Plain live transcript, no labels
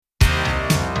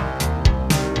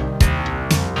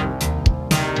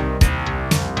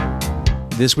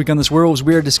This week on The Swirls,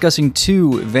 we are discussing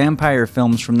two vampire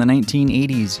films from the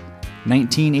 1980s.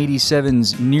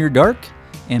 1987's Near Dark,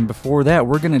 and before that,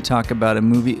 we're going to talk about a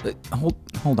movie...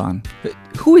 Hold on.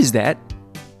 Who is that?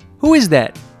 Who is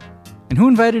that? And who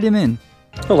invited him in?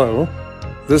 Hello,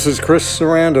 this is Chris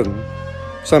Sarandon,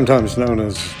 sometimes known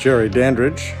as Jerry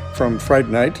Dandridge from Fright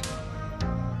Night.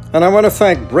 And I want to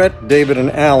thank Brett, David,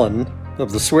 and Alan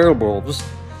of the Swearwolves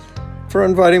for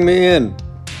inviting me in.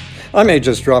 I may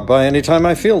just drop by anytime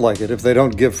I feel like it if they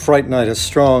don't give Fright Night a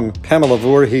strong Pamela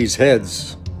Voorhees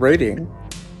heads rating.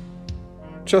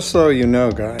 Just so you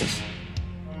know, guys,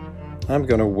 I'm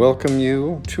going to welcome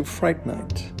you to Fright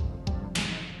Night.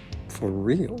 For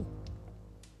real.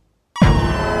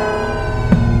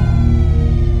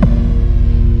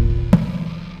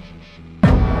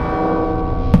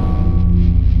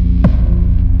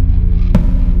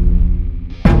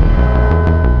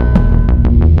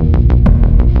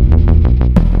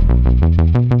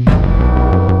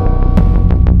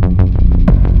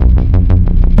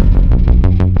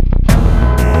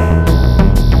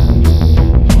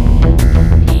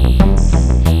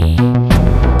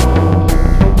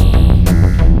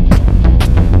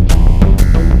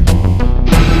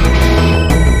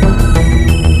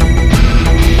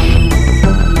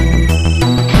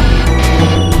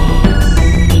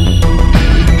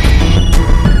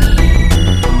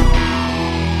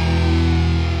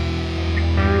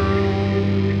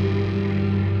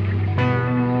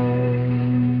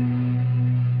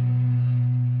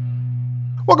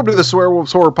 Welcome to the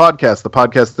Swearwolves Horror Podcast, the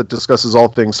podcast that discusses all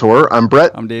things horror. I'm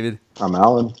Brett. I'm David. I'm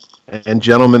Alan. And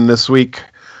gentlemen, this week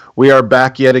we are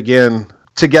back yet again,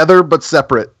 together but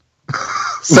separate.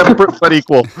 Separate but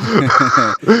equal.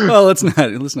 Well, let's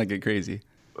not get crazy.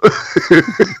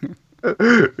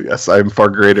 Yes, I'm far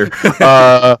greater.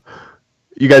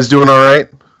 You guys doing all right?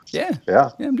 Yeah,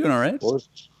 I'm doing all right.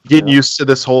 Getting used to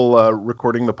this whole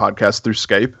recording the podcast through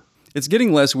Skype. It's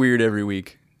getting less weird every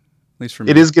week, at least for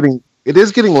me. It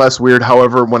is getting less weird.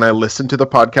 However, when I listen to the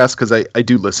podcast, because I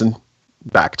do listen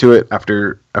back to it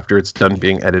after it's done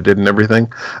being edited and everything,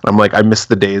 and I'm like, I miss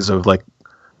the days of like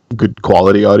good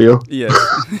quality audio. Yeah,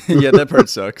 yeah, that part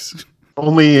sucks.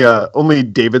 Only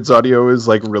David's audio is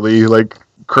like really like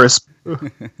crisp.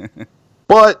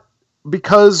 But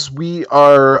because we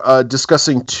are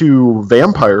discussing two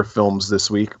vampire films this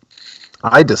week,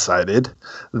 I decided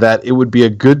that it would be a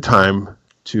good time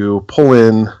to pull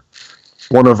in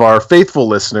one of our faithful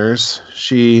listeners.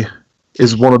 She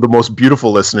is one of the most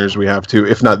beautiful listeners we have too,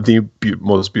 if not the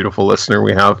most beautiful listener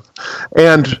we have,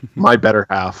 and my better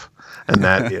half, and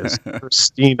that is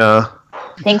Christina.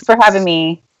 Thanks for having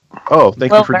me. Oh,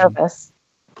 thank you for. Nervous.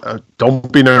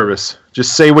 Don't be nervous.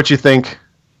 Just say what you think,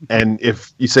 and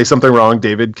if you say something wrong,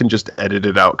 David can just edit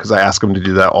it out because I ask him to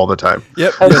do that all the time.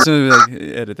 Yep,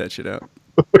 edit that shit out.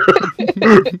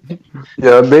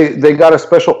 Yeah, they got a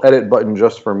special edit button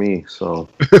just for me, so.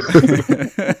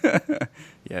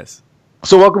 Yes.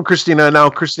 So welcome, Christina. Now,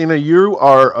 Christina, you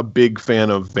are a big fan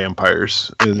of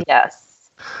vampires.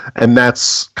 Yes. And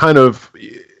that's kind of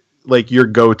like your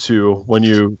go-to when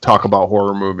you talk about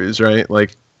horror movies, right?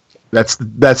 Like that's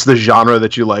the genre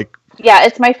that you like. Yeah,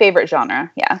 it's my favorite genre.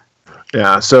 Yeah.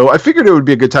 Yeah. So I figured it would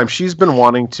be a good time. She's been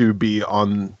wanting to be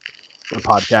on the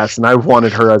podcast, and I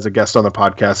wanted her as a guest on the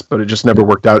podcast, but it just never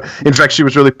worked out. In fact, she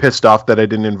was really pissed off that I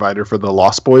didn't invite her for the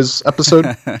Lost Boys episode.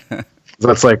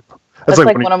 That's like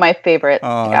one of my favorites.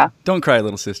 Yeah. Don't cry,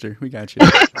 little sister. We got you.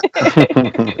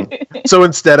 So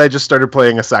instead, I just started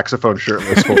playing a saxophone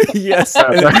shirtless. Yes,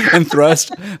 and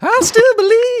thrust. I still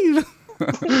believe.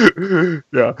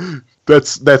 Yeah,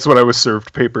 that's when I was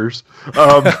served papers.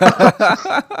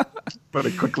 But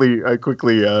I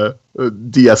quickly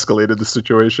de-escalated the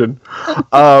situation.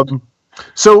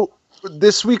 So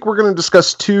this week we're going to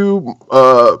discuss two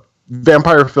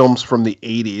vampire films from the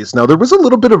 80s. Now, there was a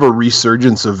little bit of a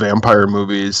resurgence of vampire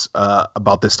movies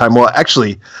about this time. Well,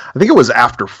 actually, I think it was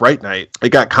after Fright Night. It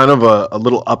got kind of a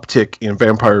little uptick in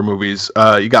vampire movies.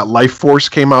 You got Life Force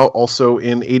came out also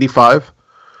in 85.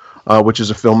 Which is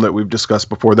a film that we've discussed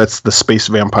before. That's the space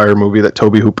vampire movie that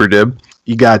Tobe Hooper did.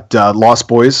 You got Lost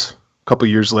Boys a couple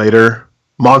years later.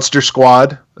 Monster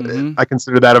Squad. Mm-hmm. I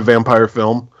consider that a vampire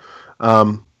film.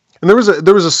 And there was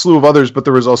a slew of others, but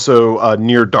there was also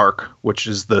Near Dark, which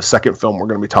is the second film we're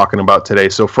going to be talking about today.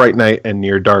 So Fright Night and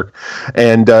Near Dark.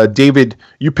 And David,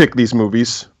 you picked these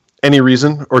movies. Any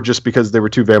reason, or just because they were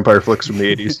two vampire flicks from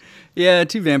the 80s? Yeah,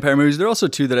 two vampire movies. There are also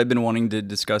two that I've been wanting to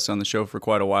discuss on the show for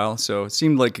quite a while, so it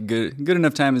seemed like a good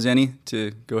enough time as any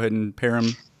to go ahead and pair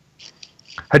them.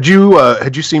 Had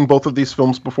you seen both of these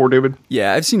films before, David?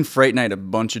 Yeah, I've seen Fright Night a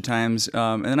bunch of times,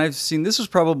 and then I've seen, this was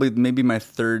probably maybe my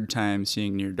third time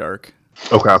seeing Near Dark.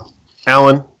 Okay.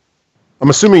 Alan, I'm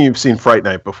assuming you've seen Fright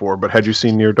Night before, but had you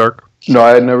seen Near Dark? No, I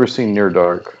had never seen Near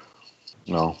Dark.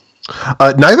 No.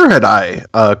 Neither had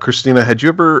I. Christina, had you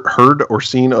ever heard or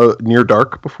seen Near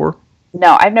Dark before?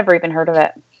 No, I've never even heard of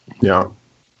it. Yeah.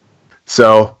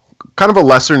 So, kind of a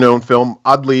lesser known film,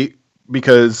 oddly,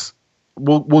 because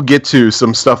we'll get to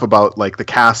some stuff about like the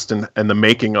cast and the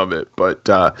making of it, but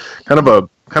kind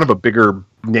of a bigger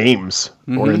names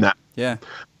or in that. Yeah.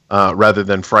 Rather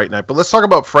than Fright Night. But let's talk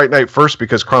about Fright Night first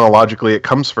because chronologically it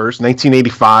comes first.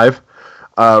 1985,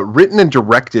 written and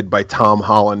directed by Tom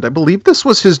Holland. I believe this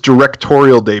was his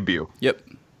directorial debut. Yep,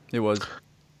 it was.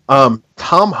 Tom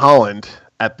Holland,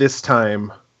 at this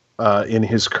time in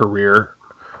his career,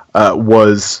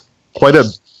 was quite a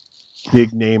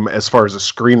big name as far as a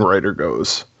screenwriter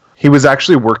goes. He was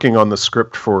actually working on the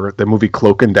script for the movie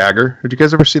Cloak and Dagger. Did you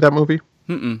guys ever see that movie?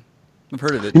 Mm-mm. I've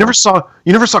heard of it. You never saw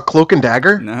Cloak and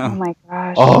Dagger? No. Oh my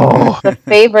gosh. Oh. It's a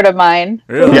favorite of mine.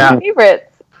 Really? Yeah.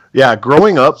 Favorites. Yeah,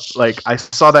 growing up, like I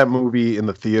saw that movie in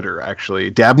the theater.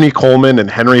 Actually, Dabney Coleman and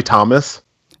Henry Thomas.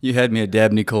 You had me at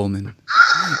Dabney Coleman.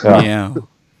 Yeah. Meow.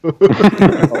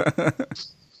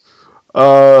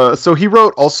 So he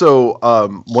wrote also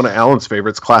one of Alan's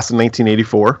favorites, Class of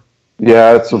 1984.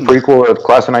 Yeah, it's a prequel of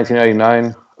Class of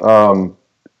 1999,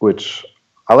 which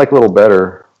I like a little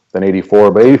better than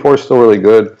 84, but 84 is still really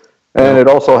good. And it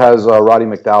also has Roddy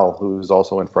McDowall, who's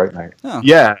also in Fright Night. Oh,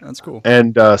 Yeah, that's cool.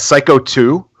 and Psycho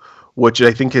 2, which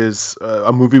I think is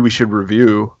a movie we should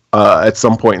review at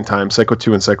some point in time. Psycho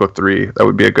 2 and Psycho 3, that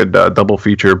would be a good double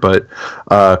feature. But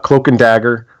Cloak and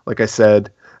Dagger, like I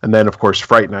said, and then of course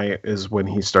Fright Night is when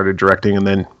he started directing, and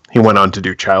then he went on to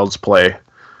do Child's Play,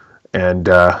 and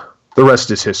the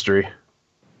rest is history,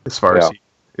 as far as he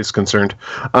is concerned.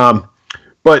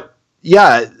 But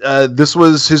yeah, this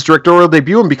was his directorial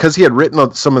debut, and because he had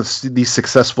written some of these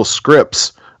successful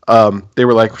scripts, they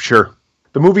were like, sure.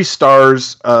 The movie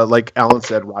stars, like Alan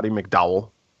said, Roddy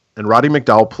McDowall, and Roddy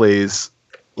McDowall plays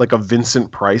like a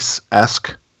Vincent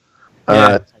Price-esque.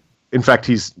 In fact,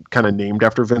 he's kind of named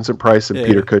after Vincent Price and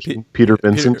Peter Cushing. Peter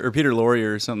Vincent. Peter Lorre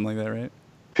or something like that, right?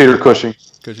 Peter Cushing.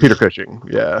 Peter Cushing,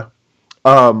 yeah.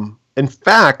 In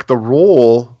fact, the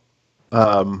role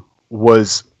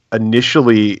was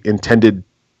initially intended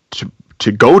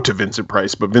to go to Vincent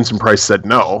Price, but Vincent Price said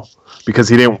no because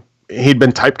he'd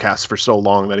been typecast for so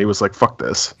long that he was like, fuck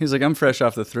this. He's like, I'm fresh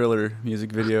off the Thriller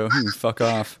music video. You can fuck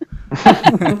off.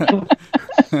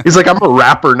 He's like, I'm a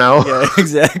rapper now. Yeah,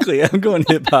 exactly. I'm going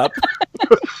hip hop.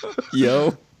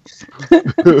 Yo.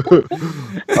 Who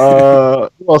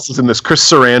else is in this? Chris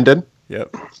Sarandon.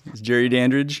 Yep. It's Jerry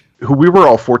Dandridge. Who we were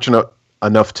all fortunate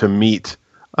enough to meet.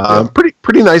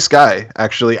 Pretty nice guy,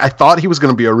 actually. I thought he was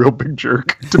going to be a real big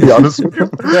jerk, to be honest with you.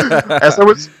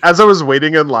 As I was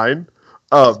waiting in line,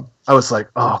 I was like,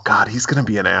 oh God, he's going to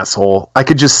be an asshole. I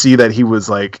could just see that he was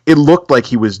like, it looked like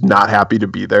he was not happy to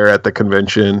be there at the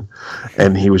convention,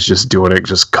 and he was just doing it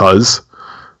just cuz.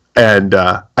 And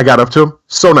I got up to him.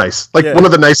 So nice. Like one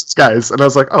of the nicest guys. And I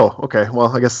was like, oh, okay.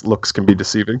 Well, I guess looks can be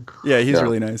deceiving. Yeah, he's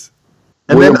really nice.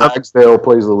 And William then Ragsdale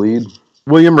plays the lead.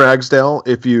 William Ragsdale,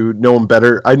 if you know him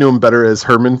better, I knew him better as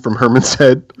Herman from Herman's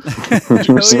Head. Did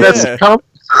you see that sitcom?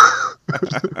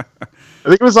 I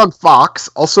think it was on Fox.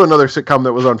 Also, another sitcom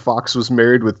that was on Fox was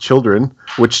Married with Children,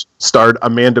 which starred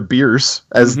Amanda Beers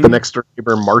as the next door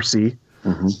neighbor, Marcy.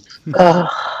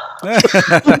 What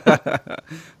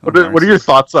are your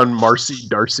thoughts on Marcy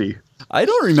Darcy? I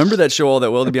don't remember that show all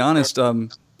that well, to be honest. I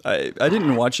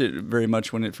didn't watch it very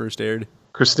much when it first aired.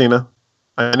 Christina,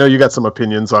 I know you got some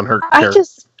opinions on her character.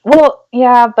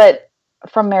 But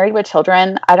from Married with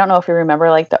Children, I don't know if you remember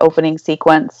like the opening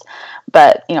sequence,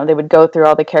 but they would go through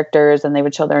all the characters and they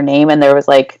would show their name, and there was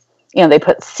like, they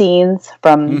put scenes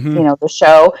from the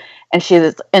show, and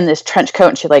she's in this trench coat,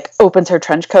 and she like opens her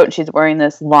trench coat and she's wearing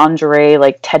this lingerie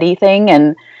like teddy thing,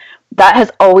 and that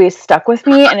has always stuck with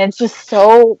me, and it's just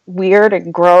so weird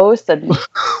and gross, and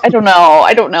I don't know.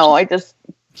 I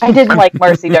didn't like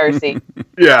Marcy Darcy.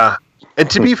 Yeah. And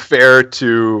to be fair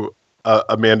to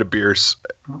Amanda Beers,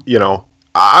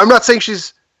 I'm not saying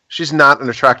she's not an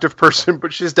attractive person,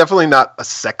 but she's definitely not a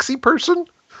sexy person.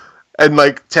 And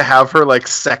like to have her like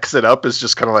sex it up is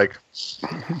just kind of like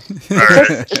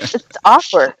it's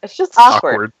awkward. It's just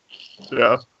awkward.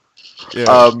 Yeah.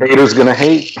 Haters gonna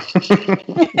hate.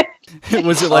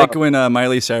 Was it like when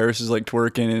Miley Cyrus is like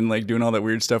twerking and like doing all that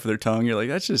weird stuff with her tongue? You're like,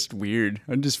 that's just weird.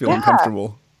 I just feel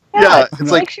uncomfortable. Yeah, it's it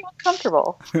like makes you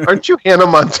uncomfortable. Aren't you Hannah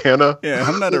Montana? Yeah,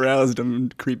 I'm not aroused. I'm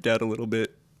creeped out a little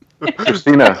bit.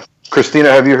 Christina,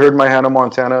 have you heard my Hannah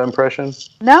Montana impression?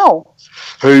 No.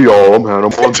 Hey y'all, I'm Hannah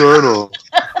Montana.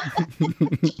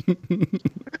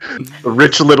 The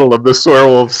Rich Little of the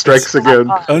Swearwolf strikes again.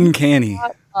 Uncanny.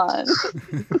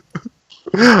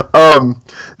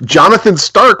 Jonathan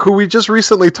Stark, who we just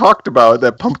recently talked about,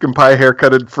 that pumpkin pie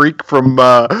haircutted freak from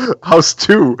House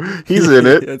 2. He's in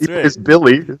it. That's right. He's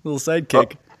Billy. Little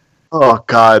sidekick. Oh,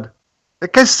 God.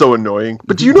 That guy's so annoying.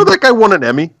 But do you know that guy won an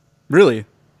Emmy? Really?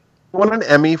 Won an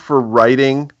Emmy for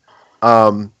writing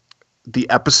the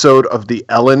episode of the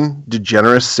Ellen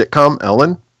DeGeneres sitcom,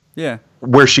 Ellen, Yeah.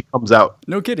 where she comes out.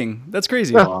 No kidding. That's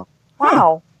crazy. Yeah.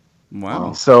 Wow.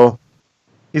 Wow. So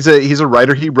he's a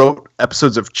writer. He wrote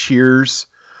episodes of Cheers,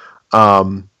 a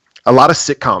lot of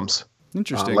sitcoms.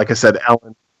 Interesting. Like I said,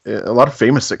 Ellen, a lot of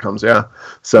famous sitcoms. Yeah.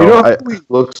 So You know who he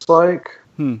looks like?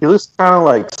 Hmm. He looks kind of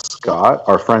like Scott,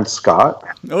 our friend Scott.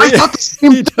 Oh, I yeah. thought the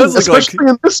same He thing, does look like especially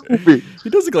in this movie. he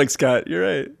does look like Scott. You're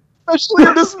right. Especially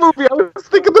in this movie, I was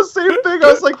thinking the same thing.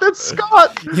 I was like, "That's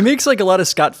Scott." He makes like a lot of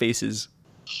Scott faces.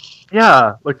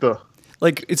 Yeah,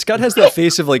 like Scott has that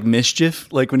face of like mischief,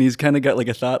 like when he's kind of got like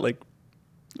a thought, like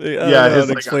I don't know how his,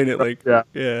 to explain it, like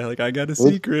yeah. like I got a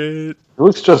secret. He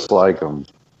looks just like him.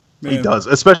 Man. He does,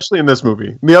 especially in this movie.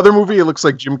 In the other movie, it looks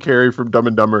like Jim Carrey from Dumb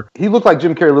and Dumber. He looked like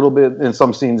Jim Carrey a little bit in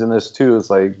some scenes in this too. It's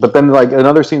like, but then like in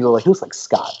other scenes, like he looks like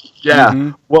Scott. Yeah.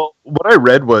 Mhm. Well, what I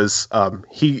read was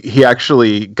he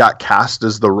actually got cast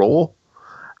as the role,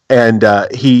 and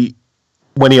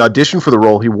when he auditioned for the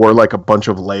role, he wore like a bunch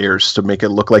of layers to make it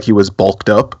look like he was bulked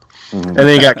up. Mm-hmm. And then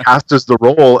he got cast as the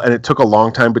role, and it took a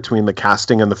long time between the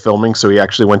casting and the filming, so he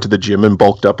actually went to the gym and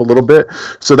bulked up a little bit.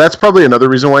 So that's probably another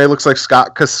reason why he looks like Scott,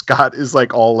 because Scott is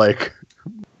like all like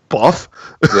buff.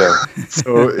 Yeah.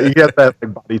 So you get that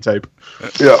like, body type.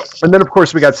 Yeah. And then of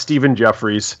course we got Stephen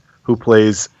Jeffries, who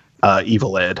plays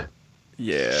Evil Ed.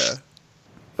 Yeah.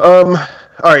 All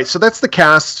right, so that's the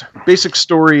cast. Basic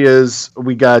story is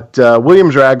we got William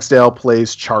Dragsdale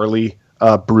plays Charlie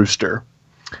Brewster,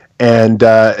 and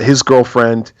his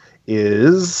girlfriend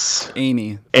is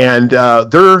Amy. and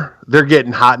they're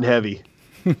getting hot and heavy.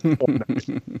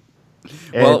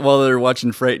 While they're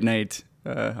watching Fright Night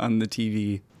on the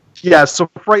TV. Yeah, so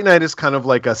Fright Night is kind of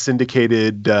like a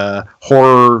syndicated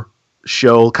horror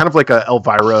show, kind of like a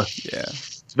Elvira, Yeah.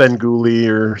 Svengoolie,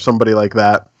 or somebody like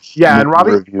that. Yeah, and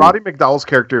Roddy McDowall's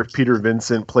character, Peter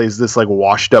Vincent, plays this like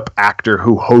washed up actor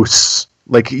who hosts,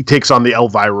 like he takes on the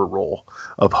Elvira role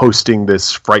of hosting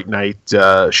this Fright Night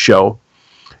show,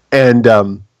 and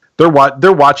they're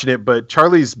watching it, but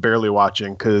Charlie's barely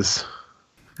watching because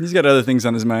He's got other things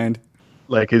on his mind.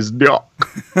 like his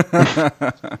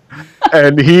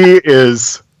and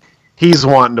he's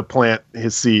wanting to plant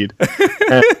his seed.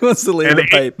 And, He wants to lay the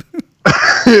pipe.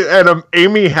 and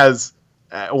Amy has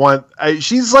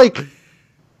she's like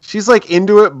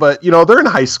into it, but you know they're in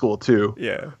high school too.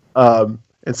 Yeah.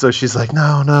 And so she's like,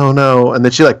 no, and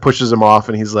then she like pushes him off,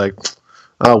 and he's like,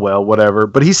 oh well, whatever.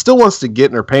 But he still wants to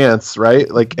get in her pants, right?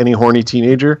 Like any horny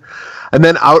teenager. And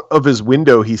then out of his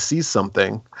window, he sees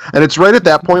something, and it's right at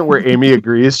that point where Amy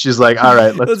agrees. She's like, all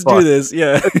right, let's do this.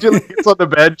 Yeah. She like, gets on the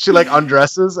bed, she like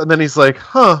undresses, and then he's like,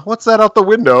 huh, what's that out the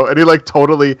window? And he like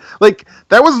totally like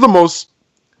that was the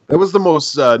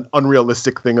most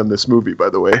unrealistic thing in this movie, by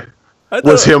the way.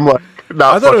 Was him like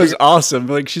not I thought it was fucking- awesome.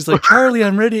 Like she's like, Charlie,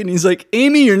 I'm ready, and he's like,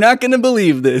 Amy, you're not gonna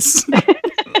believe this.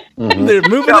 They're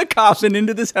moving a coffin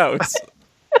into this house.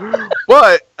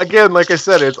 But again, like I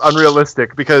said, it's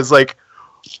unrealistic because like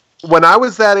when I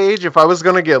was that age, if I was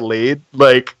gonna get laid,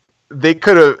 like there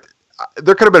could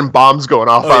have been bombs going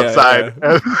off outside.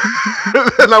 Yeah.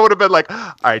 And I would have been like,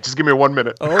 all right, just give me 1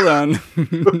 minute. Hold on.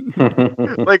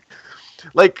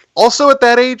 Like also at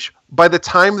that age, by the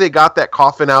time they got that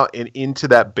coffin out and into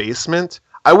that basement,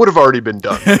 I would have already been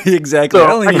done. Exactly.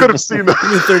 So I could have seen the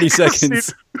 30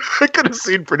 seconds. I could have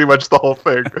seen pretty much the whole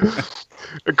thing.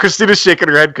 And Christina's shaking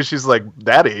her head because she's like,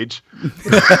 that age.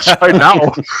 Right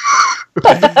now.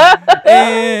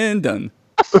 And done.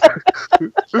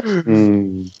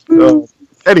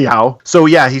 Anyhow, so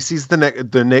yeah, he sees the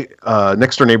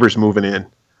next door neighbors moving in,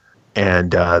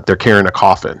 and they're carrying a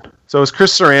coffin. So it's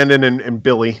Chris Sarandon and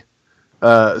Billy.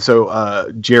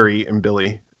 Jerry and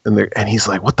Billy, and he's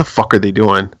like, "What the fuck are they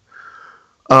doing?"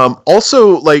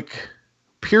 Also, like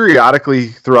periodically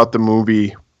throughout the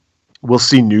movie, we'll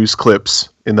see news clips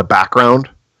in the background,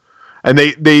 and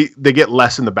they get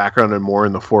less in the background and more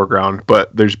in the foreground.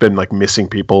 But there's been like missing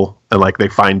people, and like they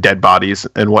find dead bodies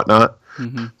and whatnot.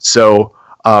 Mm-hmm. So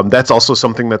that's also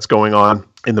something that's going on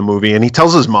in the movie. And he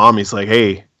tells his mom, he's like,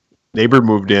 "Hey, neighbor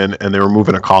moved in, and they were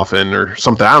moving a coffin or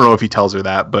something." I don't know if he tells her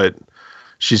that, but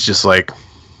she's just like,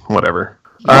 whatever.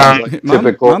 Mom's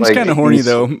like, kind of horny he's-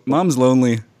 though. Mom's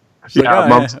lonely. She's Yeah, like,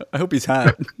 Mom's- I hope he's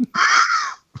hot.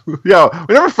 Yeah,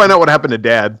 we never find out what happened to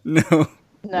Dad. No.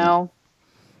 No.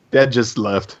 Dad just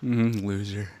left.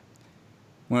 Loser.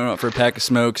 Went out for a pack of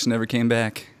smokes, never came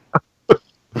back.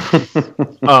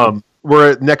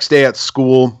 We're next day at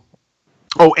school.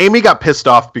 Oh, Amy got pissed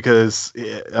off because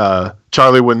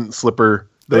Charlie wouldn't slip her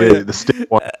the stick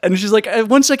one. And she's like,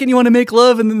 1 second you want to make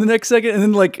love, and then the next second, and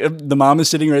then like the mom is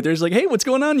sitting right there. She's like, hey, what's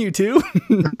going on, you two?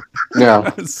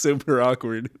 Yeah. It's super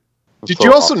awkward. Did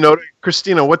you also notice,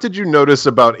 Christina, what did you notice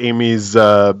about Amy's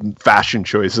fashion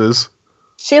choices?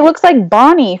 She looks like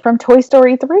Bonnie from Toy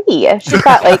Story 3. She's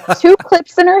got like 2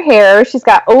 clips in her hair. She's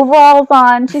got overalls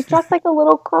on. She's dressed like a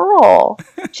little girl.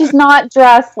 She's not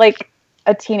dressed like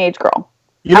a teenage girl.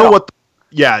 You know what?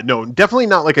 Yeah, no, definitely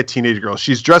not like a teenage girl.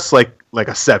 She's dressed like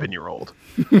a 7-year-old,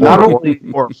 Not only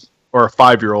or a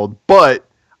 5-year-old. But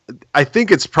I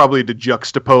think it's probably to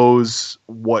juxtapose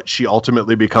what she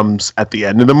ultimately becomes at the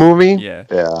end of the movie. Yeah.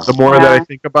 The more that I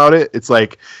think about it, it's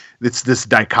like it's this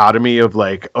dichotomy of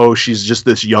like, oh, she's just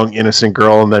this young innocent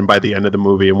girl, and then by the end of the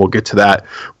movie, and we'll get to that,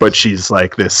 but she's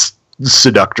like this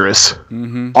seductress.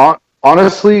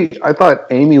 honestly, I thought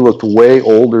Amy looked way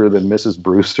older than Mrs.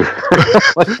 Brewster.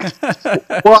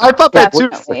 Well, I thought that too.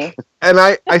 Definitely. And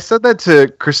I said that to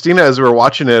Christina as we were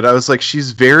watching it. I was like,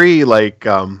 she's very like,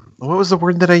 what was the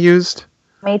word that I used?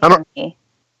 Matronly.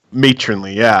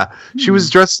 Matronly, yeah. She was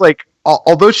dressed like,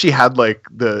 although she had like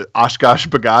the Oshkosh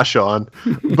Bagosh on,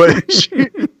 but she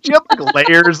had like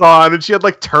layers on, and she had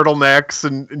like turtlenecks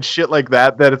and shit like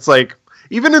that. That it's like,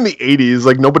 even in the 80s,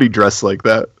 like nobody dressed like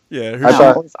that. Yeah. I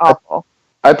thought- It was awful.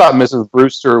 I thought Mrs.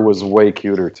 Brewster was way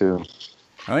cuter too.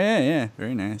 Oh yeah.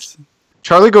 Very nice.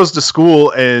 Charlie goes to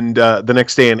school and the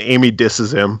next day, and Amy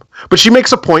disses him, but she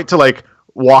makes a point to like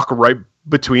walk right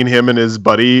between him and his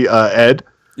buddy Ed,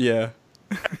 Yeah.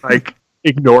 like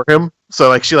ignore him. So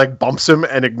like she like bumps him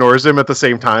and ignores him at the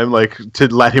same time, like to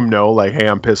let him know like, hey,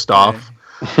 I'm pissed off.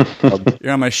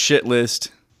 You're on my shit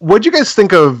list. What'd you guys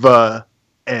think of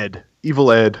Ed,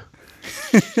 Evil Ed?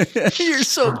 You're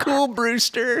so cool,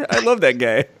 Brewster. I love that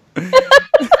guy.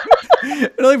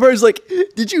 The only part is like,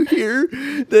 did you hear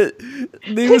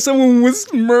that someone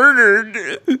was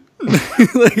murdered?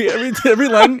 Like every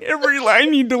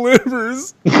line he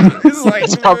delivers is like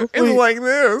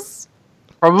this.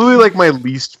 Probably like my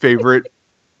least favorite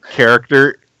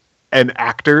character and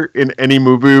actor in any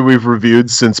movie we've reviewed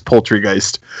since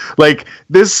Poultrygeist. Like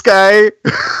this guy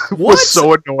was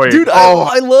so annoying. Dude,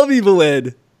 I love Evil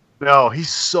Ed. No, he's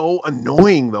so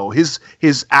annoying though. His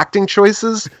acting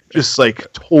choices just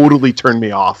like totally turned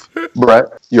me off. Brett,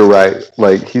 you're right.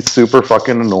 Like he's super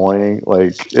fucking annoying.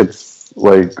 Like it's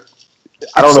like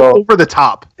I don't know. Over the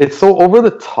top. It's so over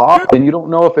the top, and you don't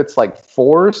know if it's like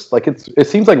forced. Like it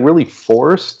seems like really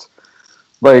forced.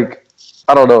 Like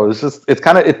I don't know. It's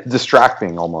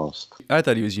distracting almost. I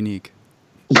thought he was unique.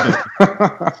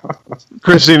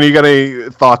 Christina, you got any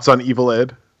thoughts on Evil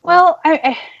Ed? Well,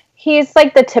 he's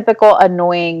like the typical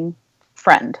annoying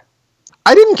friend.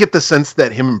 I didn't get the sense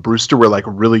that him and Brewster were like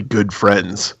really good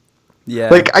friends. Yeah.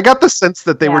 Like I got the sense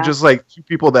that they were just like two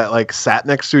people that like sat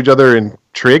next to each other in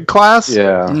trig class.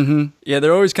 Yeah. Mm-hmm. Yeah,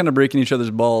 they're always kind of breaking each other's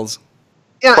balls.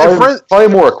 Yeah, Probably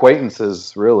more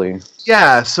acquaintances, really.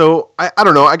 yeah. So I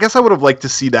don't know. I guess I would have liked to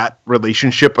see that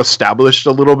relationship established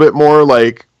a little bit more.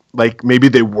 Like maybe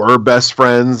they were best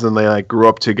friends and they like grew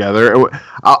up together.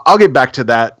 I'll get back to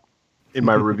that in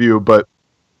my review, but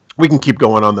we can keep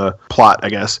going on the plot, I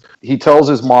guess. He tells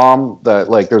his mom that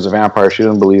like there's a vampire. She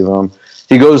doesn't believe him.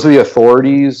 He goes to the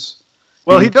authorities.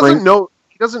 Well, he doesn't know.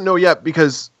 He doesn't know yet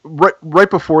because right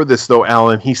before this, though,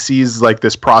 Alan, he sees like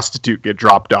this prostitute get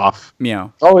dropped off.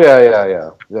 Meow. Oh yeah.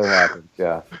 That happens.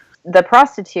 Yeah. The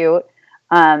prostitute,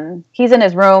 he's in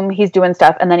his room, he's doing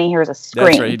stuff, and then he hears a scream.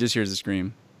 That's right. He just hears a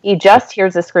scream. He just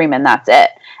hears a scream, and that's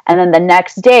it. And then the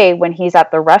next day, when he's at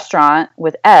the restaurant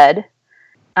with Ed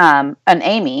and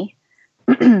Amy,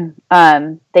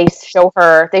 they show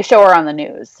her on the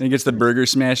news. And he gets the burger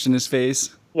smashed in his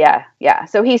face. Yeah.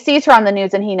 So he sees her on the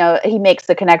news, and he makes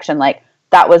the connection, like,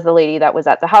 that was the lady that was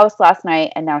at the house last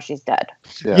night, and now she's dead.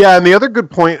 Yeah, and the other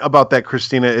good point about that,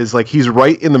 Christina, is like he's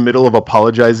right in the middle of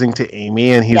apologizing to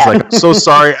Amy, and he's like, "I'm so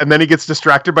sorry," and then he gets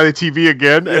distracted by the TV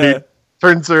again, and he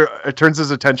turns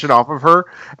his attention off of her,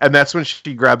 and that's when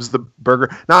she grabs the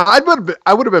burger. Now, I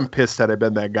would have been pissed had I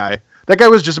been that guy. That guy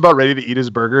was just about ready to eat his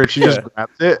burger, and she just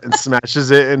grabs it and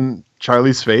smashes it in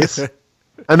Charlie's face,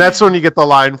 and that's when you get the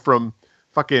line from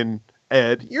fucking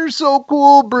Ed, "You're so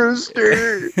cool,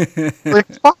 Brewster."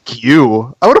 Like, fuck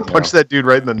you. I would have punched that dude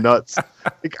right in the nuts.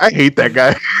 Like, I hate that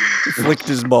guy. Flicked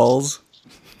his balls.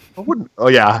 I wouldn't. Oh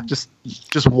yeah, just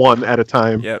one at a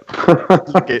time. Yep.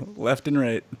 Okay. Left and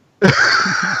right.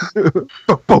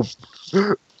 Boom.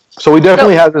 So he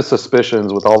definitely has his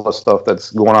suspicions with all the stuff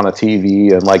that's going on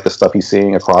TV and like the stuff he's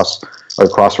seeing across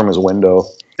from his window.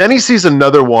 Then he sees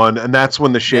another one, and that's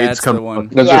when the shades That's come. the one.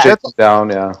 That's Yeah. the shades come down,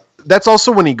 yeah. That's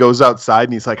also when he goes outside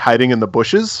and he's like hiding in the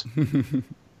bushes.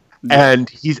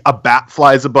 And a bat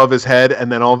flies above his head,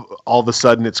 and then all of a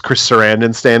sudden it's Chris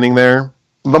Sarandon standing there.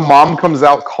 The mom comes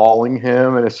out calling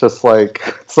him, and it's just like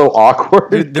so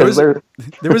awkward. Dude, there was a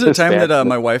time that standing.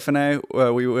 my wife and I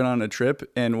we went on a trip,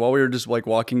 and while we were just like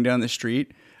walking down the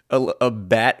street, a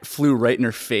bat flew right in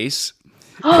her face.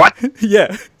 What?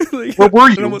 Yeah. Like, Where were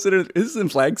it you? almost hit her- This is in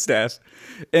Flagstaff,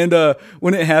 and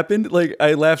when it happened, like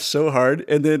I laughed so hard,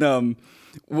 and then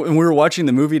when we were watching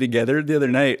the movie together the other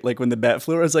night, like when the bat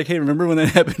flew, I was like, "Hey, remember when that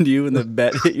happened to you? When the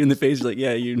bat hit you in the face?" You're like,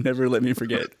 "Yeah, you never let me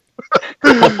forget."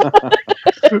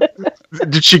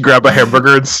 Did she grab a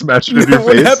hamburger and smash it in your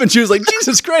What face? happened? She was like,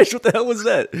 "Jesus Christ, what the hell was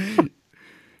that?"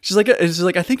 She's like,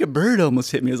 "I think a bird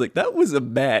almost hit me." I was like, "That was a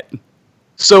bat."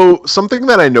 So something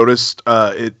that I noticed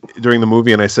during the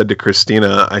movie, and I said to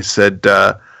Christina, I said,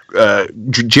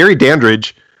 Jerry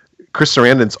Dandridge, Chris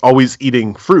Sarandon's always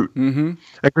eating fruit. Mm-hmm.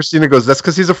 And Christina goes, that's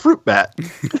because he's a fruit bat.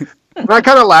 And I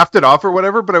kind of laughed it off or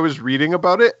whatever, but I was reading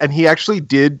about it, and he actually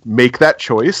did make that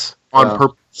choice on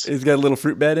purpose. He's got a little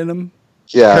fruit bat in him.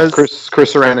 Yeah, Chris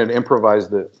Sarandon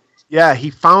improvised it. Yeah, he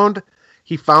found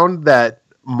that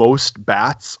most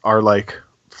bats are like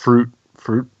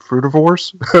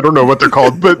fruitivores. I don't know what they're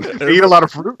called, but they eat a lot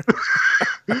of fruit.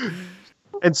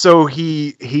 And so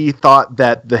he thought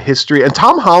that the history, and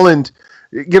Tom Holland,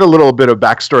 get a little bit of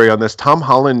backstory on this. Tom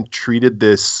Holland treated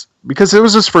this, because it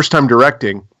was his first time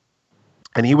directing,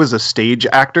 and he was a stage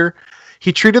actor.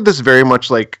 He treated this very much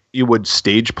like you would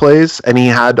stage plays, and he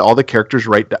had all the characters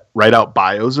write out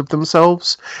bios of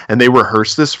themselves, and they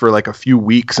rehearsed this for like a few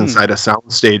weeks inside a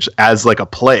soundstage as like a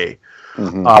play.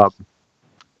 Mm-hmm.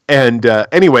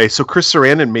 Anyway, so Chris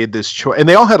Sarandon made this choice, and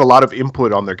they all had a lot of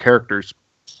input on their characters.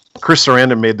 Chris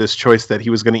Sarandon made this choice that he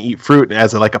was going to eat fruit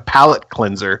as like a palate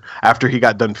cleanser after he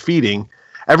got done feeding.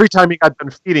 Every time he got done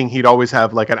feeding, he'd always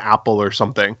have like an apple or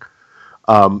something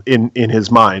in his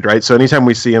mind, right? So anytime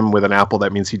we see him with an apple,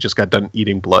 that means he just got done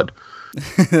eating blood.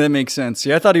 That makes sense.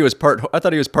 Yeah, I thought he was part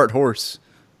horse.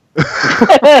 That's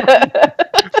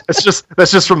just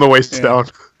from the waist down.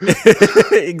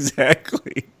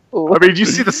 Exactly. I mean, did you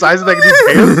see the size of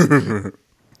that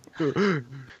dude's hands?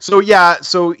 So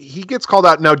he gets called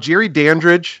out. Now, Jerry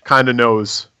Dandridge kind of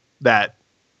knows that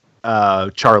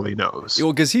Charlie knows.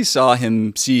 Well, because he saw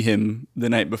him see him the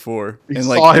night before. He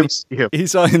saw him see him. He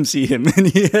saw him see him, and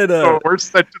he had The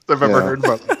worst sentence I've ever heard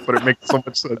about, but it makes so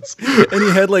much sense. and he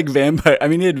had like vampire. I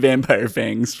mean, he had vampire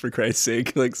fangs, for Christ's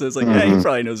sake. Like, so it's like, yeah, he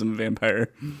probably knows I'm a vampire.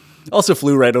 Also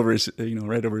flew right over his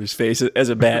face as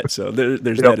a bat. So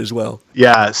there's that as well.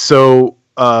 Yeah. So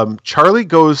Charlie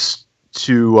goes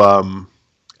to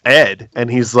Ed,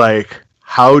 and he's like,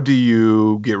 "How do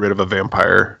you get rid of a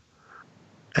vampire?"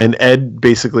 And Ed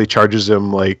basically charges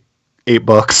him like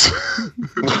 $8.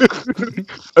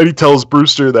 And he tells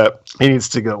Brewster that he needs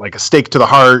to get like a stake to the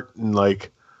heart and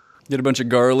like Get a bunch of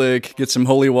garlic, get some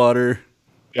holy water.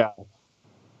 Yeah.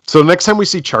 So next time we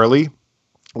see Charlie,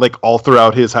 like all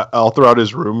throughout his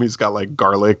room, he's got like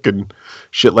garlic and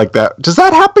shit like that. Does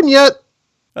that happen yet?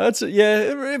 That's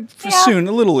soon,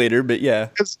 a little later, but yeah.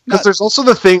 Because there's also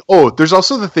the thing.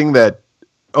 That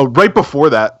right before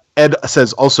that, Ed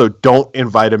says also don't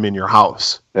invite him in your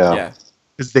house. Yeah.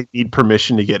 Because they need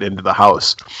permission to get into the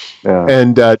house. Yeah.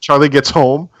 And Charlie gets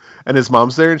home, and his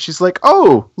mom's there, and she's like,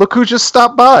 "Oh, look who just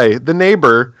stopped by, the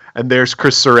neighbor." And there's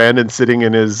Chris Sarandon sitting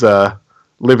in his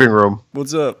living room.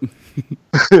 What's up?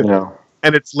 Yeah.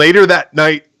 And it's later that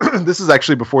night. This is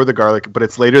actually before the garlic, but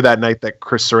it's later that night that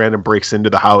Chris Sarandon breaks into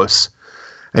the house,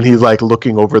 and he's like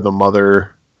looking over the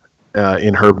mother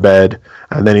in her bed,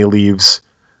 and then he leaves.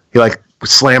 He like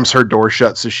slams her door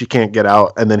shut so she can't get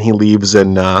out, and then he leaves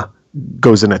and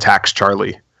goes and attacks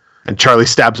Charlie, and Charlie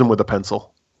stabs him with a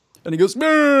pencil. And he goes,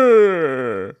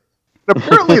 "Brr."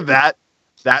 Apparently that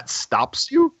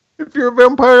stops you if you're a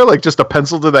vampire, like just a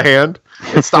pencil to the hand.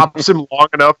 It stops him long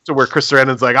enough to where Chris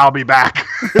Sarandon's like, "I'll be back."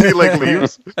 And he like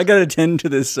leaves. I gotta attend to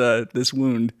this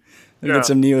wound. I Yeah. got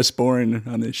some Neosporin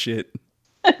on this shit.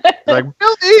 Like,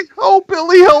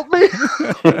 Billy, help me.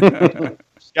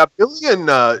 Yeah, Billy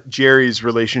and Jerry's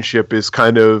relationship is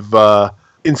kind of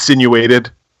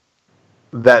insinuated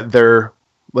that they're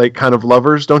like kind of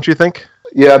lovers, don't you think?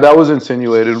 Yeah, that was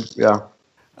insinuated. Yeah.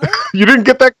 You didn't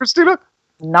get that, Christina?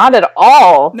 Not at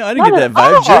all. No, I didn't Not get at that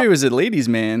vibe. all. Jerry was a ladies'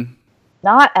 man.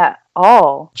 Not at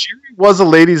all. Jerry was a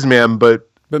ladies' man, but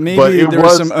But maybe there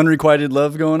was some unrequited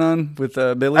love going on with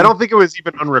Billy. I don't think it was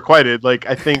even unrequited. Like,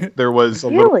 I think there was a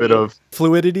little bit of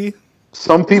fluidity.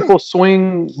 Some people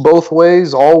swing both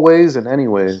ways, all ways, and any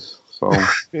ways. So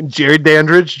and Jerry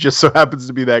Dandridge just so happens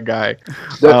to be that guy.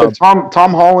 Tom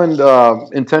Holland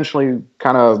intentionally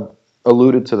kind of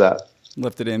alluded to that.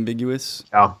 Left it ambiguous.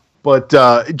 Yeah. But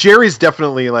Jerry's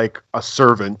definitely like a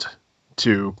servant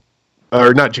to,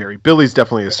 or not Jerry. Billy's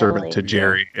definitely a servant to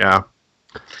Jerry. Yeah.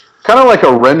 Kind of like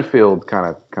a Renfield kind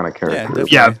of character.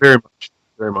 Yeah, very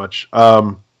much.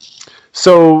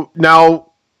 So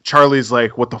now Charlie's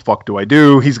like, "What the fuck do I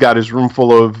do?" He's got his room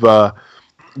full of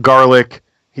garlic.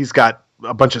 He's got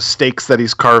a bunch of steaks that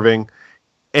he's carving,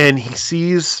 and he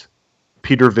sees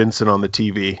Peter Vincent on the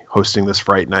TV hosting this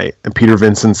Fright Night. And Peter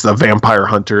Vincent's the vampire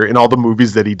hunter in all the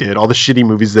movies that he did, all the shitty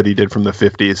movies that he did from the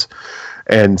 50s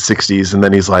and 60s. And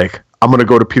then he's like, I'm going to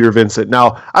go to Peter Vincent.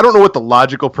 Now, I don't know what the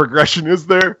logical progression is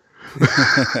there.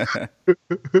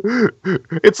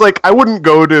 It's like, I wouldn't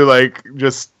go to like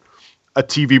just a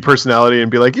TV personality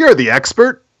and be like, you're the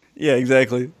expert. Yeah,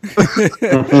 exactly.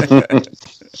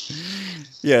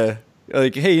 Yeah.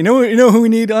 Like, hey, you know who we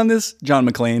need on this? John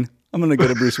McClane. I'm going to go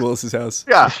to Bruce Willis's house.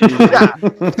 Yeah.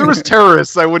 If there was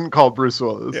terrorists, I wouldn't call Bruce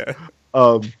Willis. Yeah.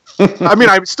 I mean,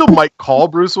 I still might call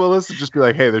Bruce Willis and just be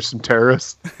like, hey, there's some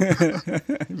terrorists.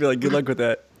 Be like, good luck with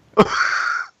that.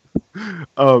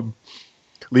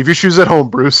 Leave your shoes at home,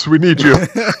 Bruce. We need you.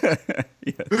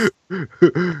 Yes.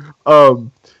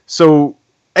 So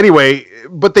anyway,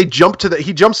 but he jumps to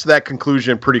that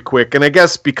conclusion pretty quick. And I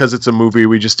guess because it's a movie,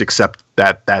 we just accept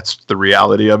that that's the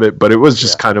reality of it. But it was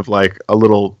just kind of like a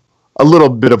little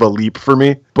bit of a leap for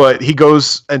me. But he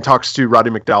goes and talks to Roddy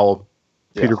McDowall,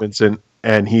 Peter Vincent,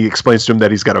 and he explains to him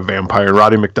that he's got a vampire. And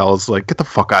Roddy McDowall's like, get the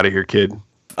fuck out of here, kid.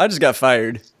 I just got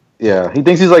fired. Yeah, he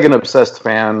thinks he's like an obsessed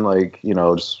fan, like, you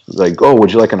know, just like, oh,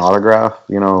 would you like an autograph?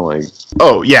 You know, like.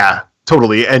 Oh yeah,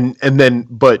 totally. And then,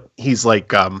 but he's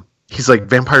like,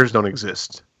 vampires don't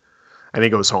exist, and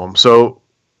he goes home. So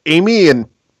Amy and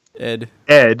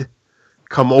Ed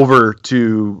come over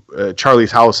to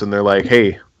Charlie's house, and they're like,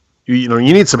 hey, you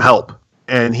need some help.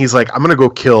 And he's like, I'm gonna go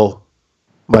kill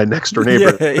my next door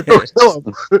neighbor. Go kill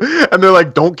him. And they're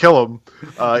like, don't kill him.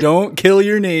 Don't kill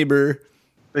your neighbor.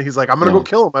 And he's like, I'm going to go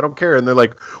kill him. I don't care. And they're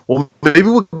like, well, maybe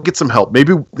we'll get some help.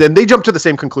 Then they jump to the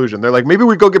same conclusion. They're like, maybe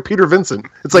we go get Peter Vincent.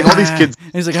 It's like all these kids.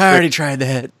 And he's like, I already tried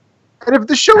that. And if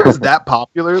the show is that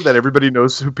popular that everybody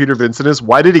knows who Peter Vincent is,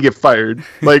 why did he get fired?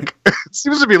 Like, it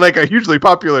seems to be like a hugely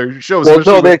popular show. Well,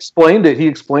 no, they explained it. He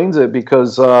explains it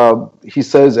because he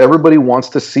says everybody wants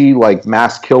to see like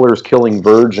mass killers killing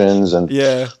virgins and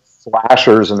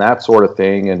slashers and that sort of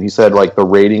thing. And he said like the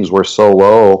ratings were so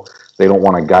low, they don't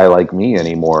want a guy like me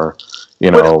anymore.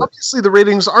 You know, but obviously the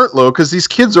ratings aren't low because these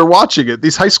kids are watching it.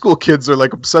 These high school kids are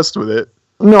like obsessed with it.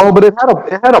 No, but it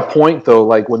had a point though.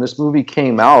 Like when this movie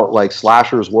came out, like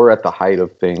slashers were at the height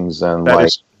of things, and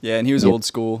and he was old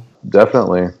school.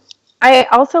 Definitely. I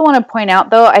also want to point out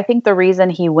though, I think the reason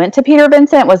he went to Peter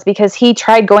Vincent was because he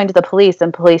tried going to the police,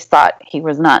 and police thought he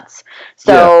was nuts.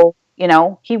 So you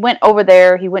know, he went over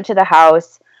there. He went to the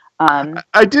house. I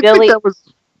did think that was.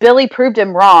 Billy proved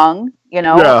him wrong, you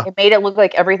know. It made it look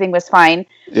like everything was fine.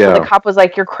 Yeah. So the cop was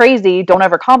like, you're crazy, don't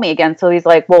ever call me again. So he's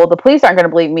like, well, the police aren't going to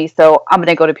believe me, so I'm going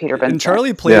to go to Peter Vincent. And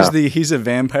Charlie plays the he's a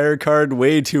vampire card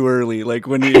way too early. Like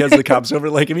when he has the cops over,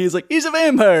 like, and he's like, he's a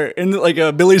vampire. And like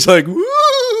Billy's like,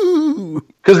 woo!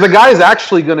 Because the guy's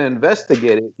actually going to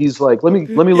investigate it. He's like, let me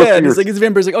look at and he's like, it's a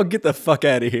vampire. He's like, oh, get the fuck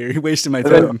out of here. You're wasting my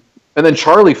time. And then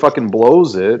Charlie fucking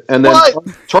blows it. And then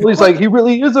Charlie's like, he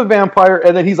really is a vampire.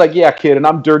 And then he's like, yeah, kid, and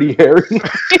I'm Dirty Harry.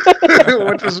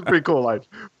 Which is a pretty cool line.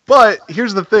 But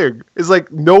here's the thing. Is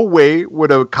like, no way would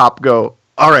a cop go,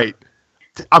 all right,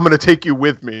 I'm going to take you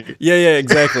with me. Yeah,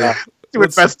 exactly. To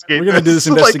investigate. We're going to do this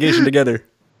investigation together.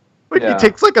 Like he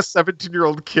takes like a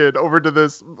 17-year-old kid over to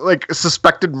this like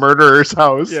suspected murderer's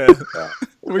house. Yeah.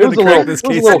 We're going to crack this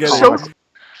case together.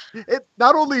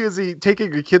 Not only is he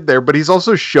taking a kid there, but he's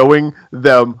also showing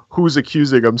them who's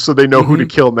accusing him so they know who to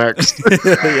kill next.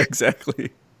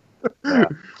 Exactly. Yeah.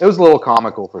 It was a little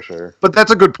comical for sure. But that's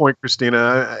a good point,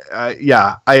 Christina. I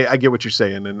get what you're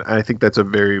saying, and I think that's a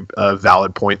very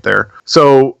valid point there.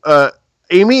 So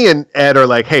Amy and Ed are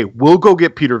like, hey, we'll go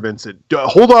get Peter Vincent.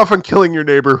 Hold off on killing your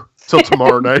neighbor till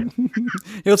tomorrow night.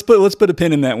 Yeah, let's put a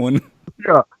pin in that one.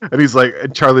 Yeah.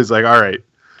 And Charlie's like, all right.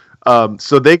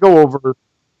 So they go over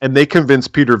and they convince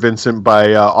Peter Vincent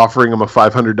by offering him a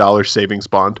 $500 savings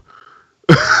bond.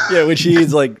 Yeah, which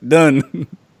he's like done.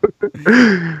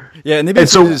 Yeah, and they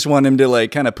basically just want him to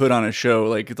like kind of put on a show.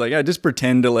 Like it's like, just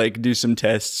pretend to like do some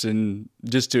tests and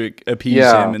just to appease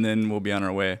him, and then we'll be on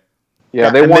our way. Yeah,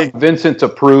 they want Vincent to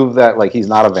prove that like he's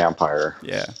not a vampire.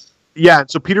 Yeah. Yeah,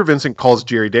 so Peter Vincent calls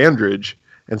Jerry Dandridge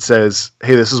and says,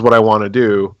 "Hey, this is what I want to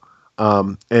do."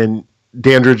 And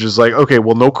Dandridge is like, "Okay,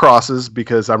 well, no crosses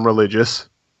because I'm religious,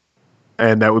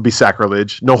 and that would be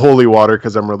sacrilege. No holy water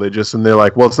because I'm religious." And they're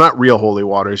like, "Well, it's not real holy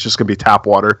water. It's just gonna be tap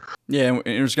water." Yeah, and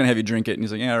we're just gonna have you drink it. And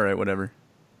he's like, "Yeah, all right, whatever."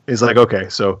 He's like, "Okay,"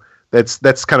 so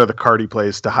that's kind of the card he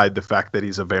plays to hide the fact that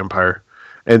he's a vampire.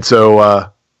 And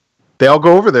so they all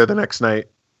go over there the next night,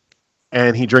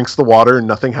 and he drinks the water, and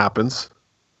nothing happens.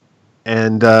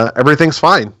 And everything's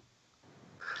fine.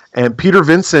 And Peter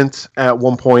Vincent at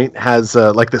one point has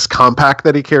like this compact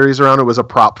that he carries around. It was a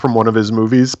prop from one of his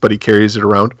movies, but he carries it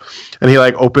around, and he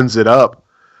like opens it up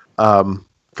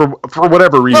for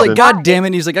whatever reason. He's like, God damn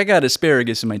it! He's like, I got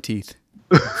asparagus in my teeth.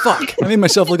 Fuck! I made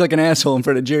myself look like an asshole in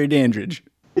front of Jerry Dandridge.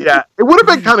 Yeah, it would have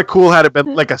been kind of cool had it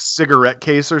been like a cigarette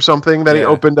case or something that he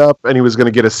opened up, and he was going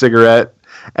to get a cigarette.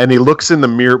 And he looks in the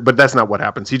mirror, but that's not what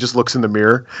happens. He just looks in the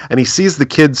mirror, and he sees the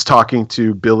kids talking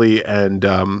to Billy and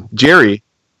Jerry,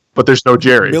 but there's no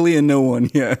Jerry. Billy and no one,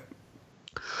 yeah.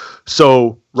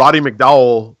 So Roddy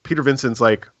McDowell, Peter Vincent's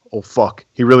like, oh, fuck,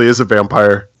 he really is a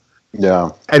vampire.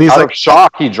 Yeah. And he's Out like, of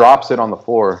shock, he drops it on the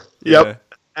floor. Yep. Yeah.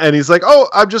 And he's like, oh,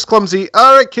 I'm just clumsy.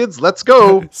 All right, kids, let's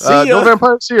go. No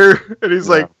vampires here. And he's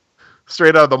like,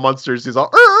 straight out of the Munsters, he's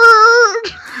all,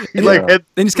 he's like, and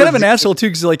he's kind of an asshole too,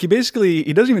 because like he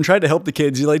doesn't even try to help the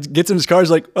kids. He like gets in his car,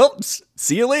 he's like, "Oh,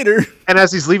 see you later." And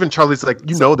as he's leaving, Charlie's like,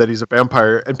 "You know that he's a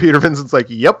vampire," and Peter Vincent's like,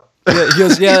 "Yep." Yeah, he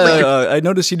goes, "Yeah, I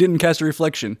noticed you didn't cast a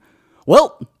reflection."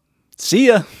 Well, see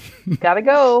ya. Gotta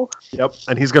go. Yep,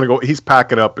 and he's gonna go. He's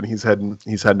packing up and he's heading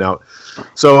out.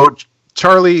 So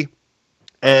Charlie,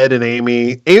 Ed, and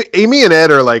Amy and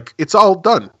Ed are like, it's all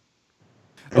done.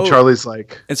 And Charlie's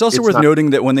like... It's also worth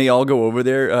noting that when they all go over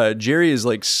there, Jerry is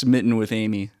like smitten with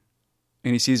Amy.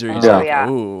 And he sees her, he's like,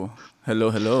 oh,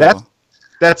 hello.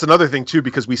 That's another thing, too,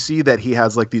 because we see that he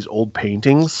has like these old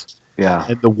paintings. Yeah.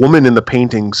 And the woman in the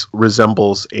paintings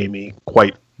resembles Amy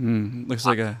quite... looks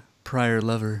like a prior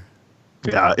lover.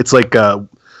 Yeah, it's like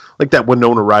that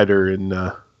Winona Ryder in...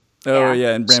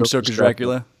 and Bram Stoker's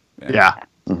Dracula. Yeah.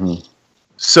 Mm-hmm.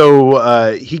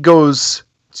 So he goes...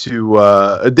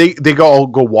 they all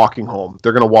go walking home.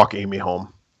 They're gonna walk Amy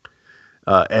home,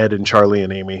 Ed and Charlie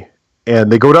and Amy,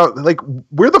 and they go down. Like,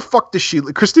 where the fuck does she?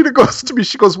 Christina goes to me.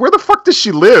 She goes, "Where the fuck does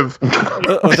she live?"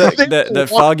 that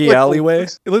foggy alleyway.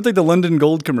 It looked like the London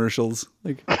Gold commercials.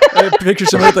 Like, I picture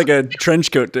someone with like a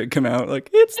trench coat to come out. Like,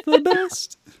 it's the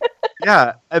best.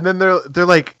 Yeah, and then they're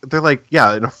like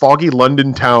in a foggy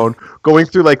London town, going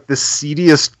through like the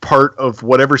seediest part of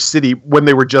whatever city when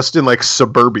they were just in like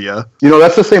suburbia. You know,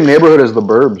 that's the same neighborhood as the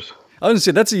Burbs. I was gonna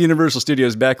say that's a Universal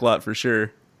Studios backlot for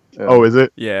sure. Yeah. Oh, is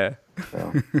it? Yeah.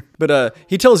 But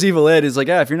he tells Evil Ed, he's like,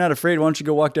 if you're not afraid, why don't you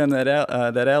go walk down that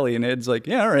alley? And Ed's like,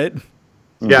 yeah, all right.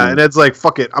 Yeah, and Ed's like,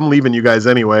 fuck it, I'm leaving you guys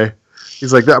anyway.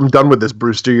 He's like, I'm done with this,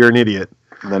 Brewster. You're an idiot.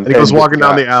 And he goes walking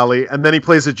down the alley, and then he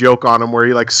plays a joke on him where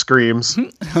he like screams.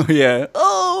 Oh yeah!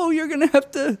 Oh, you're gonna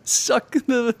have to suck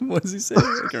the. What does he say?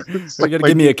 You gotta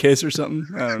give me a kiss or something.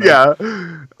 I don't know.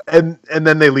 Yeah, and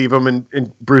then they leave him,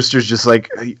 and Brewster's just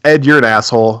like, Ed, you're an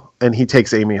asshole, and he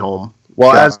takes Amy home.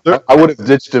 Well, I would have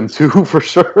ditched him too for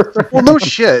sure. Well, no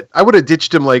shit, I would have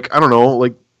ditched him like I don't know,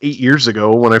 like 8 years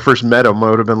ago when I first met him. I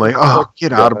would have been like, oh,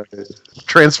 get out of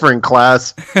transferring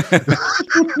class,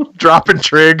 dropping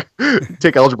trig,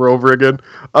 take algebra over again.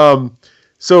 But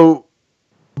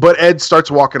Ed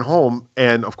starts walking home,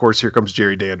 and of course, here comes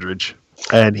Jerry Dandridge,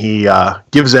 and he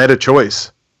gives Ed a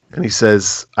choice, and he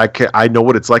says, I know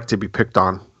what it's like to be picked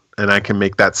on, and I can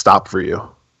make that stop for you.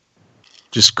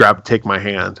 Just take my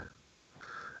hand.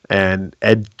 And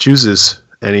Ed chooses,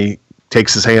 and he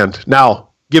takes his hand. Now,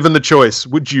 given the choice,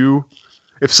 would you,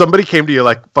 if somebody came to you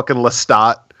like fucking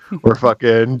Lestat or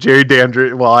fucking Jerry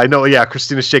Dandridge, well, I know, yeah,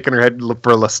 Christina's shaking her head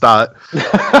for Lestat.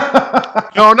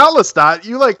 No, not Lestat.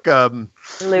 You like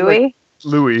Louis? Like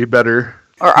Louis better.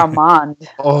 Or Armand.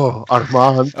 Oh,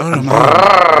 Armand.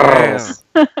 Yes.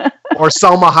 Or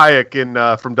Salma Hayek in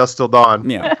From Dusk Till Dawn.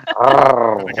 Yeah.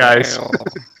 Guys.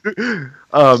 The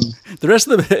rest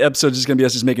of the episode is just gonna be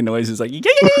us just making noises like. I'm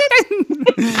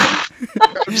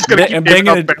just gonna keep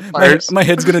banging my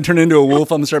head's gonna turn into a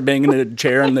wolf. I'm gonna start banging a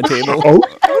chair on the table.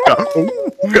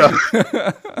 God.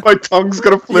 My tongue's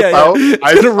gonna flip out.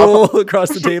 It's gonna roll across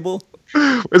the table.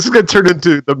 This is gonna turn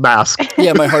into The Mask.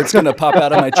 Yeah, my heart's gonna pop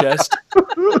out of my chest.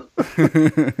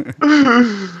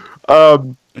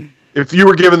 If you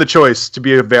were given the choice to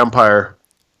be a vampire,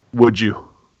 would you?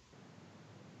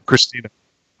 Christina.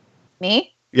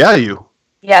 Me? Yeah, you.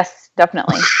 Yes,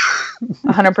 definitely.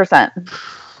 100%.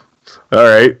 All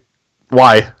right.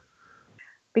 Why?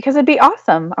 Because it'd be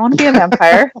awesome. I want to be a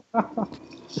vampire.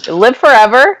 Live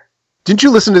forever. Didn't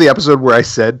you listen to the episode where I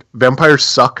said vampires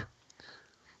suck?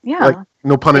 Yeah. Like,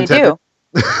 no pun intended.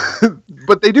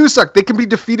 But they do suck. They can be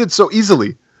defeated so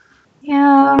easily.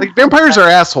 Yeah. Like, vampires are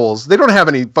assholes. They don't have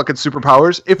any fucking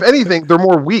superpowers. If anything, they're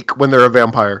more weak when they're a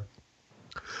vampire.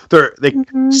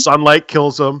 Sunlight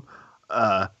kills them.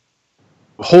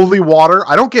 Holy water.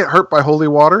 I don't get hurt by holy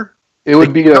water. It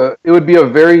would be a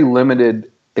very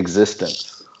limited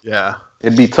existence. Yeah.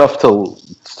 It'd be tough to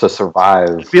survive.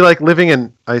 It'd be like living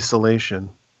in isolation.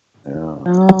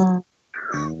 Yeah.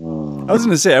 I was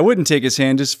going to say, I wouldn't take his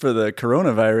hand just for the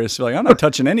coronavirus. Like, I'm not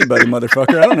touching anybody,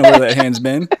 motherfucker. I don't know where that hand's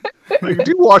been. Like,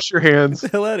 do wash your hands.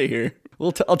 Get the hell out of here.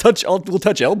 We'll touch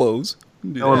elbows.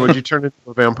 Ellen, would you turn into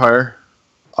a vampire?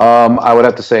 I would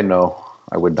have to say no.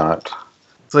 I would not.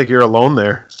 It's like you're alone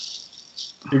there.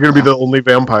 You're going to be the only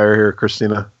vampire here,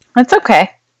 Christina. That's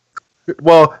okay.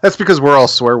 Well, that's because we're all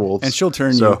swearwolves. And she'll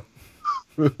turn you.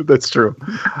 That's true.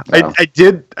 Yeah. I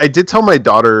did tell my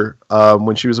daughter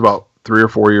when she was about 3 or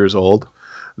 4 years old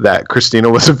that Christina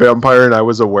was a vampire and I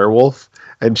was a werewolf,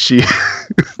 and she's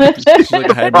like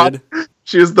a hybrid.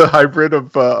 She is the hybrid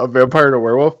of a vampire and a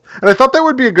werewolf, and I thought that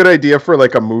would be a good idea for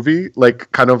like a movie,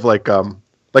 like kind of like a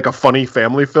funny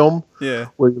family film. Yeah,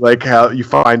 where like how you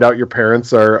find out your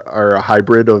parents are a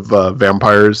hybrid of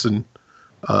vampires and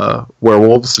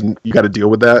werewolves, and you got to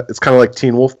deal with that. It's kind of like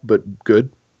Teen Wolf, but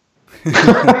good.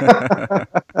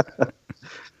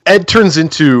 Ed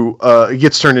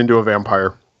gets turned into a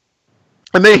vampire,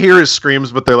 and they hear his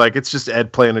screams, but they're like, it's just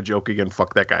Ed playing a joke again.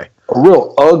 Fuck that guy. A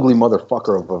real ugly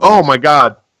motherfucker. Oh my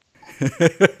god.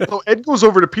 So Ed goes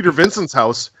over to Peter Vincent's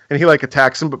house, and he like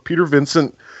attacks him, but Peter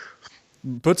Vincent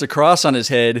puts a cross on his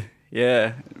head.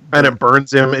 Yeah. And it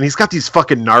burns him, and he's got these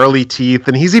fucking gnarly teeth,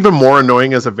 and he's even more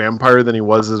annoying as a vampire than he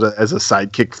was as a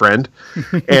sidekick friend.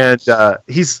 And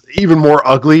he's even more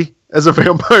ugly as a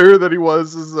vampire than he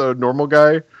was as a normal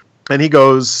guy. And he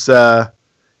goes,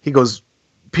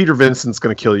 Peter Vincent's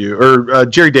going to kill you, or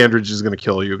Jerry Dandridge is going to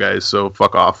kill you guys, so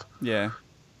fuck off. Yeah.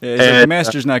 He's like, the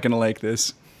master's not going to like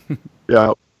this.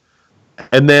 Yeah.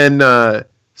 And then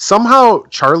somehow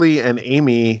Charlie and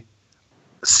Amy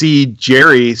see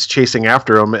Jerry's chasing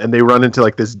after him, and they run into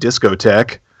like this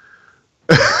discotheque.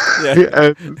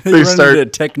 Yeah. And they start into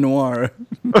tech noir.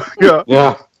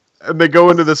 Yeah. And they go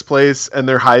into this place, and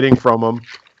they're hiding from him.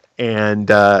 And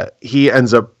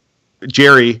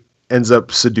Jerry ends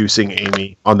up seducing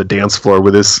Amy on the dance floor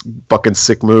with his fucking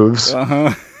sick moves.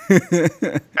 Uh-huh.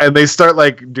 And they start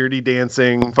like dirty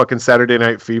dancing, fucking Saturday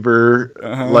Night Fever,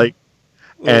 like,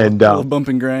 and bump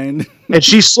and grind. And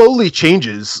she slowly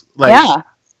changes. Like,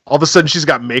 all of a sudden, she's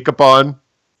got makeup on.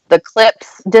 The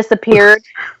clips disappeared.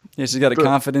 Yeah, she's got a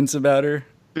confidence about her.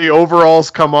 The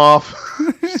overalls come off.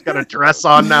 She's got a dress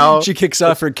on now. She kicks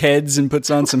off her keds and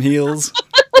puts on some heels.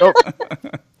 Nope.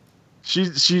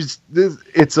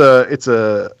 It's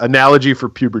a analogy for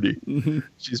puberty. Mm-hmm.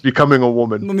 She's becoming a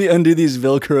woman. Let me undo these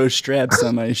Velcro straps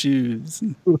on my shoes.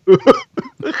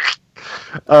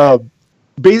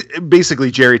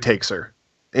 Basically, Jerry takes her.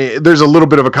 There's a little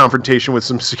bit of a confrontation with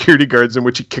some security guards in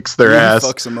which he kicks their ass.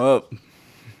 Fucks them up.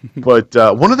 But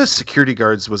one of the security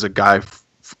guards was a guy.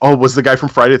 Was the guy from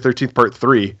Friday the 13th Part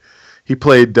 3. He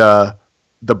played the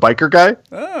biker guy.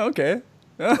 Oh, okay.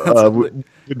 With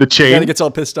the chain. The guy that gets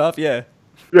all pissed off, yeah.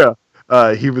 Yeah.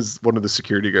 He was one of the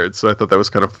security guards, so I thought that was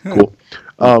kind of cool.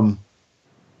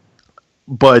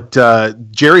 But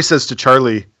Jerry says to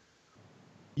Charlie,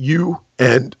 you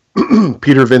and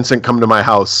Peter Vincent come to my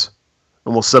house,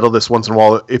 and we'll settle this once in a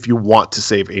while if you want to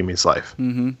save Amy's life.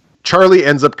 Mm-hmm. Charlie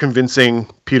ends up convincing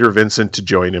Peter Vincent to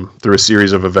join him through a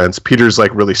series of events. Peter's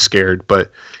like really scared,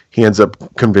 but he ends up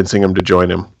convincing him to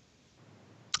join him.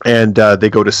 And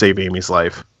they go to save Amy's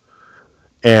life.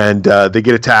 And they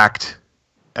get attacked.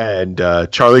 And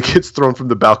Charlie gets thrown from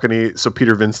the balcony. So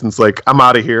Peter Vincent's like, I'm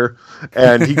out of here.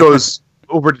 And he goes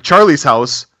over to Charlie's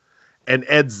house. And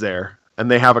Ed's there. And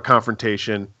they have a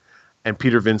confrontation. And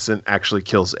Peter Vincent actually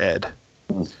kills Ed.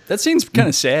 That scene's kind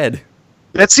of sad.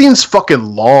 That scene's fucking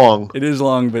long. It is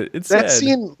long, but it's sad. That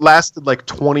scene lasted like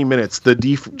 20 minutes. The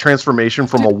transformation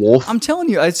from a wolf. I'm telling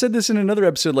you, I said this in another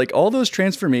episode. Like all those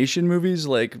transformation movies,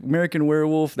 like American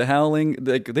Werewolf, The Howling,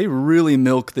 like they really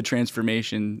milk the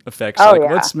transformation effects.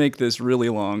 Let's make this really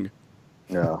long.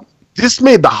 Yeah. This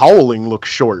made The Howling look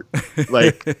short.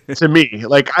 Like to me,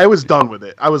 like I was done with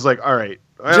it. I was like, all right,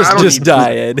 just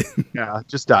die, Ed. Yeah,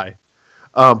 just die.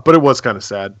 But it was kind of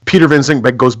sad. Peter Vincent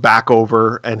goes back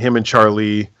over, and him and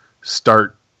Charlie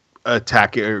start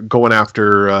going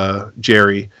after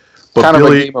Jerry. But kind of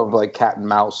a game of like cat and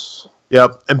mouse.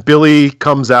 Yep, and Billy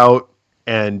comes out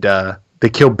and They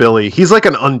kill Billy. He's like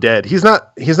an undead. He's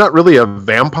not really a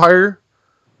vampire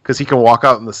because he can walk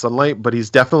out in the sunlight, but he's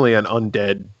definitely an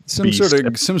undead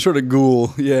beast. Some sort of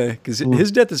ghoul. Yeah, because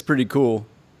his death is pretty cool.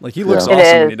 Like he looks awesome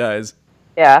when he dies.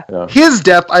 Yeah. His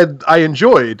death I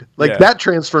enjoyed. Like that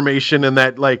transformation and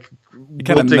that like he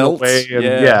kind of melts. Away and,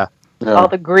 yeah. All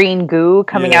the green goo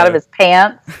coming out of his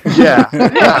pants. Yeah.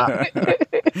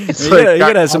 You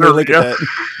gotta have somebody look at that.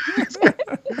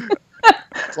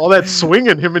 It's all that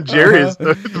swinging him and Jerry has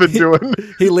been doing.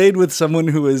 He laid with someone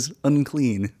who is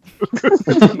unclean.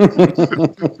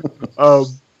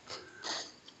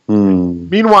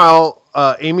 Meanwhile,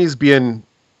 Amy's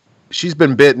she's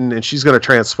been bitten and she's going to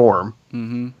transform.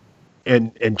 Mm-hmm.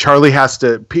 And Charlie has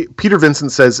to. Peter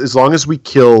Vincent says, as long as we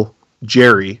kill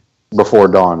Jerry before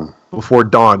dawn,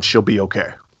 she'll be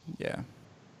okay. Yeah,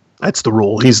 that's the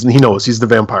rule. He knows he's the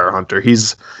vampire hunter.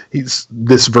 He's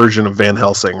this version of Van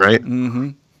Helsing, right?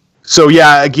 Mm-hmm. So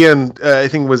yeah, again, I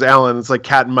think it was Alan. It's like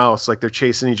cat and mouse. Like they're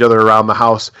chasing each other around the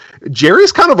house.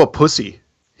 Jerry's kind of a pussy.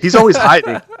 He's always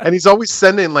hiding, and he's always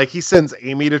he sends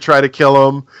Amy to try to kill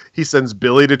him. He sends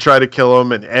Billy to try to kill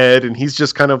him, and Ed, and he's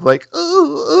just kind of like,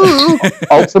 ooh.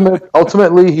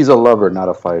 Ultimately, he's a lover, not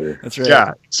a fighter. That's right.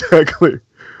 Yeah, exactly.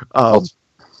 But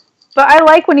I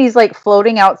like when he's like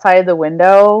floating outside the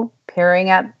window, peering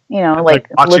at, like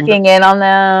looking in on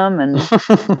them, and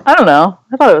I don't know.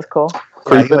 I thought it was cool.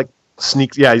 Yeah, he like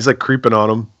sneaks. Yeah, he's like creeping on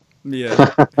them. Yeah.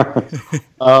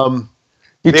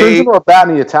 He turns into a bat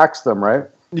and he attacks them, right?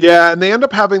 Yeah, and they end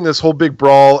up having this whole big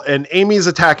brawl, and Amy's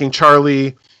attacking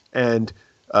Charlie, and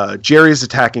Jerry's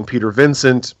attacking Peter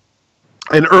Vincent.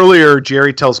 And earlier,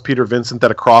 Jerry tells Peter Vincent that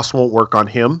a cross won't work on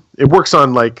him. It works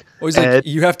on like he's Ed. Like,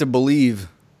 you have to believe.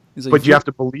 He's like, but you have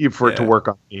to believe for it to work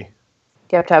on me.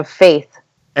 You have to have faith.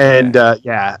 And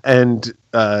then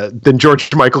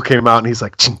George Michael came out and he's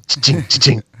like, ching, ching, ching,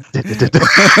 ching.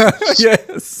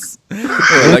 Yes.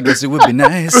 Well, I guess it would be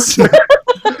nice.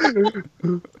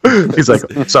 He's like,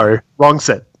 sorry, wrong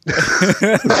set.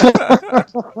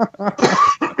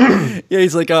 Yeah,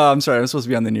 he's like, oh, I'm sorry, I'm supposed to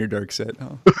be on the Near Dark set.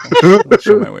 I'll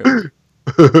show my way over.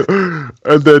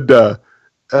 And then,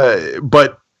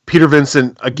 but Peter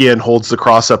Vincent again holds the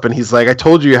cross up and he's like, I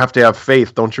told you have to have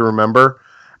faith, don't you remember?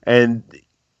 And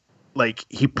like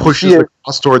he pushes the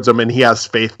cross towards him and he has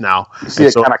faith now. You see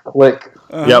it kind of click.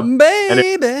 Yep.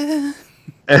 Baby.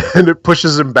 And it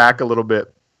pushes him back a little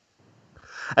bit.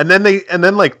 And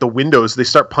then like the windows, they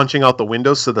start punching out the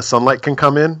windows so the sunlight can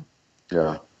come in.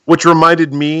 Yeah. Which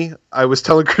reminded me, I was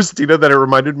telling Christina that it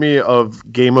reminded me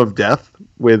of Game of Death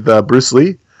with Bruce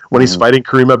Lee when he's fighting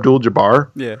Kareem Abdul-Jabbar.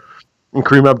 Yeah. And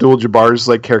Kareem Abdul-Jabbar's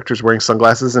like character's wearing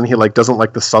sunglasses and he like doesn't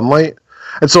like the sunlight.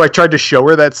 And so I tried to show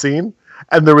her that scene,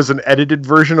 and there was an edited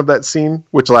version of that scene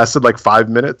which lasted like 5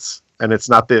 minutes, and it's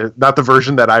not the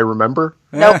version that I remember.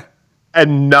 Nope.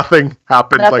 And nothing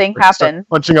happened. Nothing happened.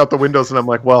 Punching out the windows, and I'm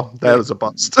like, well, that was a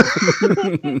bust.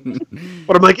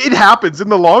 But I'm like, it happens in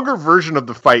the longer version of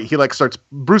the fight. He like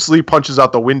Bruce Lee punches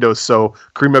out the windows, so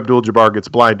Kareem Abdul-Jabbar gets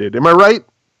blinded. Am I right?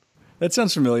 That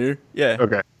sounds familiar. Yeah.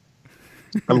 Okay.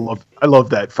 I love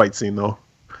that fight scene though.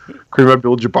 Kareem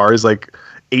Abdul-Jabbar is like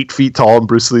 8 feet tall, and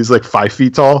Bruce Lee's like 5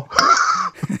 feet tall.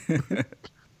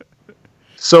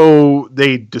 So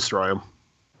they destroy him.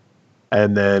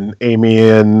 And then Amy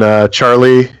and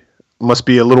Charlie must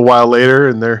be a little while later,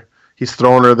 and he's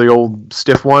throwing her the old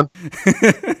stiff one.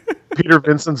 Peter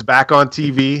Vincent's back on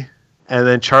TV, and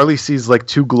then Charlie sees like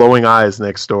 2 glowing eyes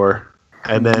next door.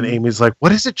 And then Amy's like,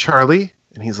 "What is it, Charlie?"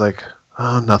 And he's like,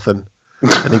 "Oh, nothing."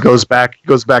 And he goes back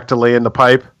to lay in the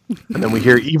pipe, and then we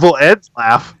hear Evil Ed's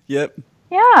laugh. Yep.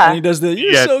 Yeah. And he does the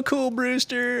 "You're so cool,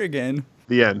 Brewster" again.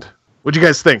 The end. What'd you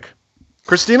guys think?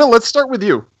 Christina, let's start with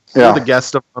you. Yeah. You're the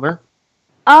guest of honor.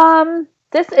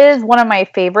 This is one of my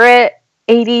favorite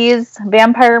 80s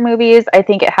vampire movies. I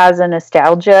think it has a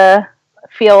nostalgia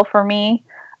feel for me.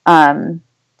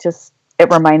 It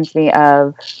reminds me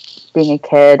of being a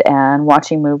kid and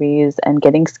watching movies and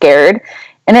getting scared.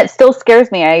 And it still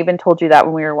scares me. I even told you that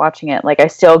when we were watching it. Like, I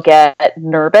still get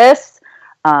nervous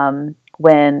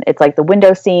when it's like the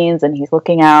window scenes and he's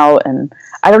looking out. And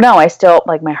I don't know. I still,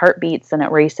 like, my heart beats and it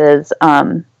races.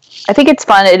 I think it's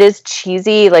fun. It is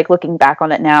cheesy. Like, looking back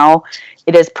on it now,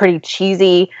 it is pretty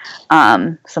cheesy.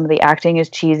 Some of the acting is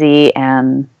cheesy,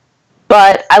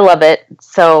 but I love it.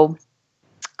 So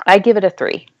I give it a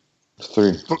 3.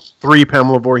 3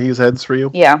 Pamela Voorhees heads for you.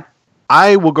 Yeah.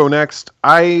 I will go next.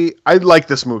 I like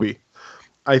this movie.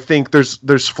 I think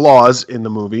there's flaws in the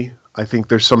movie. I think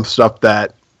there's some stuff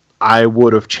that I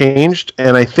would have changed,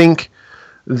 and I think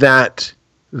that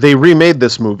they remade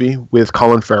this movie with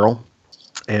Colin Farrell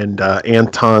and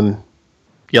Anton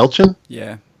Yelchin.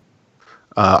 Yeah.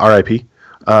 R.I.P.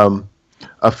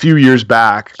 a few years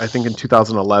back, I think in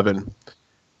 2011,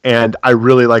 and I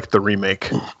really liked the remake.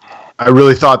 I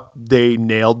really thought they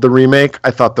nailed the remake.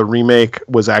 I thought the remake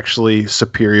was actually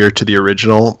superior to the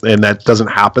original, and that doesn't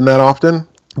happen that often.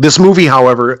 This movie,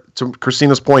 however, to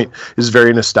Christina's point, is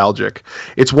very nostalgic.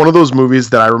 It's one of those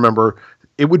movies that I remember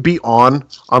it would be on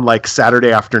like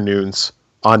Saturday afternoons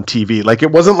on TV. Like,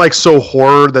 it wasn't like so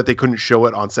horror that they couldn't show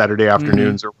it on Saturday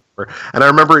afternoons or whatever. And I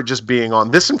remember it just being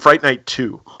on. This and Fright Night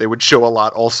 2, they would show a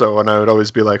lot also, and I would always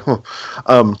be like,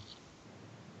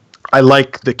 I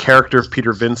like the character of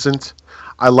Peter Vincent.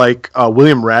 I like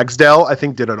William Ragsdale, I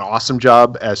think, did an awesome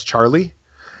job as Charlie.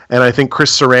 And I think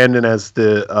Chris Sarandon as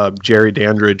the Jerry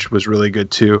Dandridge was really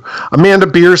good, too. Amanda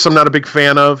Bierce, I'm not a big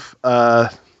fan of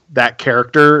that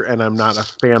character, and I'm not a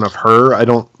fan of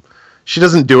her. She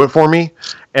doesn't do it for me.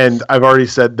 And I've already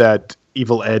said that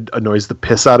Evil Ed annoys the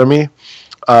piss out of me.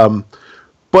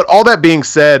 But all that being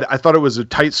said, I thought it was a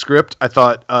tight script. I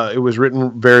thought it was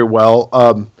written very well.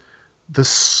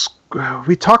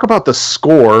 We talk about the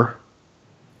score.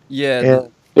 Yeah.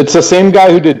 It's the same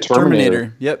guy who did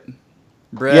Terminator. Yep.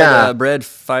 Brad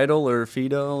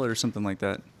Fiedel or something like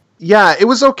that. Yeah, it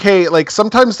was okay. Like,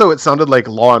 sometimes, though, it sounded like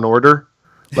Law and Order.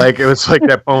 Like, it was like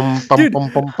that boom, bum, Dude, bum,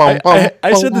 bum, bum,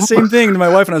 I said the same thing to my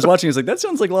wife when I was watching. I was like, that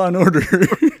sounds like Law and Order.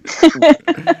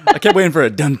 I kept waiting for a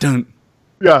dun-dun.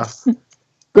 Yeah.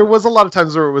 There was a lot of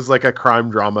times where it was like a crime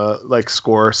drama like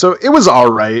score. So it was all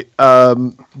right.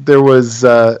 There was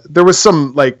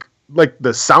some like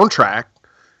the soundtrack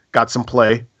got some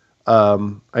play.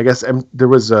 I guess there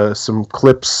was some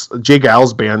clips. Jay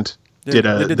Giles band did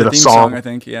a song, I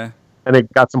think, yeah. And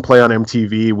it got some play on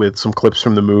MTV with some clips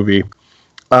from the movie.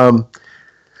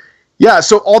 Yeah,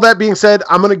 so all that being said,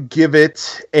 I'm going to give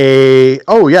it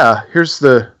here's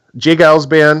the Jay Giles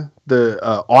band, the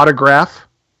Autograph,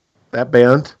 that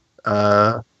band.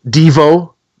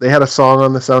 Devo, they had a song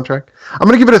on the soundtrack. I'm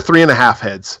going to give it a 3.5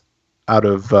 heads out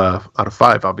of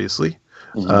 5, obviously.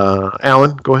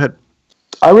 Alan, go ahead.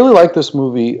 I really like this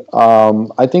movie.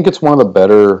 I think it's one of the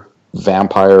better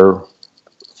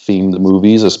vampire-themed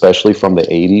movies, especially from the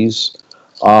 80s.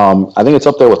 I think it's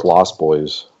up there with Lost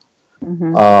Boys.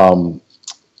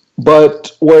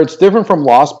 But where it's different from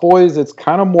Lost Boys, it's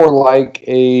kind of more like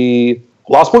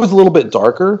Lost Boys is a little bit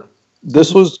darker.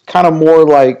 This was kind of more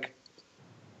like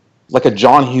a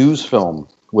John Hughes film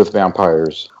with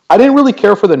vampires. I didn't really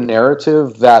care for the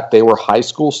narrative that they were high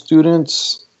school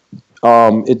students.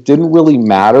 It didn't really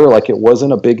matter. Like, it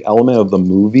wasn't a big element of the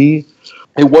movie.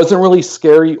 It wasn't really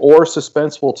scary or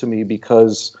suspenseful to me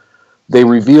because they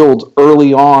revealed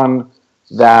early on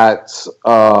that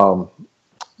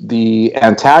the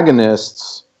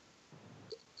antagonists,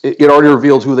 it already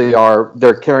revealed who they are.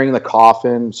 They're carrying the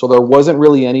coffin. So there wasn't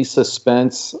really any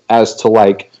suspense as to,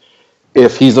 like,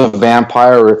 if he's a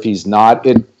vampire or if he's not.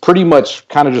 It pretty much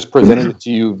kind of just presented it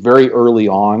to you very early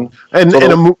on. And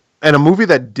a movie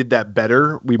that did that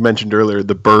better, we mentioned earlier,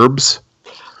 The Burbs.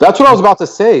 That's what I was about to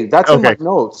say. That's in my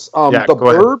notes. The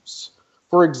Burbs,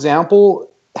 for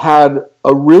example, had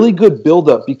a really good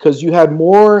build-up because you had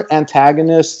more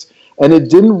antagonists, and it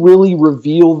didn't really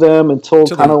reveal them until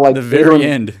kind of like the very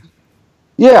end.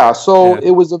 Yeah, so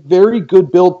it was a very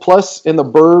good build. Plus, in The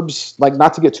Burbs, like,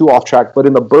 not to get too off track, but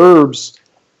in The Burbs,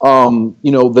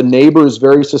 the neighbor is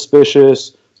very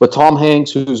suspicious, but Tom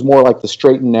Hanks, who's more like the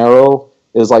straight and narrow,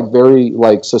 is like very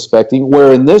like suspecting.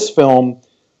 Where in this film,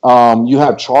 you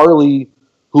have Charlie,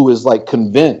 who is like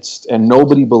convinced, and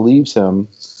nobody believes him.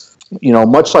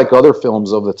 Much like other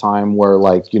films of the time, where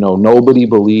like nobody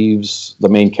believes the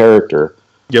main character.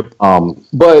 Yep.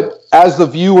 But as the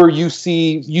viewer, you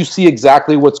see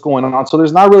exactly what's going on. So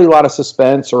there's not really a lot of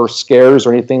suspense or scares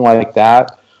or anything like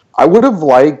that. I would have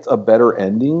liked a better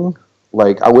ending.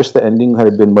 Like, I wish the ending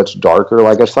had been much darker.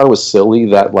 Like, I just thought it was silly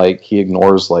that, like, he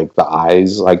ignores, like, the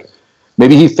eyes. Like,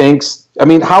 maybe he thinks... I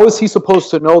mean, how is he supposed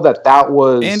to know that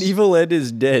was... And Evil Ed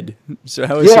is dead. So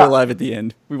how is he alive at the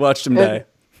end? We watched him die.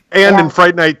 And in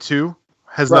Fright Night 2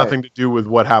 has nothing to do with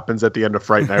what happens at the end of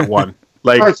Fright Night 1.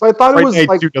 Like, so I thought Fright it was Night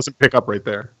like... 2 doesn't pick up right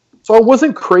there. So I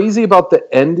wasn't crazy about the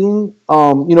ending.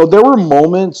 There were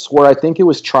moments where I think it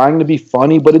was trying to be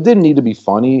funny, but it didn't need to be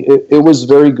funny. It was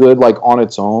very good, like, on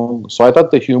its own. So I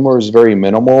thought the humor was very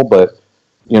minimal, but,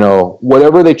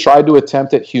 whatever they tried to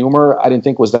attempt at humor, I didn't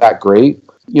think was that great.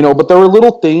 But there were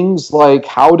little things like,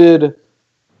 how did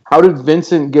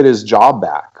Vincent get his job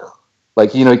back?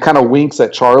 Like, he kind of winks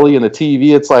at Charlie in the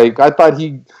TV. It's like, I thought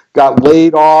he got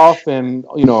laid off and,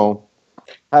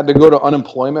 had to go to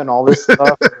unemployment and all this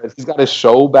stuff. He's got his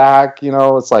show back,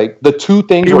 it's like the two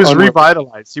things. He was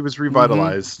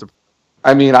revitalized. Mm-hmm.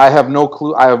 I mean, I have no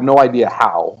clue. I have no idea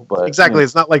how, but Exactly.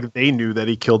 It's not like they knew that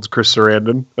he killed Chris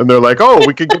Sarandon, and they're like, "Oh,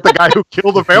 we could get the guy who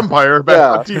killed a vampire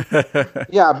back on TV."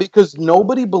 Yeah, because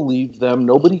nobody believed them.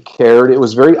 Nobody cared. It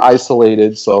was very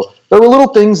isolated. So there were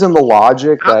little things in the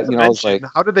logic that, you know, it's like,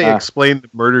 how did they explain the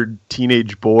murdered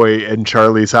teenage boy in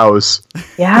Charlie's house?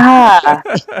 Yeah.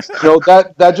 you know,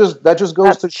 that just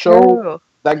goes to show. True.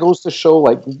 That goes to show,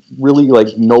 like, really,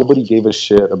 like, nobody gave a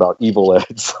shit about Evil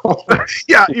Ed. So.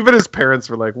 Yeah, even his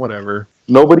parents were like, whatever.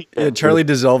 Nobody. Yeah, Charlie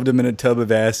dissolved him in a tub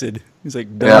of acid. He's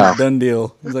like, done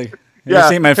deal. He's like, Yeah,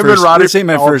 this ain't my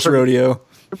first rodeo.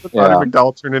 Roddy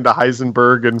McDowell turned into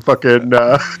Heisenberg and fucking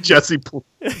Jesse.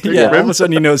 Yeah, all of a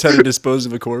sudden he knows how to dispose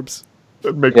of a corpse.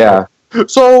 Yeah.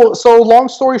 So long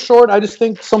story short, I just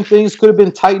think some things could have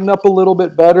been tightened up a little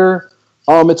bit better.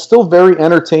 It's still very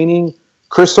entertaining.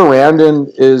 Chris Sarandon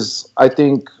is, I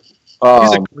think,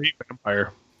 he's a great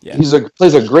vampire. Yeah.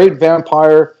 Plays a great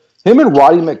vampire. Him and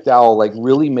Roddy McDowell like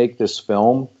really make this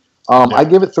film. I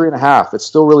give it 3.5. It's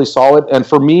still really solid, and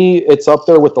for me, it's up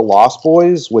there with The Lost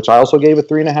Boys, which I also gave it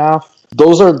 3.5.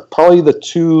 Those are probably the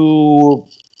two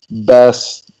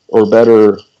best or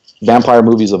better vampire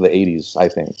movies of the 80s. I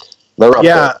think they're up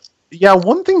there. Yeah.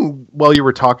 One thing while you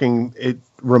were talking, it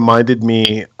reminded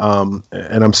me, and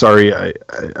I'm sorry,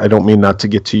 I don't mean not to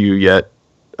get to you yet,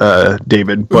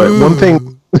 David, but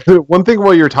one thing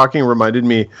while you were talking reminded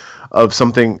me of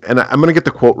something, and I'm going to get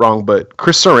the quote wrong, but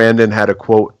Chris Sarandon had a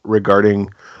quote regarding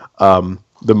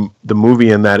the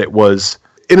movie, in that it was,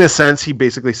 in a sense, he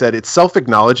basically said it's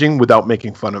self-acknowledging without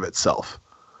making fun of itself.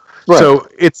 Right. So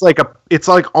it's like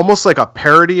almost like a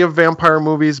parody of vampire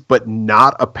movies, but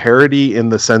not a parody in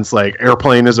the sense like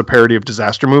Airplane is a parody of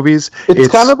disaster movies.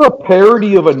 It's kind of a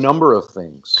parody of a number of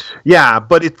things. Yeah,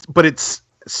 but it's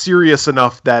serious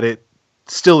enough that it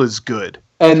still is good.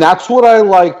 And that's what I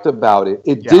liked about it.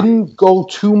 It didn't go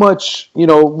too much,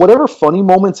 whatever funny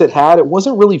moments it had, it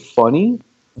wasn't really funny.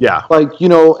 Yeah. Like,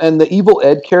 and the Evil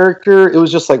Ed character, it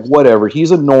was just like, whatever. He's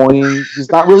annoying.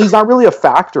 He's not really a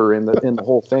factor in the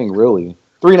whole thing, really.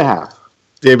 3.5.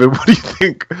 David, what do you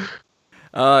think?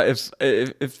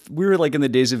 If we were like in the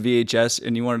days of VHS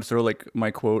and you wanted to throw like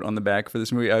my quote on the back for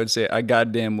this movie, I would say I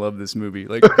goddamn love this movie.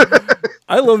 Like,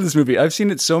 I love this movie. I've seen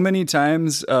it so many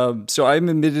times. So I'm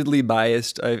admittedly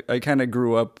biased. I kind of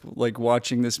grew up like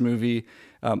watching this movie.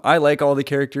 I like all the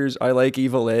characters. I like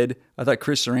Evil Ed. I thought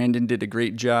Chris Sarandon did a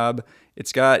great job.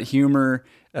 It's got humor.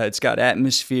 It's got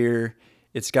atmosphere.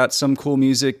 It's got some cool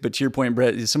music, but to your point,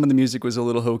 Brett, some of the music was a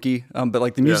little hokey. But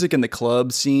like the music in the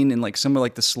club scene and like some of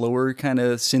like the slower kind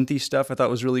of synthy stuff, I thought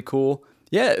was really cool.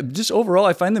 Yeah, just overall,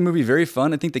 I find the movie very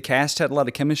fun. I think the cast had a lot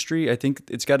of chemistry. I think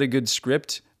it's got a good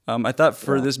script. I thought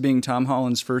for this being Tom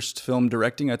Holland's first film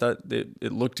directing, I thought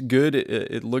it looked good.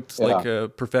 It looked like a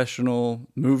professional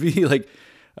movie. Like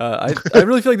I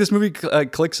really feel like this movie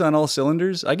clicks on all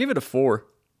cylinders. I give it a 4,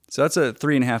 so that's a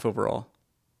 3.5 overall.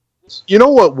 You know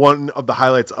what one of the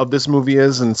highlights of this movie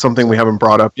is, and something we haven't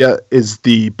brought up yet, is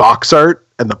the box art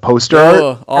and the poster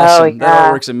art. Awesome. Oh, yeah.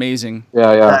 That artwork's amazing.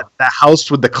 Yeah. That house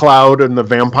with the cloud and the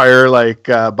vampire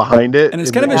behind it. And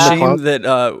it's kind of a shame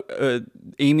that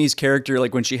Amy's character,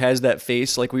 like when she has that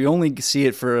face, like we only see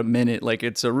it for a minute. Like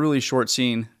it's a really short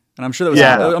scene. And I'm sure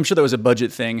that was a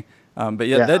budget thing. But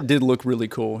that did look really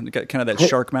cool. It got kind of that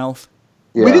shark mouth.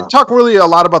 Yeah. We didn't talk really a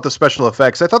lot about the special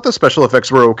effects. I thought the special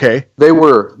effects were okay. They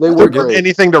were great.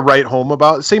 Anything to write home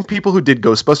about. Same people who did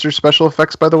Ghostbusters special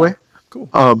effects, by the way. Cool.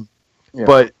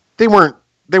 But they weren't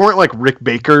like Rick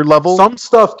Baker level. Some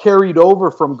stuff carried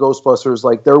over from Ghostbusters.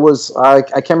 Like there was, I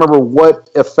can't remember what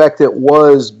effect it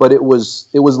was, but it was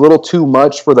a little too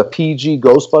much for the PG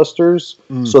Ghostbusters.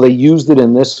 So they used it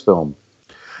in this film.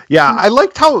 Yeah, I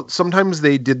liked how sometimes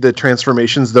they did the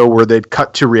transformations, though, where they'd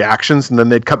cut to reactions and then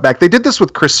they'd cut back. They did this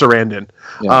with Chris Sarandon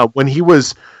when he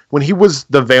was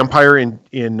the vampire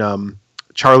in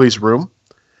Charlie's room,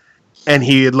 and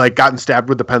he had gotten stabbed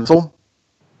with the pencil.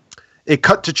 It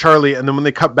cut to Charlie, and then when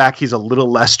they cut back, he's a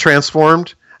little less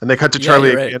transformed, and they cut to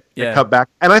Charlie again. They cut back,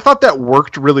 and I thought that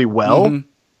worked really well.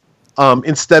 Mm-hmm.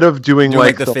 Instead of doing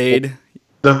like the fade,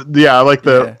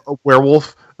 the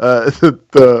werewolf.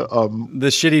 The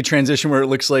shitty transition where it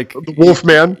looks like the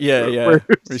Wolfman. Yeah. Where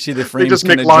you see the frames. They just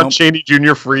make Lon Chaney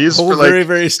Jr. freeze. Hold very,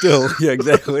 very still. Yeah,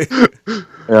 exactly.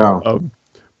 Yeah. And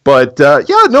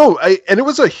it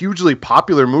was a hugely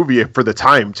popular movie for the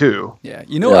time too. Yeah.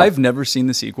 I've never seen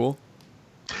the sequel.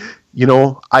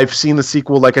 I've seen the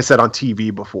sequel, like I said, on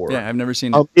TV before. Yeah, I've never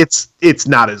seen it. It's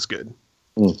not as good.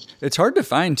 It's hard to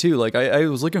find too. Like I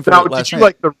was looking for it last night. Did you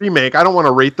like the remake? I don't want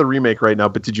to rate the remake right now,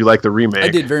 but did you like the remake? I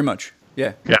did very much.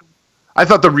 Yeah. Yeah. I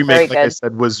thought the remake, Very like I good.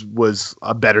 said, was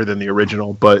better than the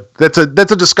original, but that's a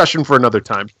discussion for another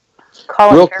time.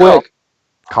 Colin Real Farrell. quick,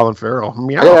 Colin Farrell,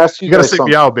 meow. I gotta ask you gotta guys say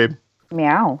something. meow, babe.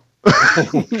 Meow.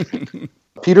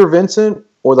 Peter Vincent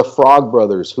or the Frog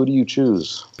Brothers? Who do you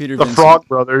choose? Peter The Vincent. Frog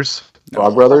Brothers.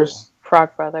 Frog Brothers?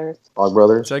 Frog Brothers. Frog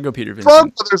Brothers? So I go Peter Frog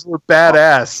Vincent. Brothers were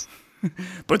badass.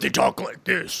 But they talk like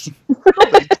this. You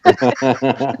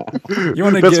You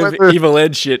want to give Evil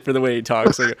Ed shit for the way he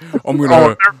talks. Like, I'm Oh,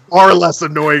 gonna they're far less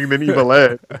annoying than Evil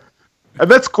Ed. And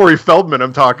that's Corey Feldman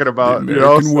I'm talking about.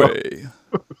 American so- way.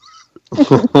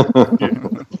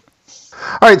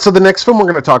 All right, so the next film we're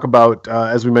going to talk about,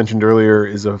 as we mentioned earlier,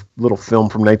 is a little film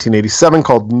from 1987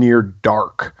 called Near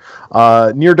Dark.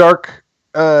 Near Dark,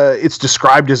 it's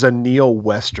described as a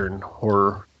neo-Western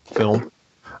horror film,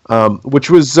 which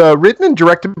was written and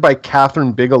directed by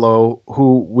Catherine Bigelow,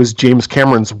 who was James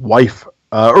Cameron's wife,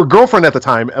 or girlfriend at the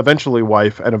time, eventually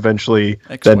wife, and eventually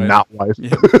Ex-wife. then not wife.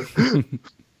 Yeah.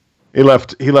 He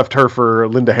left her for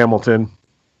Linda Hamilton.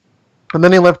 And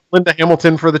then he left Linda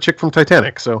Hamilton for the chick from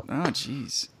Titanic. So Oh,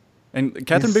 jeez. And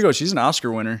Catherine Bigelow, she's an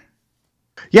Oscar winner.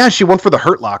 yeah, she went for The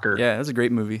Hurt Locker, Yeah, that's a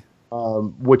great movie.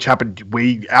 which happened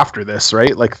way after this,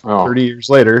 right? Like Oh. 30 years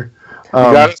later. You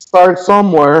gotta start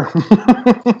somewhere.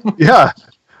 Yeah.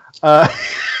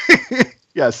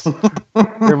 Yes,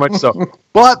 very much so.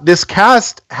 But this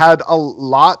cast had a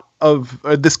lot of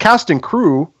this cast and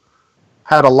crew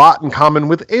had a lot in common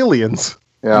with Aliens,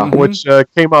 Yeah. which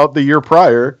came out the year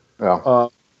prior. Yeah.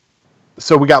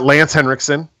 So we got Lance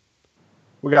Henriksen,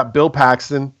 we got Bill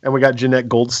Paxton, and we got Jeanette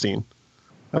Goldstein,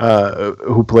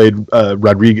 who played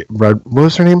Rodriguez. What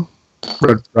was her name?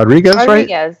 Rodriguez, right?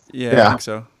 Rodriguez. Yeah, Yeah. I think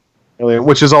so.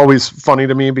 Which is always funny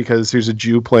to me because here's a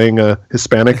Jew playing a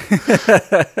Hispanic.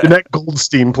 Jeanette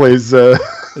Goldstein plays a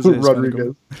Hispanic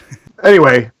Rodriguez.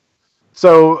 Anyway,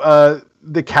 so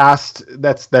the cast,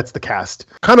 that's the cast.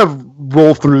 Kind of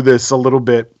roll through this a little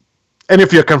bit. And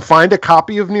if you can find a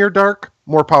copy of Near Dark,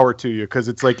 more power to you, because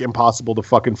it's like impossible to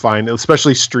fucking find,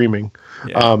 especially streaming.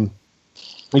 Yeah.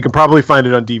 You can probably find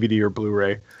it on DVD or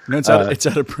Blu-ray. No, it's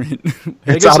out of print.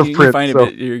 I It's guess out of you print, Find so- it,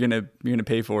 but you're gonna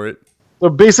pay for it. So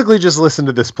basically, just listen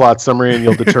to this plot summary, and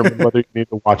you'll determine whether you need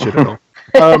to watch it or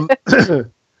not.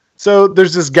 So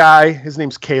there's this guy. His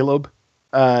name's Caleb.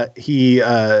 He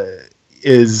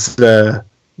is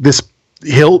this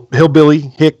hillbilly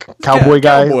hick cowboy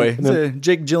guy. Cowboy. He's a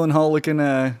Jake Gyllenhaal looking,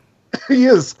 He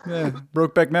is.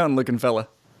 Brokeback Mountain looking fella.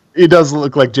 He does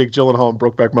look like Jake Gyllenhaal in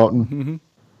Brokeback Mountain.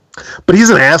 But he's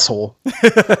an asshole.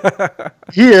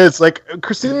 He is. Like,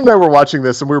 Christina and I were watching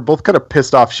this, and we were both kind of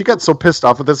pissed off. She got so pissed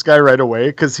off with this guy right away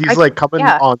because he's like coming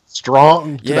on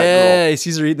strong to that Yeah, girl. he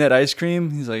sees her eating that ice cream.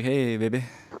 He's like, "Hey, baby,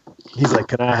 He's like,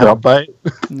 "Can I have a bite?"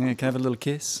 yeah, can I have a little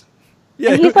kiss?"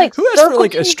 Yeah, And he's, like, who asked for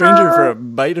like a circling stranger her. for a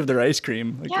bite of their ice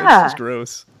cream? Like, Yeah. that's just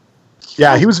gross.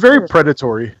 Yeah, he was very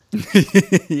predatory.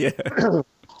 Yeah,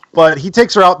 But he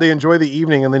takes her out. They enjoy the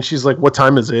evening, and then she's like, "What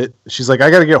time is it?" She's like, "I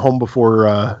got to get home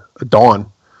before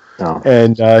dawn." Yeah.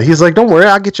 And he's like, "Don't worry,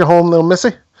 I'll get you home, little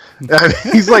missy." And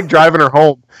he's like driving her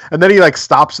home, and then he like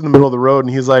stops in the middle of the road,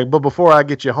 and he's like, "But before I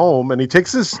get you home," and he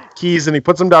takes his keys and he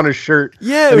puts them down his shirt.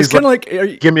 yeah. and It was he's kind of like, are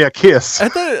you, "Give me a kiss." I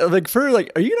thought like for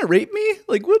like, are you gonna rape me?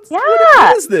 Like, what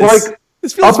Yeah. is this? Like,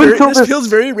 this feels up until this this- feels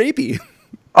very rapey.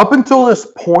 Up until this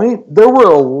point, there were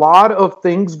a lot of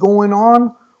things going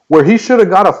on where he should have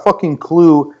got a fucking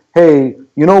clue. Hey,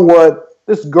 you know what?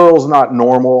 This girl's not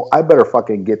normal. I better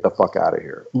fucking get the fuck out of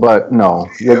here. But no,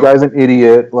 the guy's an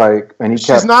idiot. Like, and he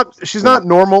kept She's not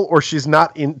normal, or she's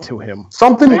not into him.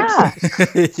 something. Yeah.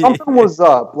 Something was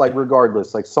up. Like,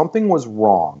 regardless, like something was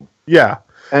wrong. Yeah,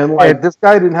 And like this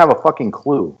guy didn't have a fucking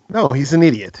clue. no, he's an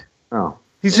idiot. No.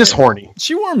 He's just horny.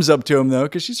 She warms up to him though,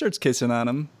 because she starts kissing on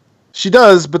him. She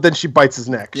does, but then she bites his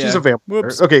neck. She's Yeah. a vampire.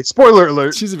 Whoops. Okay, spoiler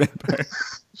alert. She's a vampire.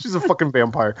 She's a fucking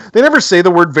vampire. They never say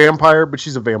the word vampire, but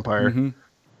she's a vampire.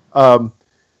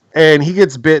 And he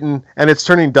gets bitten, and it's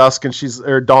turning dusk,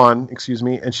 and dawn, excuse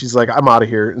me, and she's like, "I'm out of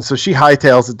here." And so she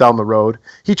hightails it down the road.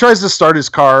 He tries to start his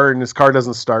car, and his car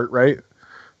doesn't start, right?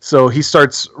 So he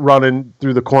starts running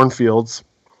through the cornfields,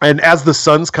 and as the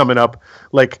sun's coming up,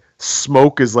 like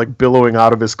smoke is like billowing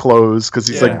out of his clothes because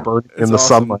he's like burning It's in the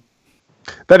awesome. sunlight.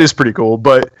 That is pretty cool.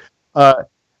 But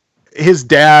his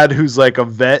dad, who's like a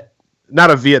vet, not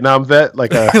a Vietnam vet,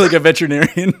 like a Like a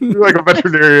veterinarian. like a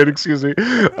veterinarian, excuse me.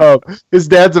 His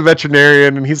dad's a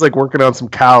veterinarian, and he's like working on some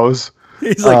cows.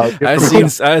 He's like,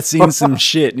 I've seen some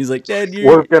shit, and he's like, Dad, you're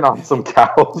Working on some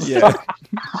cows. yeah.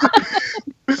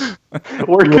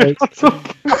 Working on some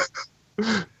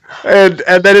And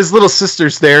then his little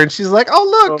sister's there, and she's like,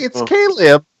 "Oh look, it's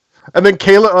Caleb." And then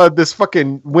Caleb, this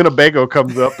fucking Winnebago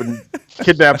comes up and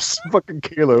kidnaps fucking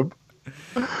Caleb.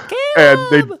 And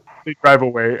they drive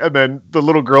away, and then the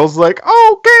little girl's like,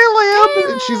 "Oh,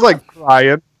 Caleb!" and she's like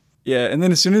crying. Yeah, and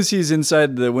then as soon as he's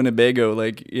inside the Winnebago,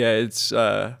 like, yeah, it's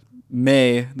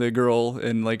May, the girl,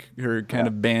 and like her kind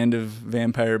of band of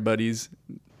vampire buddies.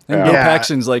 And Bill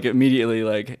Paxton's like immediately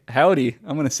like, "Howdy,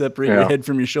 I'm gonna separate your head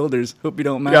from your shoulders. Hope you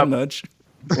don't mind much."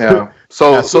 Yeah.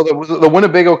 So the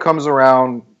Winnebago comes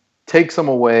around, takes them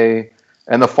away,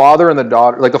 and the father and the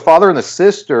daughter, like the father and the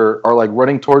sister, are like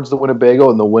running towards the Winnebago,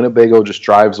 and the Winnebago just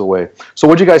drives away. So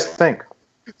what'd you guys think?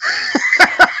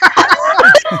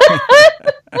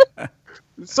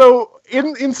 So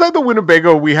inside the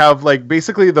Winnebago, we have like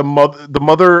basically the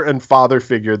mother and father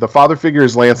figure. The father figure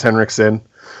is Lance Henriksen.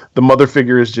 The mother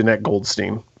figure is Jeanette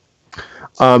Goldstein.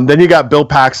 Then you got Bill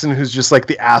Paxton, who's just like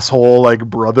the asshole, like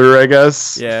brother, I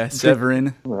guess. Yeah,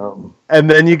 Severin. And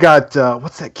then you got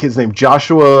what's that kid's name?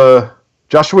 Joshua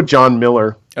John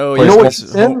Miller. Oh, you know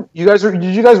what's him? Did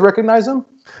you guys recognize him?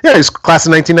 Yeah, he's class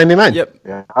of 1999. Yep.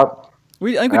 Yeah. I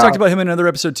think we talked about him in another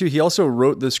episode too. He also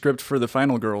wrote the script for The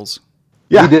Final Girls.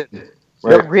 Yeah, he did.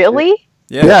 Right? Really?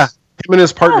 Yeah. Him and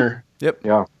his partner. Yep.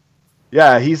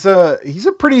 Yeah, he's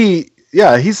pretty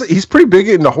big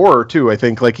into horror too. I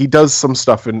think like he does some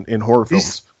stuff in horror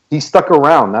films. He stuck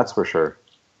around, that's for sure.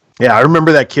 Yeah, I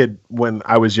remember that kid when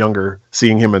I was younger,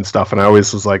 seeing him and stuff, and I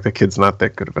always was like, the kid's not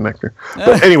that good of an actor.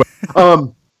 But anyway,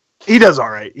 he does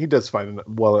all right. He does fine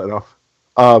well enough.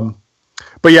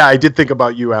 But yeah, I did think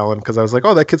about you, Alan, because I was like,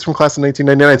 oh, that kid's from class of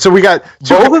 1999. So we got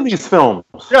both of these films.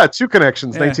 Yeah, two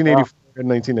connections, 1984 and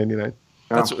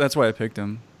 1999. That's why I picked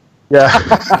him. Yeah.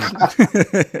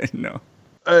 No.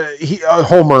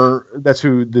 Homer, that's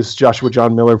who this Joshua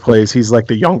John Miller plays. He's like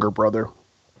the younger brother.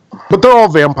 But they're all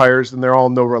vampires, and they're all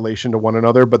no relation to one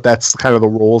another, but that's kind of the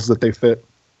roles that they fit.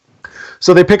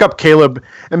 So they pick up Caleb,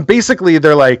 and basically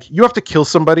they're like, you have to kill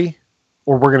somebody,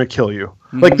 or we're going to kill you.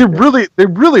 Mm-hmm. Like, they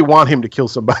really want him to kill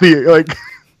somebody. Like,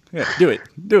 yeah, do it.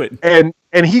 And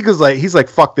he's like,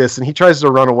 fuck this, and he tries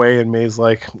to run away, and May's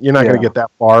like, you're not going to get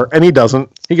that far. And he doesn't.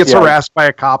 He gets harassed by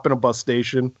a cop in a bus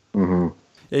station. Mm-hmm.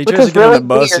 Yeah, he tries to get on the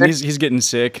bus, and he's getting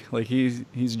sick. Like, he's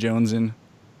jonesing.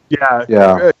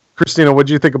 Yeah. Christina, what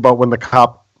did you think about when the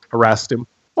cop harassed him?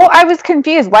 Well, I was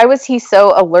confused. Why was he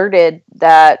so alerted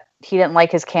that he didn't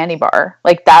like his candy bar?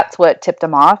 Like, that's what tipped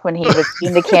him off when he was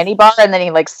eating the candy bar, and then he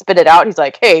like spit it out. He's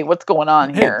like, "Hey, what's going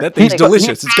on here?" That thing's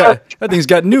delicious. That thing's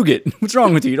got nougat. What's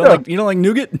wrong with you? You don't like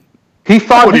nougat? He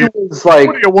thought he was like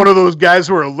one of those guys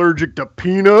who are allergic to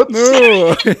peanuts.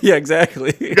 Yeah,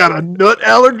 exactly. You got a nut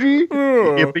allergy? He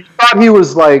thought he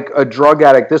was like a drug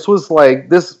addict. This was like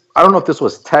this. I don't know if this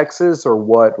was Texas or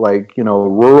what, like,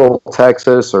 rural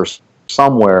Texas or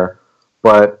somewhere.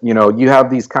 But, you have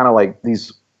these kind of like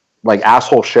these like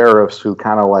asshole sheriffs who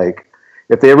kind of like,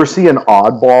 if they ever see an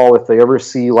oddball, if they ever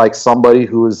see like somebody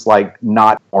who is like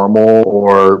not normal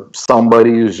or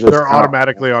somebody who's just they're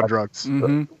automatically on drugs.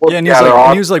 Mm-hmm. Yeah,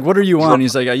 and he was like, "What are you on?"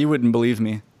 He's like, "You wouldn't believe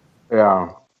me."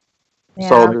 Yeah.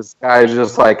 So this guy's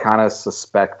just like kind of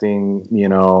suspecting,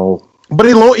 But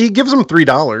he gives him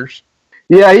 $3.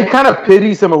 Yeah, he kind of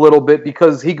pities him a little bit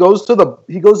because he goes to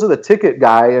the ticket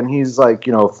guy and he's like,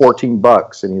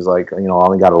 $14, and he's like, I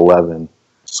only got 11.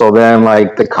 So then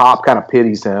like the cop kind of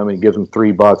pities him and he gives him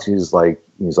 $3. He's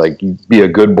like, you be a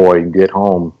good boy and get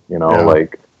home,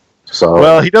 like. So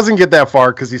well, he doesn't get that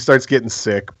far because he starts getting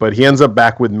sick, but he ends up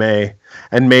back with May,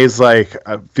 and May's like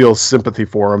feels sympathy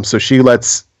for him, so she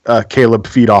lets Caleb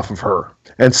feed off of her,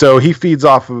 and so he feeds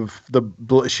off of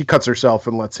she cuts herself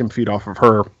and lets him feed off of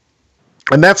her.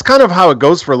 And that's kind of how it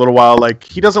goes for a little while. Like,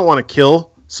 he doesn't want to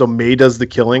kill, so May does the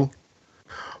killing.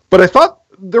 But I thought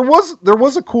there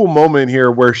was a cool moment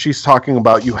here where she's talking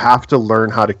about you have to learn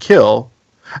how to kill.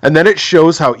 And then it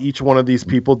shows how each one of these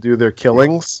people do their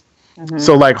killings. Mm-hmm.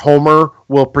 So, like, Homer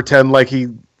will pretend like he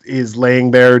is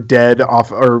laying there dead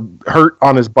off or hurt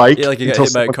on his bike. Yeah, like he got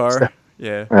hit by a car.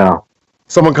 Yeah.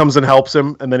 Someone comes and helps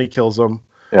him, and then he kills him.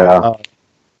 Yeah.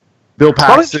 Bill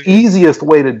Paxton. Probably the easiest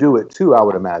way to do it, too, I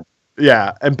would imagine.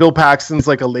 Yeah, and Bill Paxton's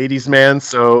like a ladies' man,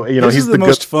 so he's the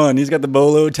most fun. He's got the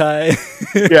bolo tie.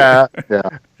 Yeah,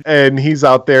 and he's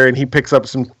out there and he picks up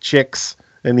some chicks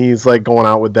and he's like going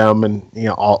out with them, and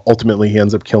ultimately he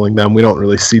ends up killing them. We don't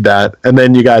really see that. And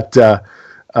then you got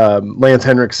Lance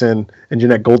Henriksen and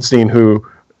Jeanette Goldstein who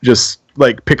just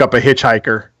like pick up a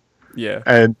hitchhiker. Yeah,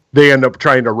 and they end up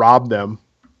trying to rob them.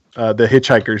 The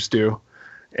hitchhikers do,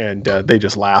 and they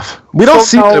just laugh. We don't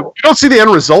see the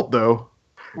end result though.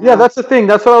 Yeah, that's the thing.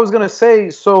 That's what I was going to say.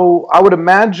 So I would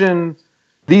imagine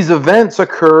these events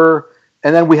occur,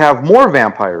 and then we have more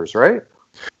vampires, right?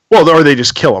 Well, or they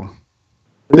just kill them.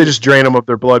 They just drain them of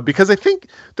their blood, because I think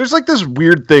there's like this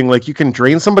weird thing, like you can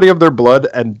drain somebody of their blood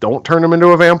and don't turn them into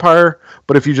a vampire,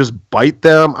 but if you just bite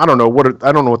them, I don't know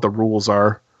what the rules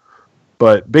are,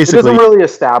 but basically it doesn't really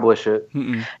establish it.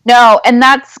 No, and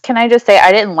can I just say,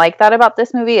 I didn't like that about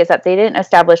this movie, is that they didn't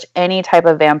establish any type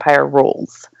of vampire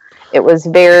rules. It was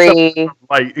very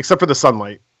except for the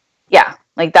sunlight. Yeah,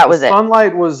 like that was it.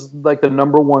 Sunlight was like the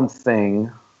number one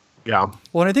thing. Yeah.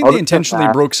 Well, and I think they intentionally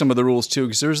broke some of the rules too,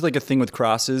 because there's like a thing with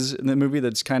crosses in the movie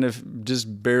that's kind of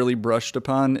just barely brushed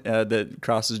upon, that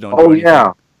crosses don't do anything.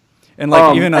 Yeah. And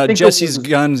like even Jesse's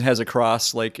gun has a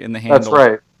cross like in the handle. That's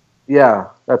right. Yeah,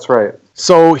 that's right.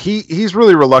 So he's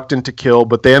really reluctant to kill,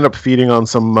 but they end up feeding on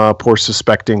some poor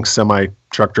suspecting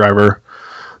semi-truck driver.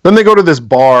 Then they go to this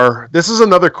bar. This is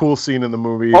another cool scene in the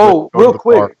movie. Oh, real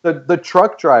quick, the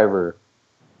truck driver,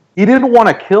 he didn't want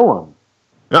to kill him.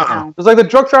 It was like the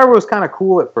truck driver was kind of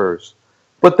cool at first,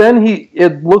 but then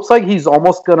it looks like he's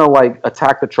almost gonna like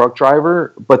attack the truck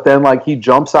driver, but then like he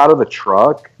jumps out of the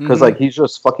truck because like he's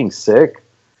just fucking sick,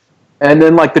 and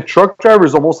then like the truck driver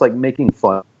is almost like making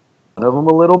fun of him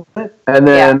a little bit, and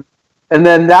then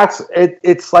that's it.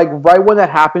 It's like right when that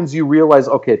happens, you realize,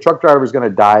 okay, truck driver is gonna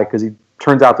die because he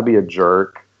turns out to be a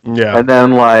jerk. Yeah, and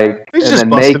then like he's just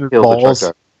busting his balls.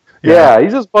 Yeah,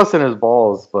 he's just busting his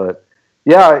balls, but.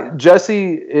 Yeah,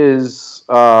 Jesse is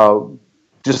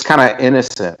just kind of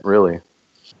innocent, really.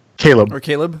 Caleb.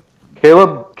 Caleb,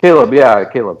 yeah,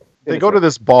 Caleb. They go to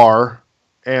this bar,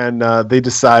 and they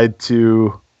decide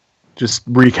to just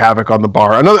wreak havoc on the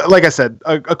bar. Another, like I said,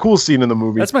 a cool scene in the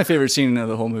movie. That's my favorite scene of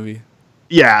the whole movie.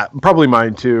 Yeah, probably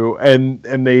mine too. And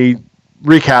they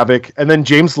wreak havoc, and then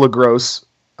James LaGrosse,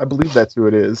 I believe that's who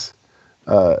it is.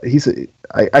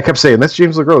 I kept saying that's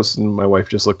James LaGrosse, and my wife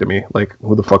just looked at me like,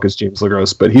 "Who the fuck is James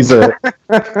LaGrosse?" But he's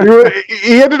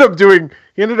he ended up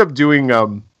doing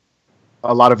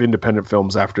a lot of independent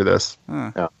films after this.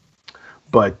 Yeah.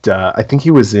 But I think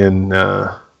he was in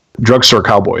Drugstore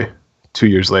Cowboy 2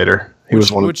 years later.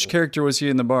 Which character was he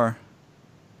in the bar?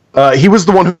 He was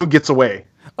the one who gets away.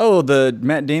 Oh, the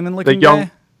Matt Damon looking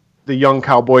guy? The young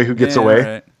cowboy who gets away.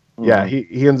 Right. Yeah,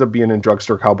 he ends up being in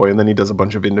Drugstore Cowboy, and then he does a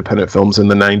bunch of independent films in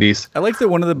the 90s. I like that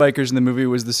one of the bikers in the movie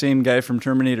was the same guy from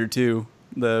Terminator 2,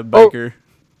 the biker.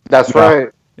 That's right.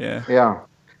 Yeah. Yeah.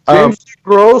 James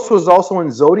Gross was also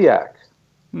in Zodiac.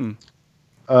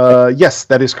 Yes,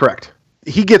 that is correct.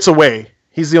 He gets away.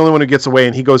 He's the only one who gets away,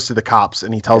 and he goes to the cops,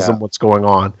 and he tells them what's going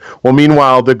on. Well,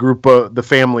 meanwhile, the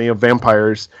family of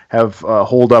vampires have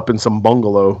holed up in some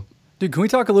bungalow. Dude, can we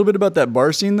talk a little bit about that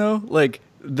bar scene, though? Like...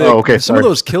 Some of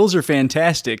those kills are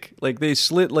fantastic. Like they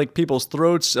slit like people's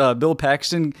throats. Bill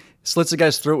Paxton slits a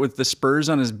guy's throat with the spurs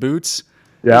on his boots.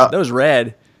 Yeah, that was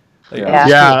rad. Like,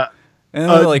 yeah. And then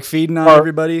they're like feeding on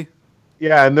everybody.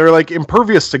 Yeah, and they're like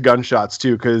impervious to gunshots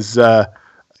too, because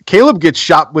Caleb gets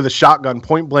shot with a shotgun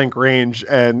point blank range,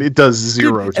 and it does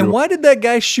zero. Dude, and why did that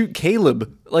guy shoot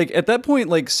Caleb? Like at that point,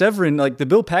 like Severin, like the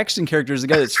Bill Paxton character is the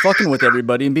guy that's fucking with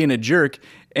everybody and being a jerk,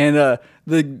 and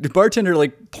the bartender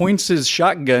like points his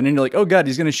shotgun, and you're like, oh god,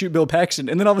 he's gonna shoot Bill Paxton,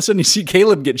 and then all of a sudden you see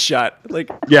Caleb get shot. Like,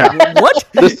 what?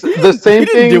 The same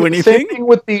thing. Do anything. Same thing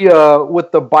with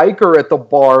the biker at the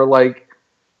bar, like.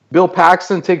 Bill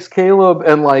Paxton takes Caleb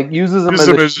and like uses him as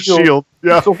a shield.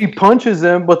 Yeah. So he punches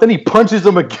him, but then he punches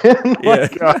him again. Yeah,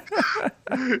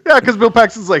 because Bill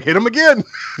Paxton's like, hit him again.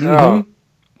 Mm-hmm.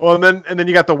 Well, and then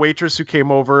you got the waitress who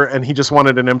came over, and he just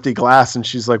wanted an empty glass, and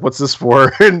she's like, "What's this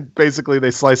for?" And basically,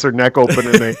 they slice her neck open,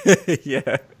 and they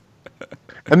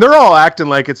and they're all acting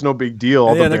like it's no big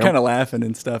deal. Yeah, they're kind of laughing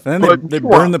and stuff, and then they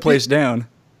burn the place down.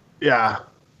 Yeah,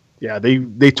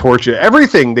 they torch it.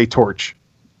 Everything they torch.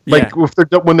 Like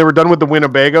when they were done with the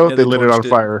Winnebago, they lit it on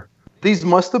fire. These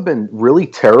must have been really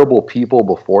terrible people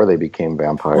before they became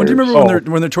vampires. Well, do you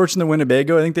remember when they're torching the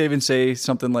Winnebago? I think they even say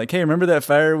something like, "Hey, remember that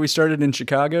fire we started in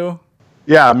Chicago?"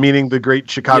 Yeah, meaning the Great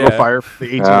Chicago Fire from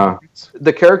the 1800s.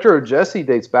 The character of Jesse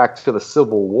dates back to the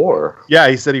Civil War. Yeah,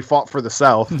 he said he fought for the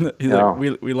South. He's like,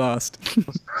 we lost.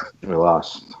 We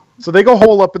lost. So they go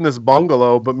hole up in this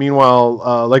bungalow, but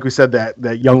meanwhile, like we said,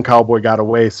 that young cowboy got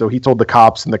away, so he told the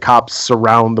cops, and the cops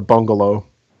surround the bungalow.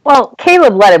 Well,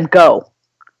 Caleb let him go.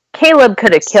 Caleb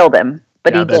could have killed him,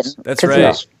 but he didn't. That's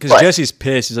right, because Jesse's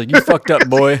pissed. He's like, you fucked up,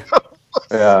 boy.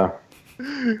 Yeah.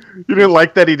 You didn't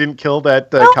like that he didn't kill that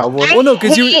cowboy? Well, no,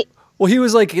 because he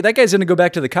was like, that guy's going to go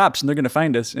back to the cops, and they're going to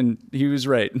find us, and he was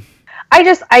right.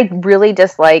 I really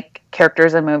dislike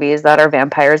characters in movies that are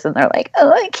vampires and they're like, oh,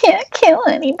 I can't kill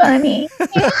anybody.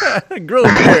 Grow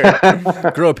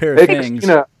a pair of fangs.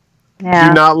 Do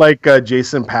you not like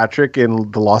Jason Patrick in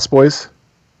The Lost Boys?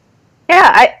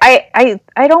 Yeah, I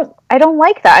don't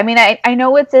like that. I mean, I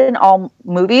know it's in all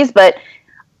movies, but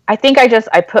I think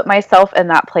I put myself in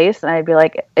that place, and I'd be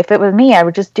like, if it was me, I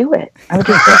would just do it. I would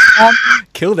just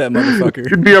Kill that motherfucker.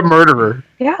 You'd be a murderer.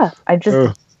 yeah. I just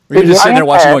Or you're just sitting there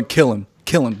watching, Yeah. going,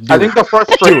 kill him, do I it. think the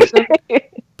frustration.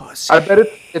 Pussy. I bet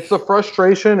it's the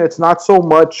frustration. It's not so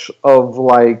much of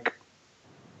like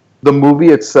the movie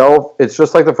itself. It's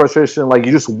just like the frustration. Like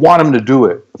you just want him to do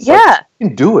it. It's Yeah. like, you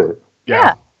can do it.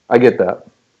 yeah. I get that.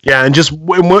 Yeah, and just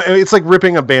it's like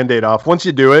ripping a Band-Aid off. Once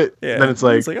you do it, Yeah. then it's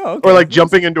like, oh, okay. or like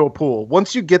jumping into a pool.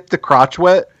 Once you get the crotch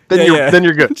wet, then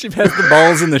you're good. She has the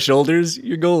balls and the shoulders.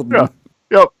 You're golden. Yeah.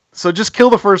 Yep. So just kill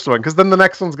the first one, because then the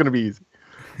next one's gonna be easy.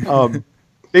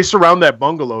 They surround that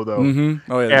bungalow though,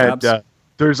 Mm-hmm. Oh yeah. and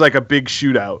there's like a big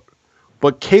shootout.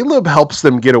 But Caleb helps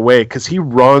them get away because he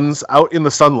runs out in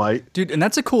the sunlight. Dude, and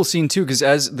that's a cool scene too, because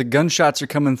as the gunshots are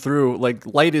coming through, like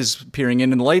light is peering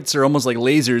in, and the lights are almost like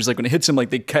lasers. Like when it hits him, like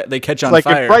they catch on Like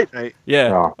fire. in Fright Night. Yeah,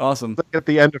 Yeah. awesome. Like at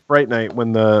the end of Fright Night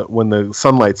when the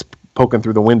sunlight's poking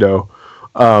through the window.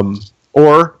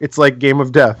 Or it's like Game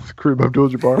of Death. Kareem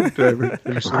Abdul-Jabbar. Did I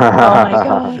ever say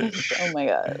that? Oh my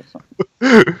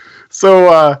gosh.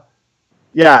 So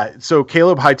so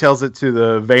Caleb hightails it to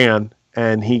the van,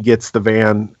 and he gets the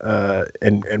van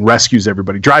and rescues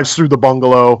everybody. Drives through the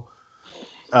bungalow,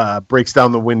 breaks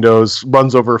down the windows,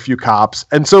 runs over a few cops,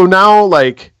 and so now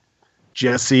like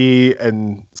Jesse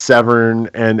and Severn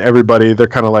and everybody, they're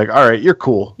kind of like, all right, you're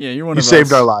cool. Yeah, you're one You of us.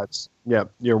 saved our lives. Yeah,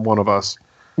 you're one of us.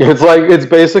 It's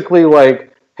basically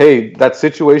like, hey, that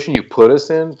situation you put us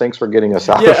in. Thanks for getting us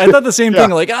out. Yeah, of I it. thought the same thing.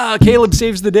 Like, Caleb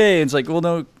saves the day. And it's like, well,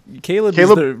 no, Caleb is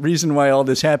the reason why all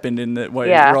this happened, and that why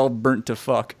we're all burnt to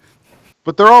fuck.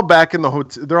 But they're all back in the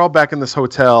hotel. They're all back in this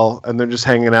hotel, and they're just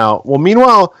hanging out. Well,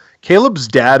 meanwhile, Caleb's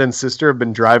dad and sister have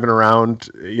been driving around,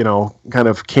 kind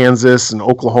of Kansas and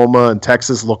Oklahoma and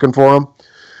Texas looking for him,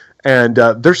 and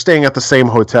they're staying at the same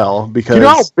hotel because. You know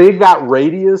how big that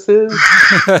radius is?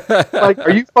 Like,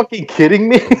 are you fucking kidding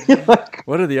me? Like,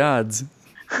 What are the odds?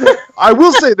 I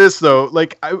will say this though,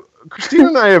 like Christina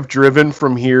and I have driven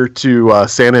from here to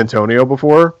San Antonio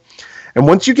before. And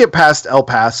once you get past El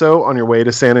Paso on your way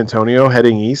to San Antonio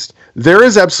heading east, there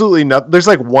is absolutely there's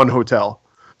like one hotel.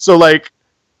 So like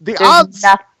the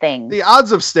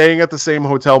odds of staying at the same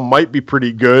hotel might be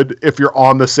pretty good if you're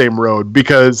on the same road,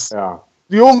 because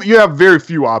you have very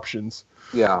few options.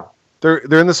 Yeah. They're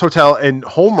in this hotel, and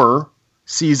Homer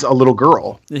sees a little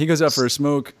girl. Yeah, he goes out for a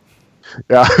smoke.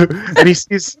 Yeah. And he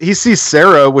sees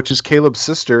Sarah, which is Caleb's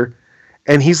sister,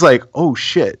 and he's like, "Oh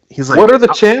shit." He's like, what are the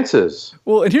chances?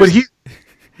 Well, and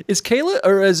is Caleb,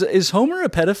 or is Homer a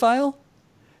pedophile?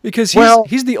 Because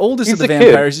he's the oldest of the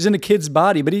vampires. He's in a kid's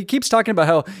body, but he keeps talking about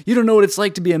how you don't know what it's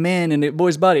like to be a man in a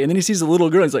boy's body. And then he sees a little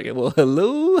girl, and he's like, well,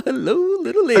 hello,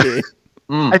 little lady.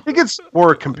 I think it's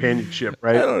more companionship,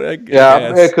 right?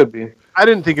 It could be. I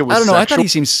didn't think it was I don't know. sexual. I thought he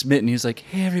seemed smitten. He was like,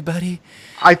 hey, everybody.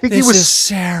 I think this he was is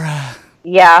Sarah.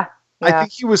 Yeah. I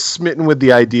think he was smitten with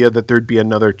the idea that there'd be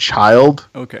another child.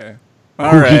 Okay.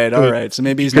 All right. So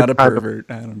maybe he's not a pervert.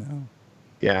 I don't know.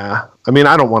 Yeah. I mean,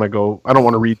 I don't want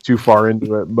to read too far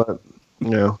into it, but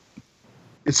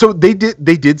So they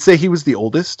did say he was the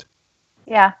oldest?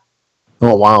 Yeah.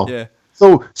 Oh wow. Yeah.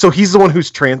 So he's the one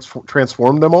who's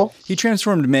transformed them all? He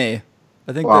transformed May.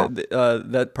 I think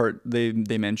that part they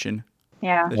mention.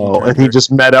 Yeah. Oh, and he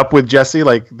just met up with Jesse,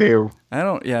 like they I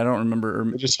don't remember.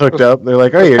 They just hooked up. They're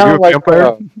like, "Hey, are you a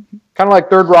vampire?" Kind of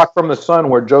like Third Rock from the Sun,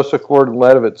 where Joseph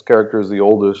Gordon-Levitt's character is the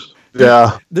oldest.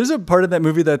 Yeah. There's a part of that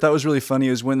movie that I thought was really funny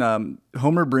is when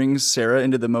Homer brings Sarah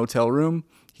into the motel room.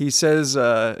 He says,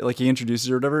 like he introduces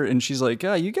her or whatever, and she's like,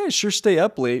 you guys sure stay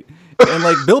up late. And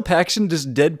like Bill Paxton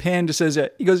just deadpan just says,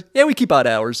 he goes, yeah, we keep odd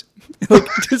hours. Like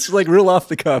just like real off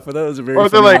the cuff. I thought it was a very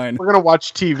funny line. We're going to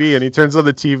watch TV, and he turns on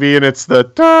the TV, and it's the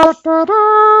da, da,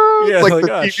 da. Yeah, like the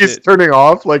TV's turning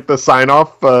off, like the sign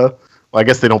off. Well, I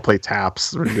guess they don't play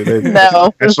taps. Or do they?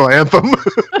 No. National anthem.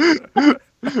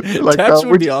 Like, taps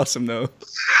would be awesome, though.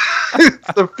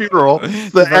 It's the funeral.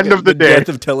 It's the end of the day. Death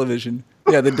of television.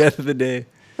 Yeah, the death of the day.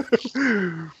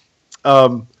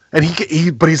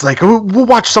 And but he's like, oh, we'll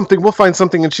watch something, we'll find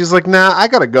something, and she's like, nah, I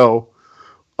gotta go.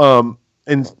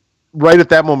 And right at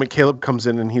that moment, Caleb comes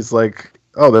in, and he's like,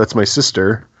 oh, that's my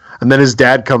sister. And then his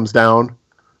dad comes down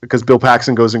because Bill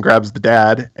Paxton goes and grabs the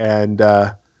dad, and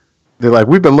they're like,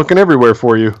 we've been looking everywhere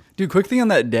for you. Dude, quick thing on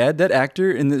that dad. That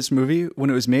actor in this movie, when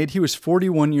it was made, he was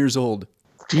 41 years old.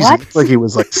 Jesus, like he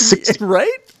was like 60. Right?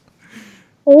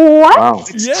 What? Wow.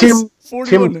 Yes, Tim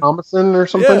 41. Thomason or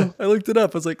something? Yeah, I looked it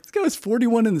up. I was like, this guy was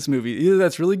 41 in this movie. Either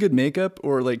that's really good makeup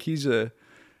or like he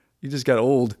just got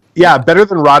old. Yeah, better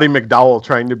than Roddy McDowell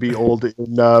trying to be old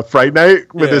in Fright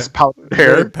Night with his powdered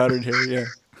hair. Powdered hair, yeah.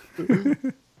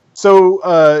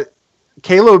 So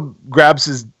Caleb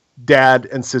grabs dad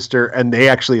and sister, and they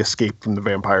actually escape from the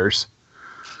vampires.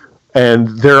 And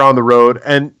they're on the road,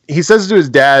 and he says to his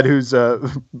dad, who's a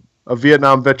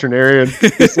Vietnam veterinarian,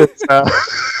 he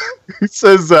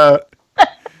says,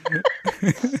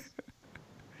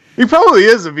 he probably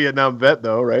is a Vietnam vet,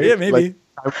 though, right? Yeah, maybe.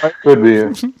 Could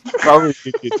be. Probably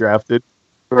did get drafted.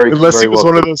 Unless he was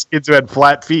one of those kids who had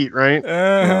flat feet, right?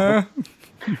 Uh-huh.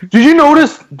 Did you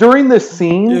notice during this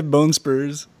scene? Yeah, bone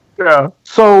spurs. Yeah.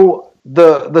 So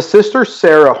the sister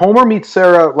Sarah, Homer meets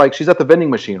Sarah, like she's at the vending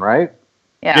machine, right?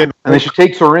 Yeah. And then she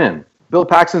takes her in. Bill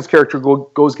Paxton's character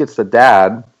goes gets the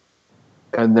dad,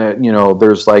 and then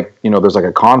there's like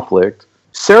a conflict.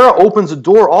 Sarah opens the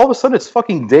door. All of a sudden, it's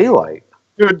fucking daylight.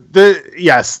 Dude,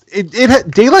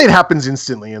 daylight happens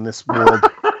instantly in this world.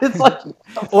 It's like,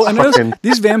 well, I noticed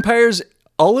these vampires,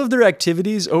 all of their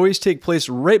activities always take place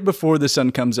right before the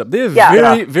sun comes up. They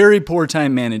have very poor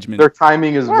time management. Their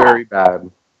timing is very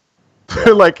bad.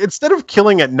 Like, instead of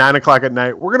killing at 9 o'clock at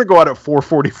night, we're gonna go out at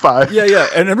 4:45. Yeah.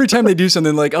 And every time they do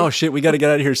something, like, oh shit, we got to get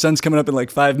out of here. Sun's coming up in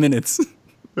like 5 minutes.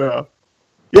 Yeah.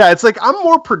 It's like I'm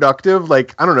more productive.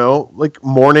 Like, I don't know, like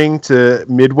morning to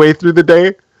midway through the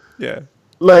day. Yeah.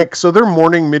 Like, so their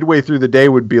morning midway through the day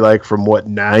would be like from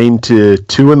 9 to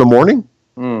 2 in the morning.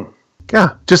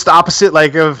 Yeah, just the opposite,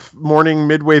 like of morning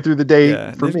midway through the day.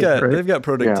 Yeah, for they've got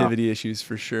productivity issues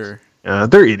for sure. Yeah,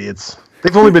 they're idiots.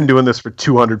 They've only been doing this for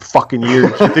 200 fucking years.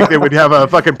 You think they would have a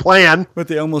fucking plan? But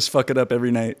they almost fuck it up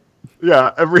every night. Yeah,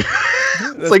 It's Every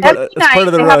that's night part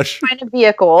of the they rush. have to find a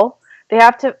vehicle. They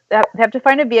have to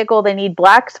find a vehicle. They need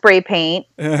black spray paint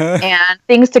and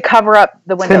things to cover up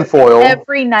the windows. Tinfoil,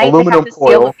 Every night aluminum they have to steal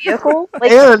foil. a vehicle.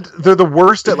 Like, and they're the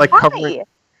worst at like why?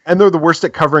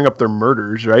 covering up their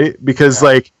murders, right? Because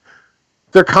like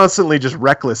they're constantly just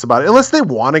reckless about it, unless they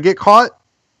want to get caught,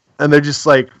 and they're just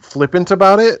like flippant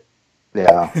about it.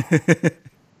 Yeah.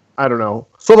 I don't know.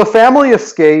 So the family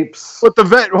escapes. But the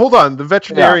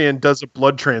veterinarian does a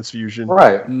blood transfusion,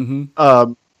 Right.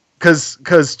 Mm-hmm.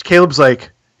 Because Caleb's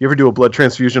like, you ever do a blood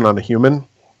transfusion on a human?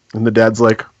 And the dad's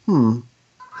like,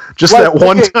 just Like, that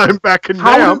one okay, time back in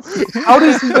How Nam.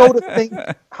 does he know to think?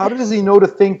 How does he know to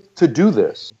think to do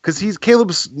this? Because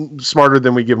Caleb's smarter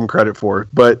than we give him credit for.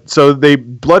 But so they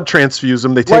blood transfuse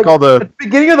him. They take Like, all at the. the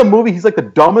beginning of the movie, he's like the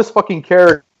dumbest fucking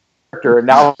character, and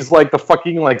now he's like the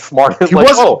fucking like smartest. He like,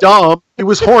 wasn't dumb. He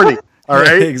was horny. All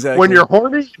Yeah, right. exactly. When you're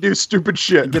horny, you do stupid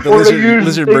shit. Get the Or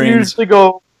lizard brains.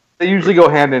 They usually go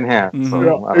hand in hand. Mhm. So, I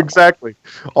don't know. Exactly.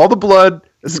 All the blood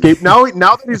escape. Now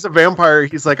that he's a vampire,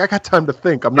 he's like, I got time to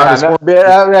think. I'm not Yeah, as horny.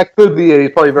 that could be it. He's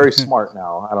probably very smart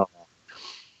now. I don't know.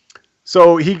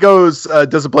 So he goes,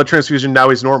 does a blood transfusion. Now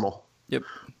he's normal. Yep.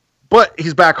 But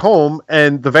he's back home,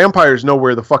 and the vampires know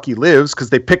where the fuck he lives because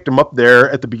they picked him up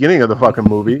there at the beginning of the fucking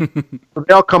movie. So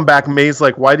they all come back. May's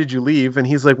like, why did you leave? And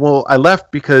he's like, well, I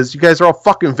left because you guys are all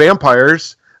fucking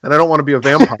vampires, and I don't want to be a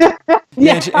vampire.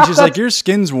 Yeah, and she's like, your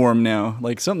skin's warm now.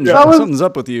 Like something's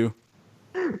up with you.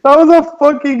 That was a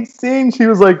fucking scene. She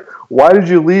was like, "Why did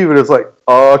you leave?" And it's like,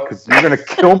 because you're gonna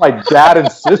kill my dad and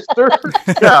sister."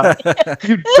 Yeah.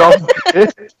 You dumb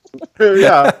bitch.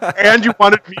 Yeah. And you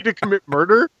wanted me to commit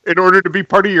murder in order to be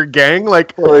part of your gang?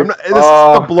 Like, Like, this is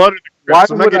the blood of the Why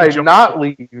Crips. I'm not would I getting jumped. not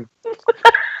leave?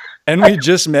 And we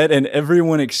just met, and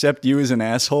everyone except you is an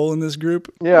asshole in this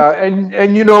group. Yeah,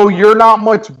 and you're not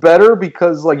much better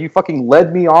because like you fucking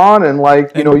led me on and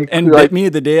like you And like, bit me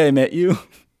the day I met you.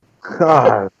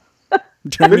 God.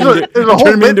 Turned me There's a whole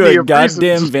turned me into litany a of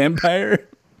goddamn reasons. vampire.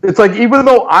 It's like even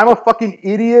though I'm a fucking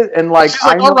idiot and like She's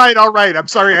like, I know, all right. I'm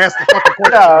sorry I asked the fucking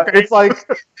question. yeah, okay?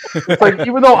 it's like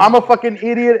even though I'm a fucking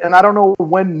idiot and I don't know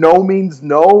when no means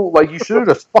no, like you should have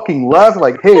just fucking left.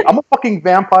 Like, hey, I'm a fucking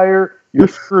vampire. You're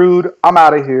screwed. I'm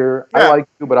out of here. Yeah. I like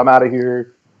you, but I'm out of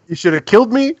here. You should have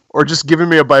killed me or just given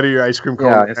me a bite of your ice cream cone.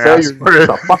 Yeah, instead you're just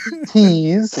a fucking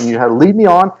tease, and you had to lead me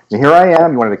on, and here I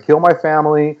am. You wanted to kill my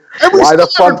family. And we Why the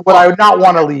still fuck would I not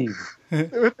want to leave?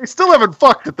 They still haven't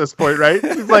fucked at this point, right?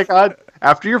 He's like,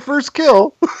 after your first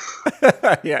kill.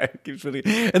 Yeah, it keeps really.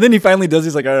 And then he finally does.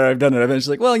 He's like, all right, I've done it. And she's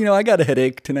like, well, I got a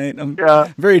headache tonight. I'm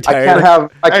very I tired. can't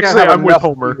have. I can't Actually, have I'm with enough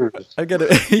Homer. beers. I got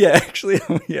to. Yeah, actually,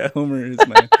 yeah, Homer is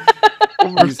my.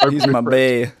 he's my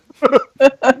bae.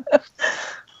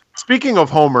 Speaking of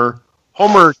Homer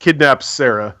kidnaps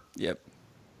Sarah. Yep.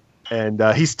 And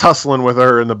he's tussling with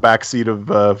her in the backseat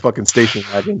of fucking station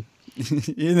wagon.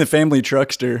 In the family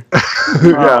truckster.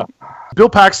 Yeah. Bill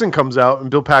Paxton comes out,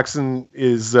 and Bill Paxton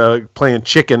is playing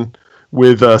chicken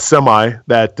with a semi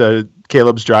that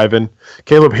Caleb's driving.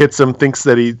 Caleb hits him, thinks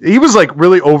that he was like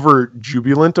really over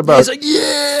jubilant about. He's like,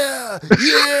 yeah.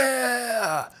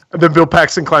 And then Bill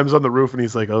Paxton climbs on the roof and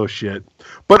he's like, oh shit.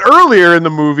 But earlier in the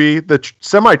movie, the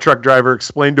semi truck driver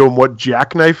explained to him what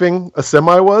jackknifing a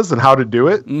semi was and how to do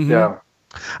it. Mm-hmm. Yeah.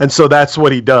 And so that's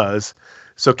what he does.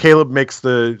 So Caleb makes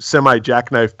the semi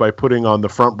jackknife by putting on the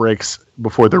front brakes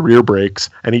before the rear brakes,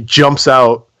 and he jumps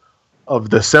out of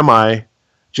the semi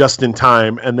just in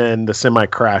time, and then the semi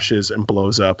crashes and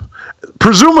blows up,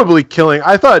 presumably killing.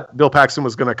 I thought Bill Paxton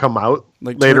was going to come out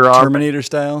Like later on. Terminator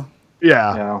style.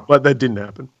 Yeah, but that didn't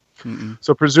happen.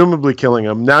 So presumably killing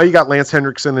him. Now you got Lance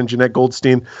Henriksen and Jeanette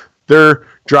Goldstein. They're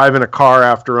driving a car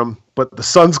after him, but the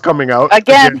sun's coming out.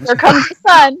 Again, here comes the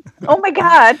sun. Oh my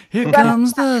God. Here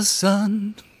comes the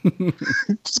sun.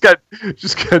 just got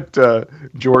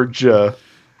George.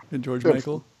 George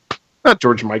Michael. Not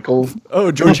George Michael.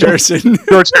 Oh, George Harrison.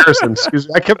 George Harrison. Excuse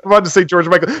me. I kept wanting to say George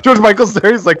Michael. George Michael's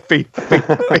there. He's like, faith.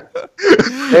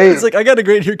 Hey, It's like, I got a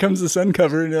great Here Comes the Sun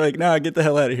cover. And they're like, nah, get the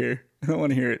hell out of here. I don't want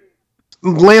to hear it.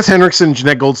 Lance Henriksen,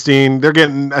 Jeanette Goldstein, they're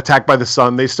getting attacked by the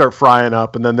sun. They start frying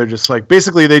up, and then they're just like,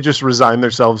 basically, they just resign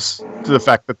themselves to the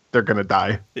fact that they're going to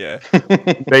die. Yeah.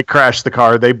 They crash the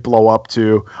car. They blow up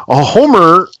too.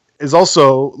 Homer is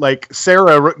also like,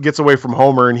 Sarah gets away from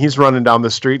Homer, and he's running down the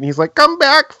street, and he's like, come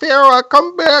back, Farrah.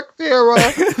 Come back,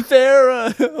 Farrah.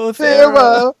 Farrah. Oh,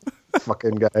 Farrah.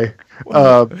 Fucking guy.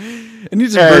 And he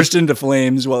just burst into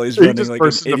flames while he's running. He just like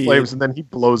bursts an into idiot. flames, and then he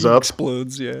blows He up.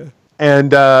 explodes, yeah.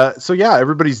 And so, yeah,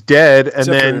 everybody's dead.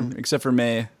 And Except for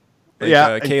May. Like,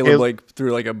 yeah, Caleb like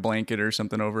threw like a blanket or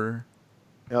something over her.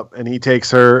 Yep, and he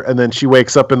takes her, and then she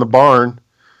wakes up in the barn,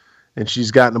 and she's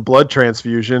gotten a blood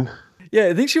transfusion. Yeah,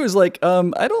 I think she was like,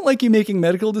 I don't like you making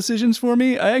medical decisions for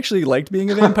me. I actually liked being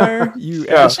a vampire, you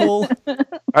asshole.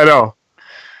 I know.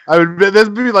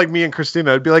 That'd be like me and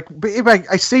Christina. I'd be like, babe,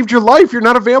 I saved your life. You're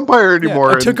not a vampire anymore.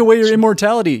 Yeah, I took away your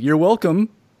immortality. You're welcome.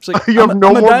 It's like, you have no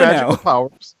I'm more die magical now.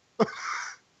 powers.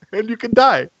 And you can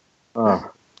die.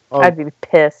 I'd be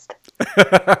pissed.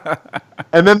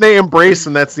 And then they embrace,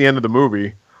 and that's the end of the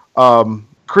movie.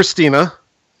 Christina,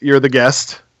 you're the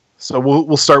guest, so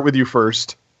we'll start with you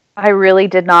first. I really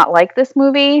did not like this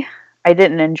movie. I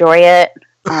didn't enjoy it.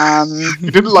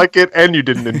 You didn't like it, and you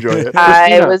didn't enjoy it.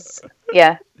 I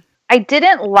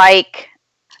didn't like.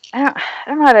 I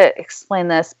don't know how to explain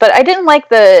this, but I didn't like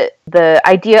the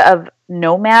idea of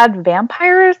nomad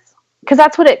vampires, because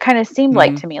that's what it kind of seemed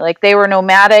like to me. Like, they were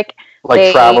nomadic.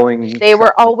 like traveling. They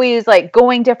were always like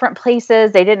going different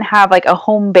places. They didn't have like a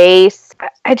home base.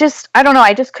 I don't know.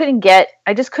 I just couldn't get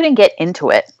into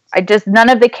it. None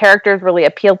of the characters really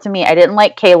appealed to me. I didn't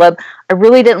like Caleb. I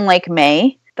really didn't like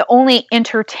May. The only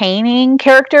entertaining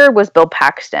character was Bill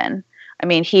Paxton. I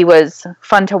mean, he was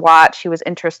fun to watch. He was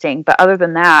interesting. But other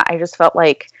than that, I just felt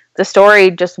like the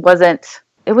story just wasn't,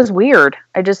 it was weird.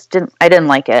 I didn't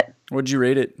like it. What'd you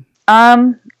rate it?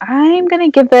 I'm going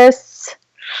to give it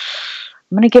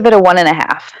a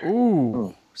 1.5.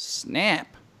 Ooh, snap.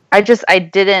 I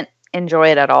didn't enjoy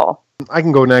it at all. I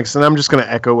can go next, and I'm just going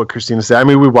to echo what Christina said. I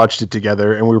mean, we watched it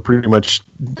together, and we were pretty much,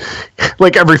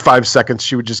 like, every 5 seconds,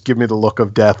 she would just give me the look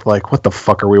of death, like, what the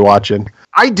fuck are we watching?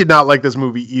 I did not like this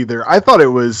movie either. I thought it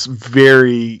was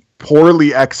very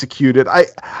poorly executed. I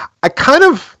kind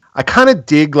of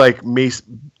dig, like,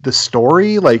 the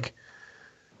story, like,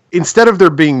 instead of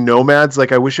there being nomads,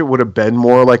 like, I wish it would have been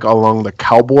more, like, along the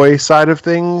cowboy side of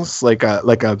things, like a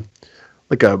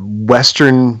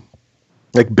Western,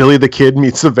 like Billy the Kid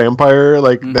meets the vampire,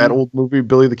 like that old movie,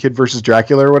 Billy the Kid versus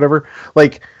Dracula or whatever.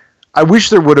 Like, I wish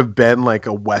there would have been like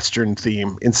a Western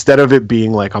theme instead of it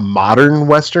being like a modern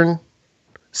Western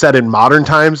set in modern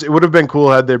times. It would have been cool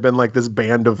had there been like this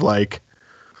band of like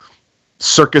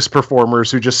circus performers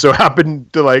who just so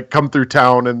happened to like come through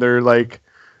town, and they're like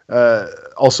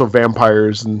also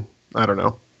vampires, and I don't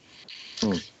know.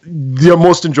 The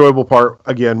most enjoyable part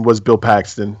again was Bill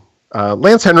Paxton.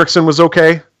 Lance Henriksen was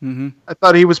okay. Mm-hmm. I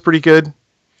thought he was pretty good.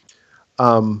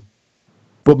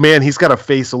 But man, he's got a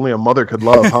face only a mother could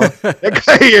love, huh? That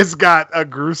guy has got a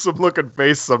gruesome looking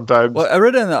face sometimes. Well, I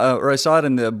read or I saw it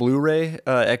in the Blu-ray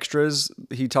extras.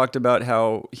 He talked about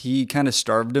how he kind of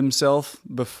starved himself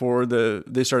before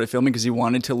they started filming because he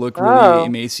wanted to look really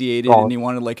emaciated and he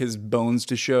wanted like his bones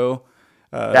to show.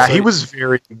 He was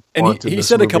very. And he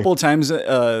said a couple of times,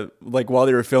 like while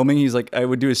they were filming, he's like, I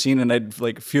would do a scene and I'd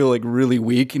like feel like really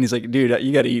weak, and he's like, dude,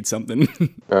 you got to eat something.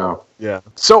 Oh yeah.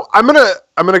 So I'm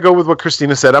gonna go with what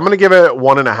Christina said. I'm gonna give it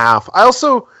 1.5. I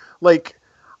also like.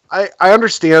 I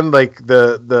understand like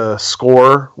the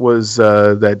score was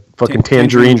that fucking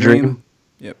Tangerine Dream.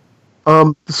 Yep.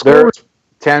 The score was.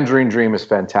 Tangerine Dream is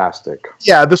fantastic.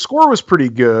 Yeah, the score was pretty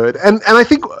good, and I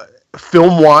think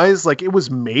film wise, like it was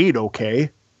made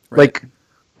okay. Right.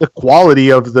 the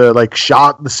quality of the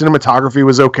shot, the cinematography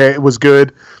was okay. It was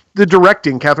good. The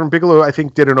directing, Catherine Bigelow, I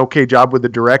think, did an okay job with the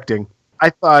directing. I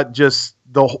thought just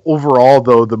the overall,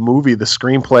 though, the movie, the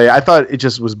screenplay, I thought it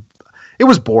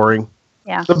was boring.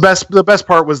 Yeah. The best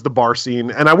part was the bar scene,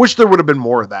 and I wish there would have been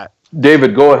more of that.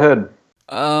 David, go ahead.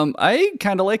 I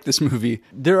kind of like this movie.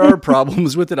 There are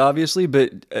problems with it, obviously,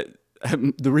 but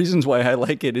the reasons why I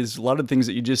like it is a lot of things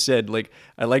that you just said. Like,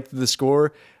 I liked the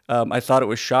score. I thought it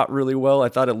was shot really well. I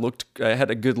thought it had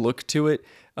a good look to it.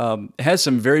 It has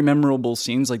some very memorable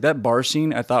scenes. Like that bar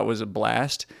scene, I thought was a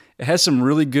blast. It has some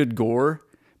really good gore,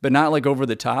 but not like over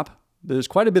the top. There's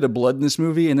quite a bit of blood in this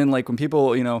movie. And then like when people,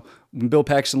 when Bill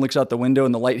Paxton looks out the window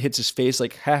and the light hits his face,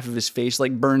 like half of his face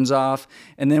like burns off.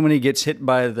 And then when he gets hit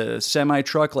by the semi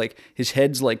truck, like his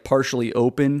head's like partially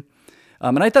open.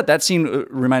 And I thought that scene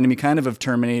reminded me kind of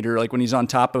Terminator, like when he's on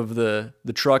top of the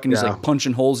truck and he's like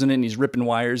punching holes in it and he's ripping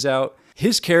wires out.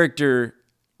 His character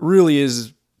really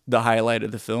is the highlight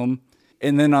of the film.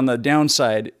 And then on the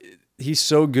downside, he's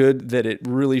so good that it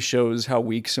really shows how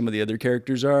weak some of the other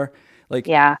characters are. Like,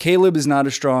 Caleb is not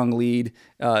a strong lead.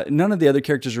 None of the other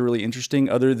characters are really interesting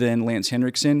other than Lance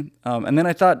Henriksen. And then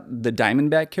I thought the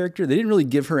Diamondback character, they didn't really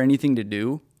give her anything to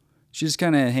do. She just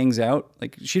kind of hangs out.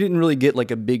 Like, she didn't really get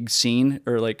like a big scene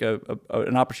or like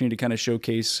an opportunity to kind of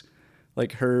showcase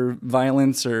like her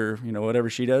violence or, whatever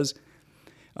she does.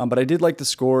 But I did like the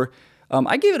score.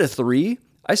 I gave it a 3.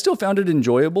 I still found it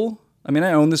enjoyable. I mean,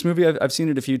 I own this movie. I've seen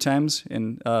it a few times,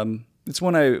 and it's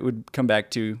one I would come back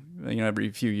to, every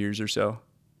few years or so.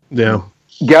 Yeah.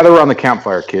 Gather around the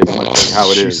campfire, kids. I'm going to tell you how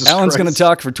it is. Alan's going to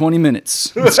talk for 20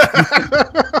 minutes.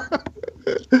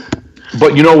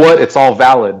 But you know what? It's all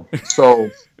valid. So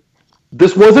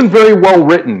this wasn't very well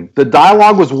written. The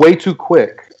dialogue was way too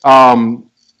quick.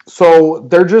 So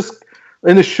they're just,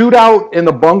 in the shootout in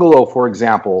the bungalow, for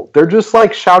example, they're just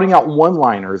like shouting out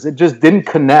one-liners. It just didn't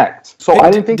connect. So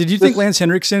I didn't think. Did you think Lance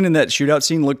Henriksen in that shootout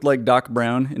scene looked like Doc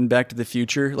Brown in Back to the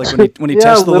Future? Like when he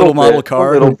tests the little model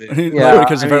car? A little bit. Yeah.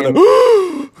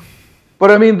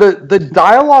 But I mean, the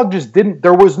dialogue just didn't.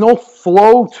 There was no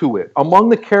flow to it among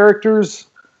the characters.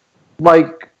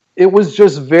 Like, it was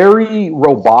just very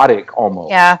robotic almost.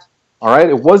 Yeah. All right.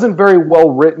 It wasn't very well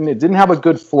written. It didn't have a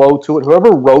good flow to it. Whoever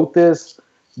wrote this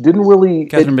didn't really.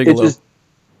 Catherine Bigelow.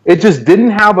 It just didn't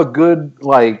have a good,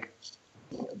 like.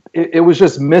 It was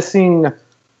just missing. It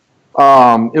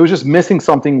was just missing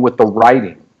something with the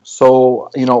writing. So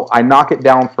I knock it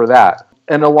down for that.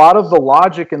 And a lot of the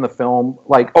logic in the film,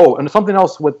 and something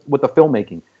else with the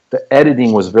filmmaking, the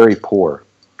editing was very poor.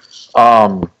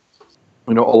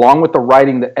 Along with the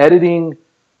writing, the editing,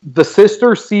 the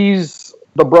sister sees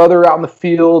the brother out in the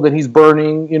field and he's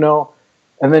burning,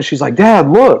 and then she's like, "Dad,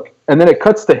 look." And then it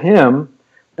cuts to him,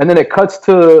 and then it cuts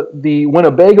to the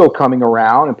Winnebago coming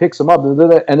around and picks him up.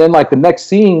 And then, like, the next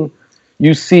scene,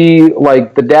 you see,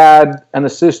 like, the dad and the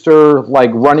sister,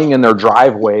 like, running in their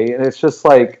driveway. And it's just,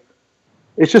 like,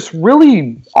 it's just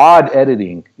really odd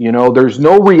editing. There's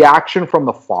no reaction from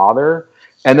the father.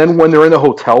 And then when they're in the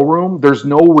hotel room, there's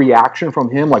no reaction from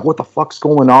him. Like, what the fuck's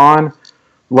going on?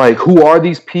 Like, who are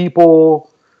these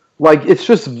people? Like, it's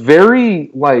just very,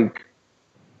 like,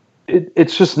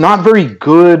 it's just not very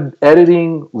good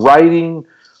editing, writing,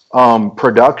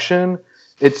 production.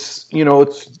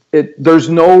 There's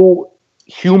no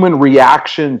human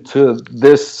reaction to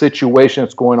this situation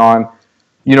that's going on.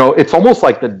 It's almost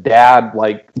like the dad,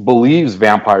 like, believes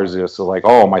vampires exist. So, like,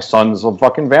 oh, my son's a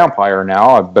fucking vampire now.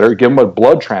 I better give him a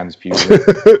blood transfusion.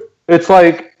 It's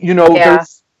like,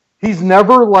 he's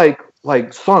never like,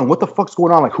 son, what the fuck's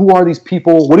going on? Like, who are these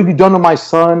people? What have you done to my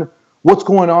son? What's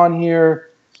going on here?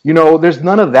 There's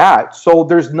none of that. So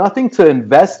there's nothing to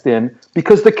invest in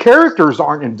because the characters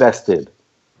aren't invested.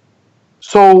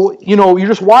 So, you're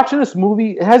just watching this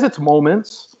movie. It has its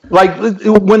moments. Like,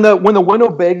 when the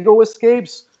Winnebago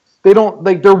escapes, they're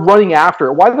running after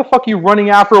it. Why the fuck are you running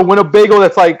after a Winnebago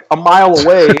that's like a mile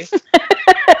away?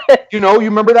 You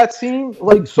remember that scene?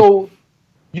 Like, so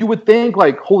you would think,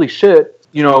 like, holy shit,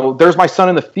 there's my son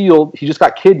in the field. He just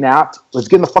got kidnapped. Let's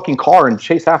get in the fucking car and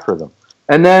chase after them.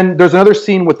 And then there's another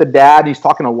scene with the dad. He's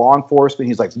talking to law enforcement.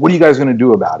 He's like, what are you guys going to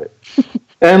do about it?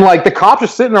 And, like, the cops are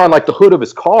sitting there on, like, the hood of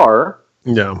his car.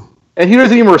 Yeah. And he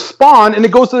doesn't even respond, and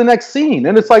it goes to the next scene.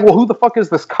 And it's like, well, who the fuck is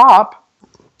this cop?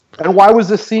 And why does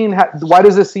this scene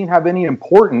have any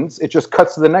importance? It just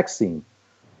cuts to the next scene.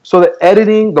 So the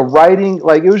editing, the writing,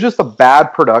 like, it was just a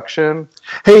bad production.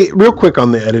 Hey, real quick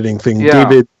on the editing thing.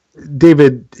 Yeah.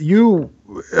 David, you,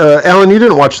 Alan, you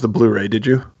didn't watch the Blu-ray, did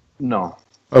you? No.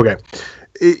 Okay.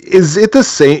 Is it the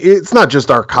same? It's not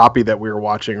just our copy that we were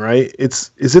watching, right?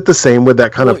 Is it the same with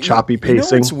that kind of choppy pacing? You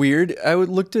know what's weird?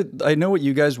 I know what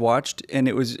you guys watched, and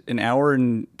it was an hour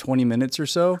and 20 minutes or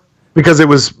so. Because it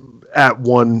was at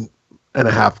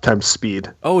 1.5 times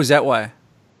speed. Oh, is that why?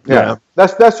 Yeah.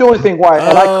 That's the only thing why.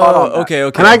 And I caught on that. Okay.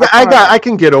 And I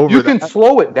can get over You can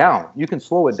slow it down.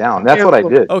 That's what I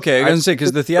did. Okay, I was going to say,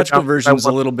 because the theatrical version is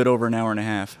a little bit over an hour and a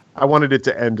half. I wanted it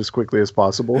to end as quickly as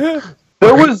possible.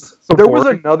 There was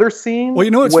another scene. Well,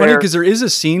 you know what's funny? Because there is a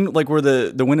scene like where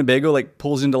the Winnebago like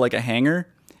pulls into like a hangar.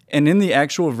 And in the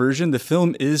actual version, the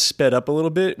film is sped up a little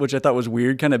bit, which I thought was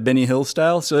weird, kind of Benny Hill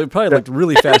style. So it probably looked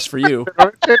really fast for you.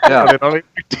 Yeah.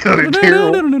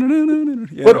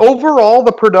 But overall,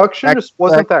 the production just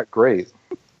wasn't that great.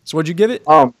 So what'd you give it?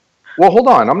 Well, hold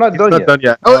on, I'm not done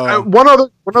yet. One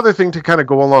other thing to kind of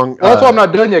go along. Well, that's why I'm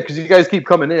not done yet, because you guys keep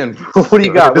coming in. What do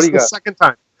you got? This is the second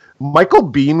time. Michael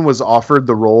Biehn was offered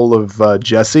the role of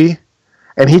Jesse.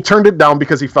 And he turned it down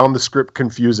because he found the script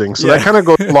confusing. So that kind of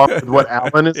goes along with what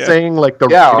Alan is saying, like the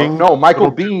writing. No,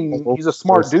 Michael Biehn, he's a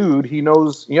smart dude. He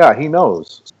knows. Yeah, he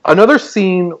knows. Another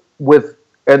scene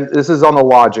and this is on the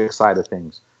logic side of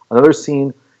things. Another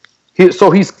scene.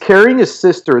 So he's carrying his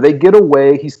sister. They get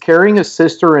away. He's carrying his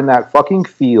sister in that fucking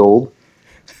field.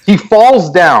 He falls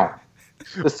down.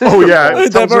 The sister. Oh yeah,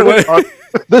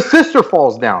 the sister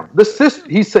falls down. The sister.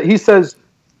 He says.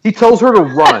 He tells her to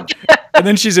run. And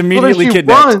then she's immediately she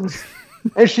kidnapped. Runs,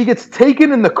 and she gets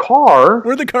taken in the car.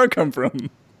 Where'd the car come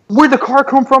from?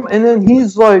 And then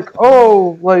he's like,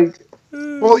 oh, like...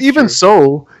 Well, even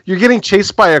so, you're getting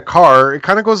chased by a car. It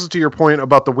kind of goes to your point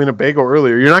about the Winnebago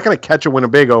earlier. You're not going to catch a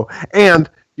Winnebago, and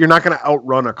you're not going to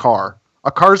outrun a car.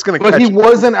 A car's going to catch you. But he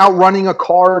wasn't outrunning a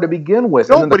car to begin with.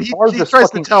 No, but he tries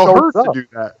to tell her to do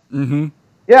that. Mm-hmm.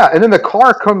 Yeah, and then the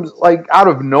car comes like out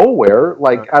of nowhere,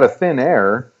 like out of thin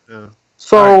air. Yeah.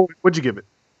 So, right. What'd you give it?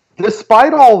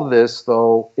 Despite all this,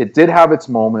 though, it did have its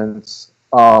moments.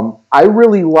 I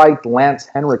really liked Lance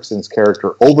Henriksen's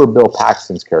character over Bill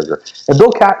Paxton's character. And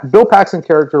Bill Paxton's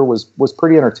character was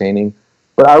pretty entertaining,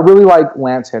 but I really liked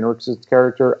Lance Henriksen's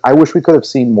character. I wish we could have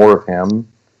seen more of him,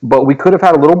 but we could have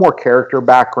had a little more character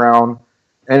background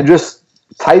and just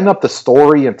tighten up the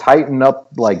story and tighten up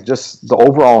like just the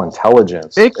overall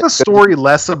intelligence. Make the story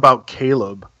less about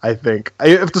Caleb, I think.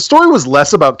 If the story was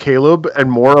less about Caleb and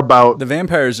more about... The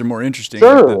vampires are more interesting.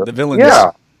 Sure. Like the villains.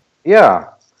 Yeah.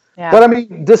 But I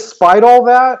mean, despite all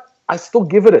that, I still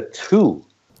give it a 2.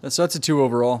 So that's a 2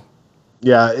 overall.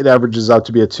 Yeah, it averages out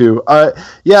to be a 2. I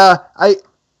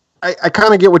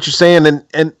kind of get what you're saying,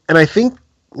 and I think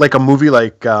like a movie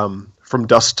like From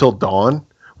Dusk Till Dawn,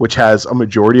 which has a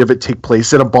majority of it take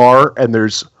place in a bar, and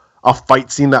there's a fight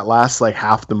scene that lasts like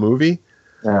half the movie.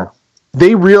 Yeah.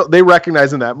 They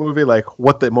recognize in that movie like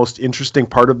what the most interesting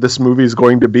part of this movie is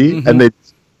going to be, and they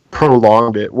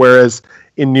prolonged it. Whereas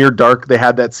in Near Dark, they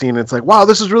had that scene, and it's like, wow,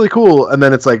 this is really cool. And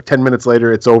then it's like 10 minutes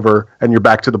later, it's over, and you're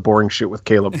back to the boring shit with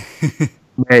Caleb.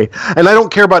 May. And I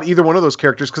don't care about either one of those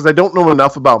characters because I don't know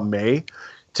enough about May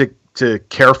to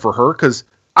care for her, because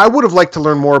I would have liked to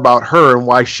learn more about her and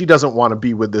why she doesn't want to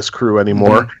be with this crew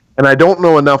anymore. And I don't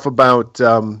know enough about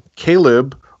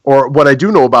Caleb, or what I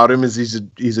do know about him is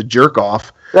he's a jerk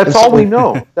off. That's all we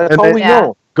know. That's all we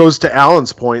know. Goes to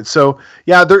Alan's point. So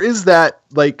yeah, there is that.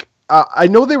 Like I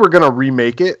know they were going to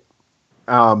remake it.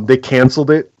 They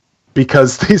canceled it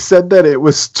because they said that it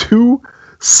was too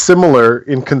similar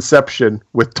in conception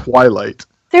with Twilight.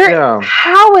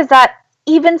 How is that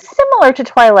even similar to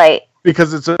Twilight?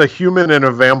 Because it's a human and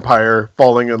a vampire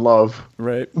falling in love.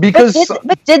 Right. Because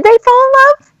but did they fall in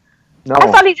love? No.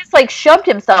 I thought he just like shoved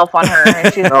himself on her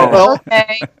and she's like,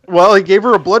 okay. Well, he gave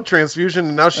her a blood transfusion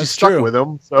and now she's stuck with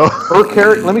him. So her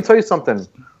character, let me tell you something.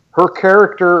 Her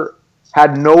character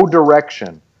had no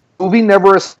direction. The movie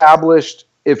never established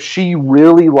if she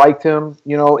really liked him.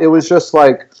 You know, it was just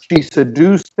like she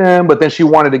seduced him, but then she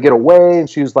wanted to get away and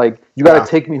she was like, you got to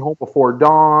take me home before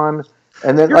dawn.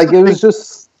 And then it was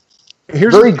just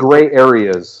very gray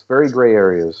areas. Very gray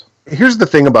areas. Here's the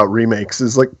thing about remakes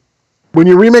is like, when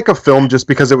you remake a film just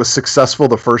because it was successful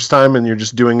the first time and you're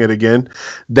just doing it again,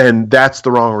 then that's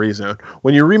the wrong reason.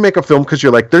 When you remake a film because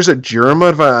you're like, there's a germ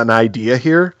of an idea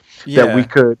here that we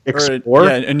could explore.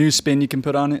 A new spin you can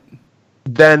put on it.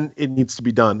 Then it needs to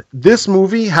be done. This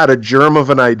movie had a germ of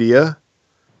an idea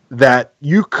that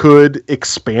you could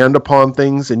expand upon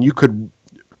things and you could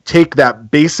take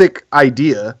that basic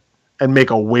idea and make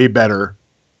a way better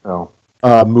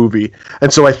movie.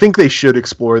 And so I think they should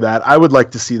explore that. I would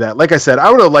like to see that. Like I said, I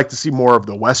would have liked to see more of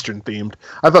the Western themed.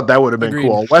 I thought that would have been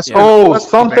cool.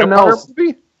 Something else.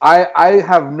 Movie? I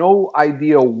have no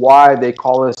idea why they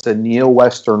call this a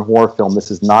neo-Western horror film. This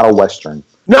is not a Western.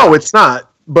 No, it's not.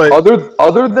 But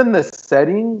Other than the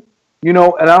setting, and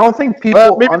I don't think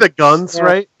people maybe the guns, understand-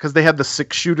 right? Because they had the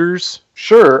 6-shooters.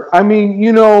 Sure. I mean,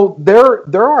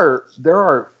 there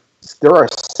are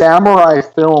samurai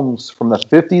films from the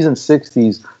 50s and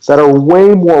 60s that are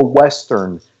way more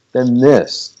Western than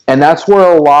this. And that's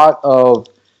where a lot of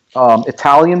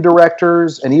Italian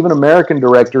directors and even American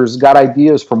directors got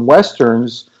ideas from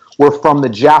Westerns were from the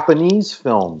Japanese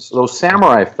films, those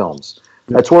samurai films.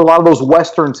 That's where a lot of those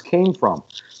Westerns came from.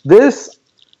 This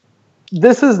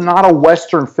is not a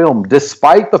Western film,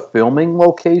 despite the filming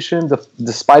location,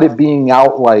 despite it being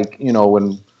out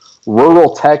in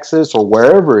rural Texas or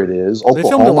wherever it is. They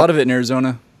filmed a lot of it in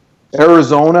Arizona.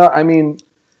 I mean,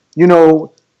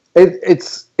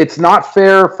 it's not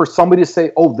fair for somebody to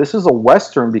say, "Oh, this is a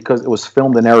Western" because it was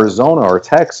filmed in Arizona or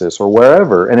Texas or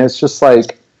wherever, and it's just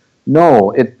like,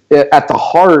 no. It at the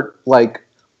heart,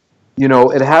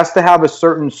 it has to have a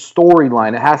certain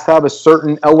storyline. It has to have a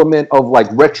certain element of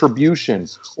retribution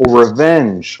or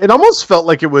revenge. It almost felt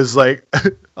like it was like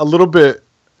a little bit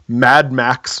Mad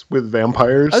Max with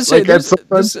vampires. I'd say there's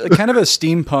kind of a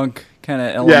steampunk kind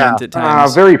of element at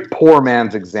times. Very poor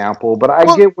man's example, but I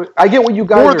get what you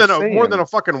guys are saying. More than a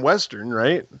fucking Western,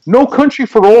 right? No Country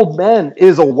for Old Men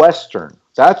is a Western.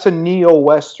 That's a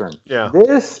neo-Western. Yeah.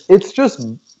 It's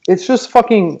just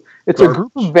fucking. It's a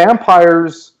group of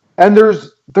vampires, and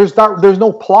there's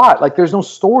no plot. There's no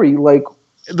story.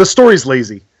 The story's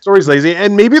lazy.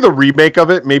 And maybe the remake of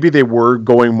it, maybe they were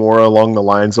going more along the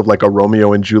lines of a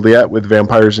Romeo and Juliet with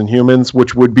vampires and humans,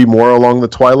 which would be more along the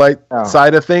Twilight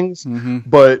side of things. Mm-hmm.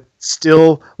 But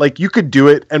still, you could do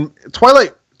it. And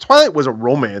Twilight was a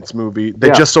romance movie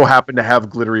that just so happened to have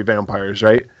glittery vampires,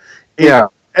 right?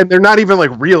 And they're not even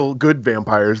real good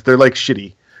vampires. They're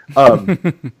shitty.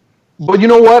 But you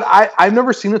know what? I've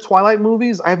never seen the Twilight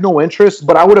movies. I have no interest,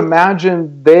 but I would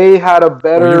imagine they had a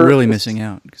better. Well, you're really missing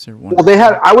out because they're wonderful.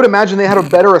 Well, I would imagine they had a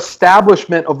better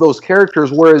establishment of those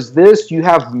characters. Whereas this, you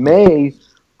have May,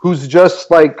 who's just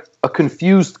a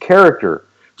confused character,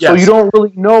 so you don't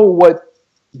really know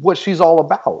what she's all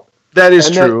about. That is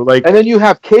true. And then you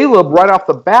have Caleb right off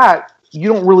the bat.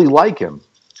 You don't really like him.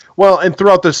 Well, and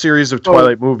throughout the series of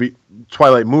Twilight movies,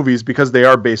 because they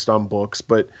are based on books,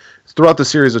 but throughout the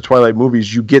series of Twilight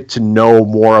movies, you get to know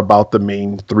more about the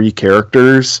main 3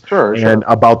 characters and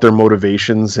about their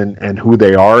motivations and who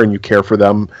they are, and you care for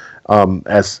them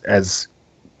as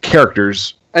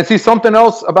characters. And see, something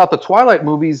else about the Twilight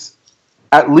movies,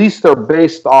 at least they're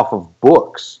based off of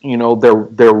books.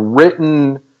 They're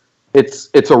written.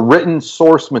 It's a written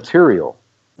source material.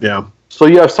 Yeah. So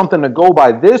you have something to go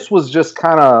by. This was just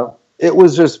it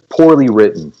was just poorly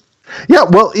written. Yeah,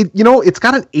 well, it's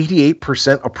got an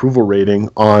 88% approval rating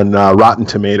on Rotten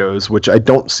Tomatoes, which I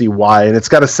don't see why, and it's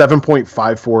got a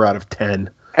 7.54 out of 10.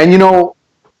 And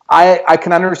I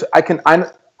can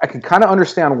kind of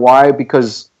understand why,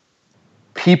 because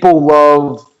people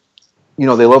love, they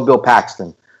love Bill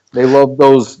Paxton. They love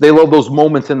those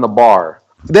moments in the bar.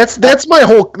 That's my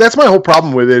whole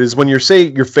problem with it is when you say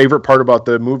your favorite part about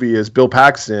the movie is Bill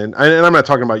Paxton, and I'm not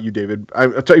talking about you, David.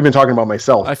 I'm even talking about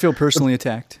myself. I feel personally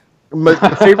attacked. My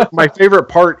favorite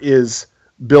part is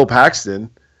Bill Paxton.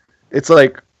 It's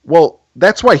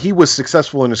that's why he was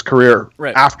successful in his career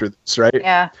after this, right?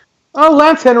 Yeah. Oh,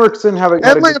 Lance Henriksen had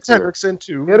a Lance Henriksen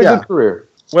too. He had a good career.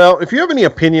 Well, if you have any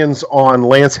opinions on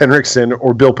Lance Henriksen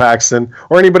or Bill Paxton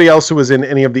or anybody else who was in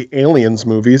any of the Aliens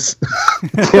movies,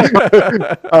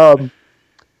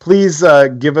 please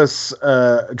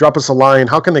drop us a line.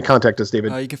 How can they contact us,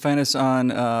 David? You can find us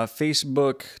on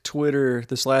Facebook, Twitter,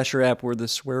 the Slasher app. We're the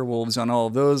Swearwolves on all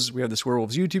of those. We have the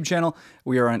Swearwolves YouTube channel.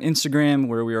 We are on Instagram,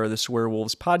 where we are the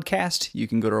Swearwolves Podcast. You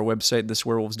can go to our website,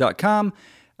 theswearwolves.com,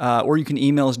 or you can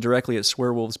email us directly at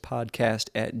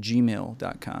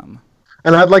swearwolvespodcast@gmail.com.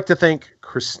 And I'd like to thank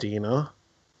Christina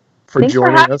for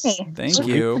joining us. Thank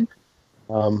you.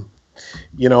 Not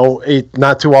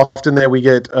too often that we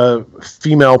get a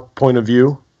female point of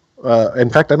view.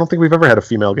 In fact, I don't think we've ever had a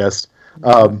female guest.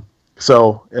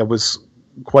 So it was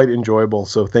quite enjoyable.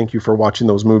 So thank you for watching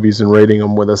those movies and rating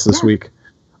them with us this week.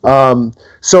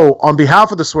 So on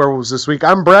behalf of the Swearwolves this week,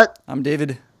 I'm Brett. I'm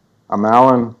David. I'm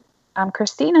Alan. I'm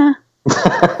Christina.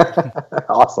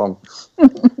 Awesome.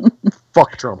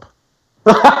 Fuck Trump.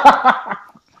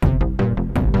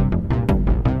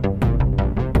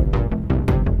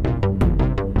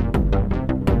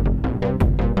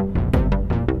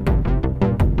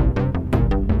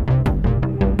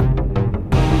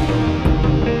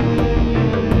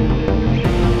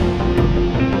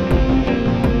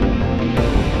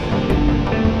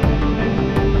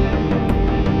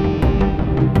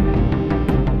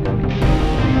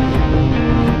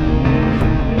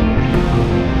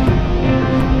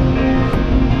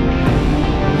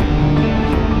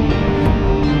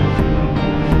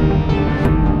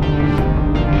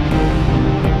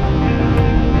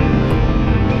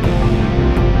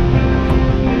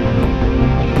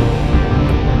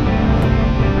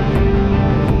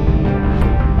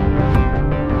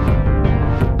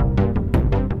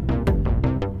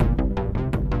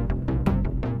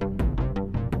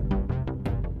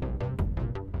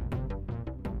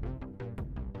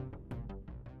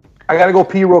 I gotta go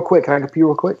pee real quick. Can I go pee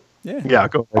real quick? Yeah. Yeah,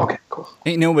 go ahead. Okay, cool.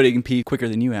 Ain't nobody can pee quicker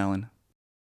than you, Alan.